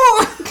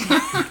 No.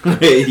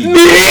 This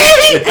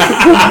ain't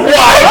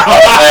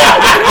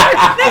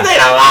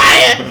a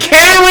liar.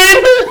 Karen.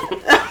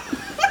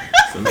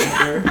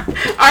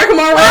 All right, come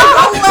on,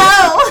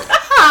 Hello.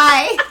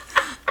 Hi.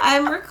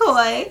 I'm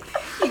McCoy.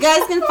 You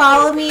guys can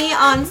follow me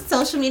on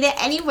social media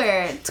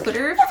anywhere.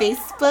 Twitter,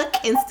 Facebook,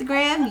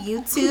 Instagram,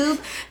 YouTube,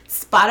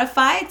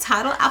 Spotify,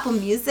 Tidal, Apple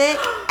Music,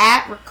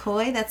 at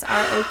Rekoy. That's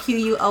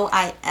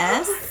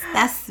ROQUOIS.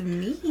 That's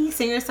me.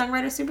 Singer,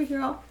 songwriter,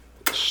 superhero.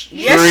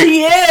 Yes,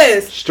 she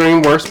is.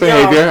 Stream Worst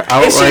Behavior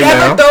out if she right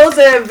ever now. throws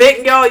an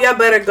event, y'all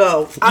better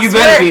go. You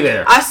better be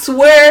there. I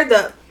swear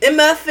the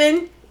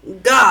MFing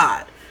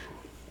God.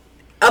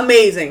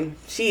 Amazing.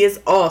 She is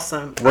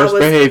awesome. Worst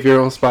Behavior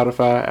on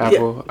Spotify,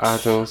 Apple,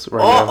 iTunes,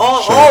 right now.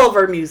 All of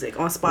her music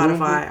on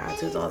Spotify,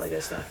 iTunes, all that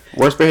good stuff.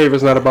 Worst Behavior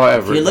is not about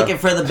Everett. If you're looking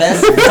for the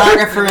best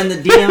photographer in the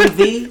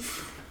DMV,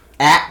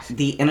 at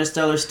the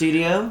Interstellar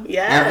Studio.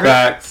 Yeah.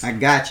 Facts. I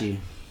got you.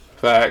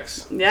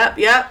 Facts. Yep.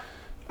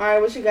 All right,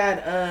 what you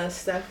got,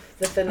 Steph?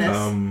 The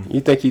finesse. You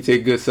think he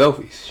take good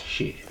selfies?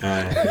 Shit.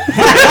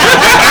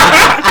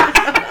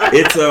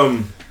 It's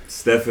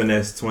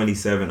Stephaness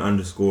 27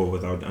 _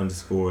 without the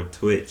underscore,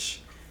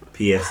 Twitch,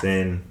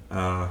 PSN,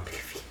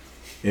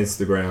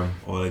 Instagram,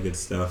 all that good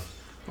stuff.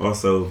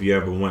 Also, if you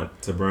ever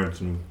want to burn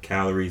some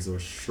calories or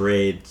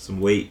shred some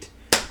weight,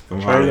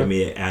 come holler at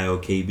me at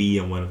ILKB.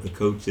 I'm one of the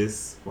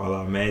coaches.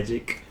 Voila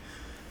Magic.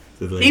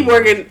 He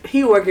working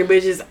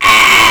bitches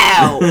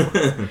out.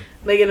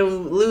 Making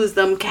them lose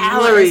them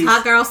calories. It's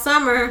hot girl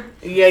summer.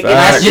 Yeah,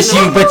 Not just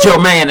you, but your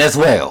man as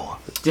well.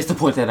 Just to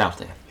point that out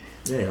there.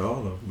 Yeah, all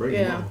of them. Bring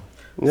them all.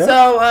 Yeah.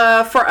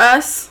 So, for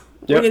us,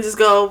 We can just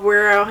go.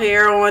 We're out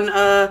here on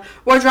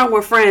We're Drunk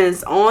with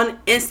Friends on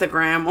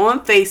Instagram,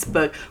 on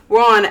Facebook.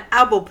 We're on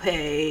Apple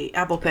Pay. We need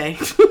to be.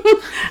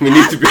 We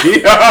need to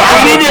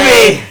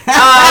be.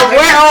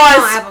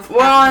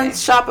 We're on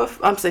Shopify.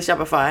 I'm saying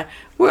Shopify.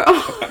 We're on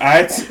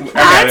iTunes,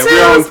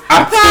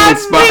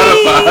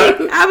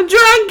 Spotify. I'm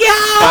drunk,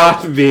 y'all.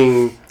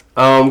 Podbean.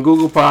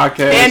 Google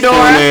Podcasts, Pandora,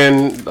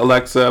 TuneIn,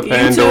 Alexa,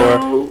 Pandora,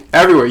 YouTube.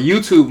 Everywhere.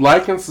 YouTube,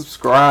 like and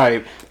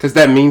subscribe because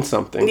that means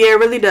something. Yeah, it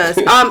really does.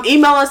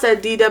 Email us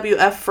at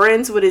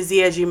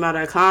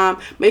dwffriends@gmail.com.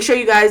 Make sure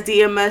you guys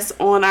DM us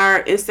on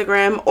our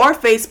Instagram or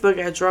Facebook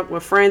at Drunk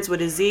with Friends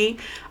with a Z.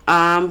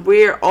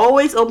 We're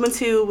always open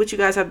to what you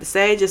guys have to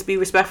say. Just be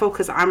respectful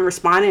because I'm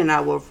responding and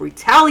I will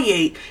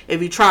retaliate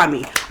if you try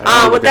me.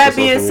 With that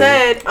being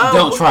said,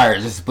 don't try it.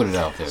 Just put it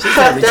out there.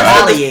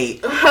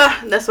 Retaliate.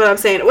 That's what I'm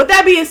saying. With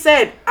that being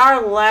said,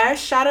 our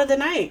last shot of the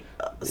night.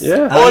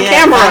 Yeah. On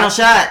camera. Final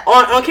shot.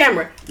 On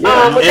camera.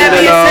 Yeah. With that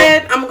being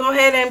said, I'm going to go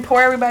ahead and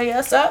pour everybody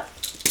else up.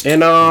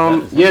 And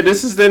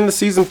this is then the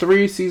season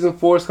 3. Season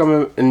 4 is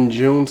coming in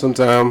June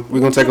sometime. We're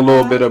going to take a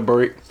little bit of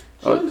break.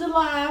 June,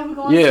 July. We're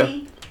going to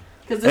see.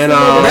 And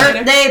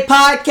birthday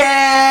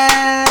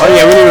podcast. Oh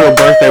yeah, we need a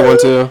birthday one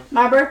too.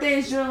 My birthday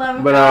is June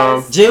 11th.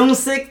 But June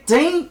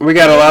 16th. We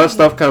got a lot of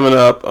stuff coming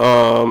up.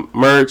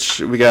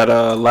 Merch. We got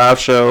a live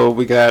show.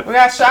 We got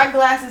shot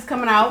glasses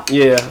coming out.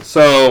 Yeah.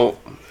 So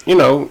you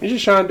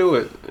just trying to do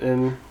it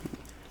and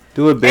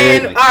do it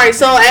big. And all right.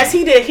 So as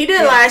he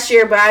did last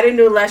year, but I didn't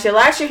do it last year.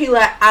 Last year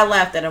I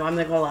laughed at him. I'm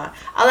not gonna lie.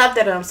 I laughed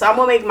at him. So I'm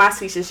gonna make my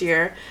speech this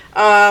year.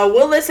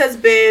 Willis has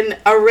been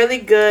a really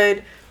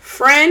good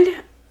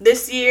friend.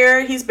 This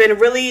year, he's been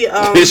really...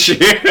 This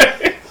year?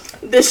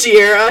 This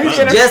year.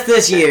 Just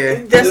this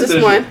year. Just this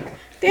one.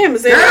 Damn,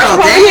 is it... Girl,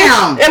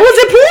 damn. It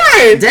wasn't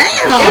pouring.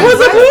 Damn. It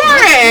wasn't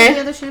pouring. Any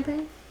other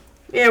champagne?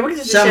 Yeah, we can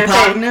just do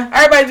champagne.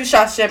 Everybody do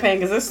shots of champagne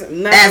because this is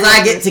not... As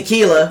I get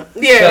tequila.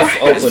 Yeah.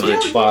 Open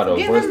the bottle.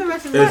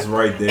 It's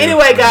right there.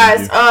 Anyway,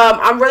 guys,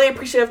 I'm really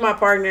appreciative of my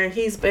partner.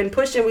 He's been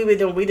pushing. We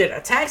did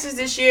our taxes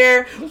this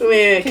year. We've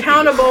been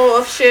accountable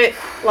of shit.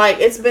 Like,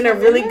 it's been a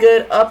really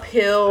good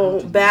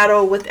uphill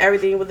battle with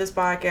everything with this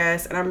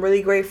podcast, and I'm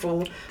really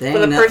grateful for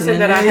the person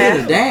that I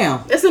have.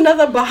 Damn. It's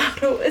another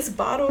bottle. It's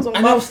bottles on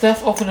bottles. I know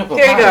Steph opened up a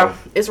Here you bottle. go.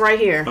 It's right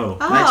here. Oh,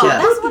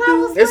 that's what I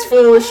was. It's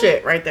full of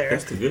shit right there.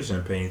 That's the good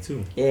champagne too.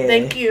 Yeah.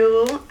 Thank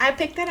you. I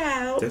picked it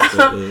out.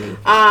 So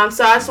I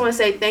just want to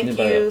say thank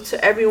you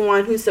to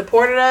everyone who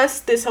supported us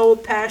this whole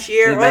past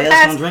year.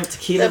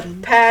 The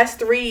past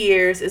 3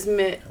 years has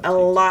meant a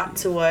lot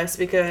to us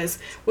because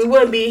we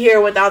wouldn't be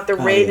here without the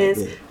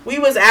ratings. We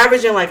was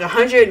averaging like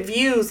 100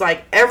 views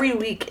like every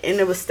week, and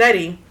it was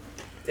steady.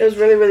 It was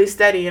really, really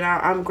steady, and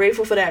I'm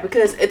grateful for that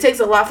because it takes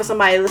a lot for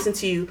somebody to listen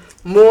to you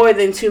more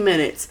than 2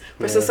 minutes.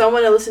 For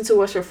someone to listen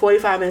to us for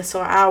 45 minutes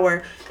to an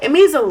hour, it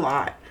means a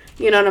lot.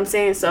 You know what I'm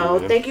saying? So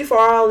thank you for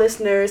all our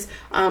listeners.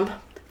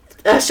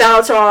 Shout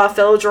out to all our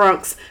fellow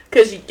drunks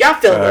because y'all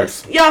feel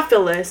this. Y'all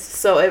feel this.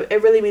 So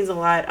it really means a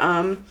lot.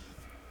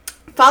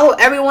 Follow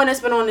everyone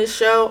that's been on this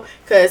show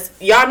because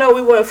y'all know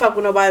we wouldn't fuck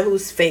with nobody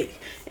who's fake.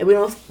 And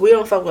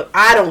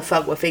I don't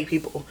fuck with fake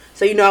people.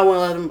 So I want to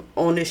let them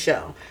on this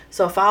show.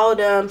 So follow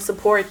them,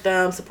 support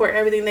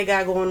everything they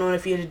got going on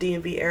if you're in the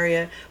DMV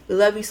area. We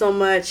love you so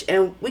much,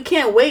 and we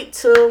can't wait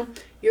till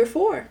year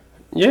 4.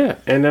 Yeah,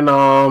 and then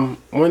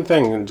one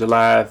thing,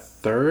 July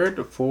 3rd,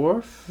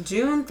 4th?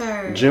 June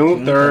 3rd.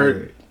 June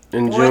 3rd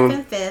and 4th June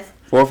and 5th.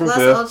 4th and 5th. Plus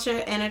Ultra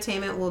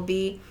Entertainment will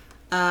be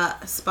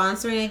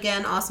sponsoring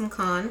again Awesome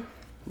Con.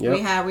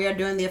 Yep. We are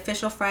doing the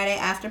official Friday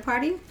after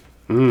party.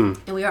 And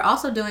we are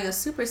also doing a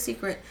super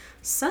secret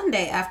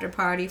Sunday after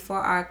party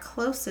for our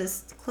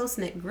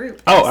close-knit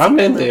group. Oh, I'm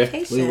in there.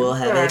 We will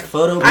have a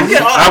photo booth.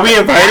 Are we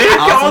invited?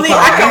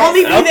 I can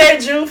only be there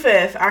June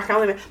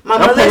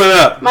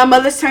 5th. My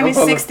mother's turning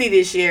 60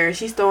 this year.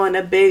 She's throwing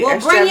a big. Well,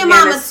 bring your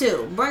mama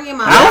too. Bring your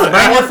mama.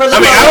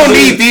 I don't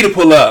need thee to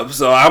pull up,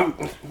 so I'm.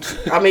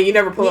 You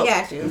never pull up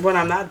when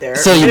I'm not there.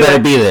 So you better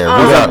be there.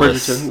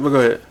 We'll go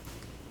ahead.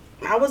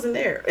 I wasn't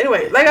there.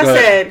 Anyway, like I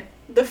said,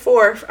 the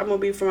 4th, I'm going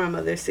to be for my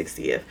mother's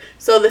 60th.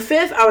 So the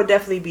 5th, I would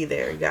definitely be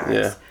there, guys.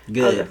 Yeah.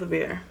 Good. I'll definitely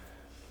be there.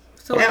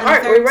 So the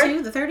 3rd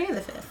too? The 3rd and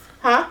the 5th.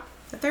 Huh?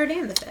 The 3rd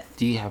and the 5th.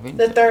 Do you have any?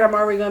 The 3rd, I'm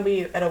already going to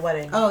be at a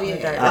wedding. Oh,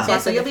 yeah. Okay,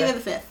 so you'll be there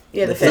the 5th.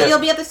 Yeah, the 5th. So you'll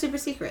be at the super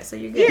secret, so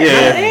you're good.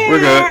 Yeah, we're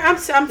good. I'm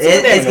still It's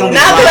there. gonna be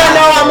Now that I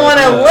know I'm on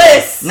a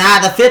list.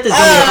 Nah, the 5th is going to be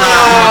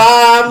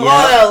I'm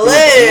on a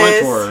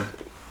list.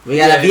 We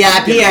got a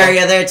VIP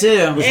area there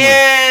too.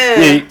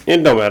 Yeah.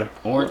 It don't matter.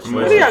 Orange.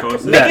 Make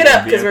it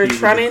up because we're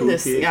trying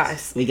this,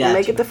 guys. We got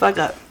Make it the fuck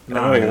up. I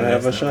don't even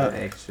have a shot.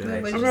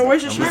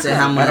 Where's your shot?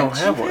 How much? I don't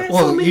have one.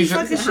 Well, you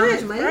Fucking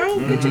shit, bro.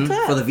 Get your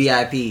cup. For the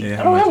VIP.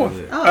 I don't have one.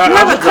 You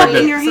have a cup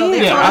in your hand.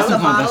 They Yeah,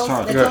 told I us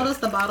told they told us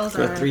the bottles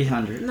For are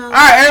 300. No. All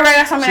right, everybody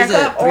got something in a She's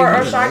at cup or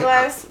a 300, shot right?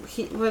 glass.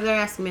 Well, they're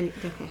asking me.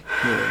 Okay.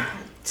 Yeah.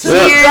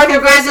 Cheers!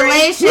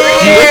 Congratulations!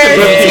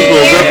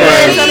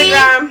 Cheers!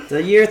 So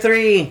year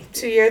 3.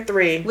 To year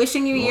 3.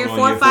 Wishing you year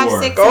 4, 5,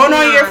 6. Going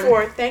on year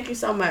 4. Thank you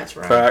so much,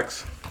 Rob.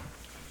 Facts.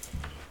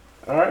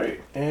 All right,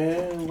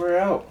 and we're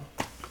out.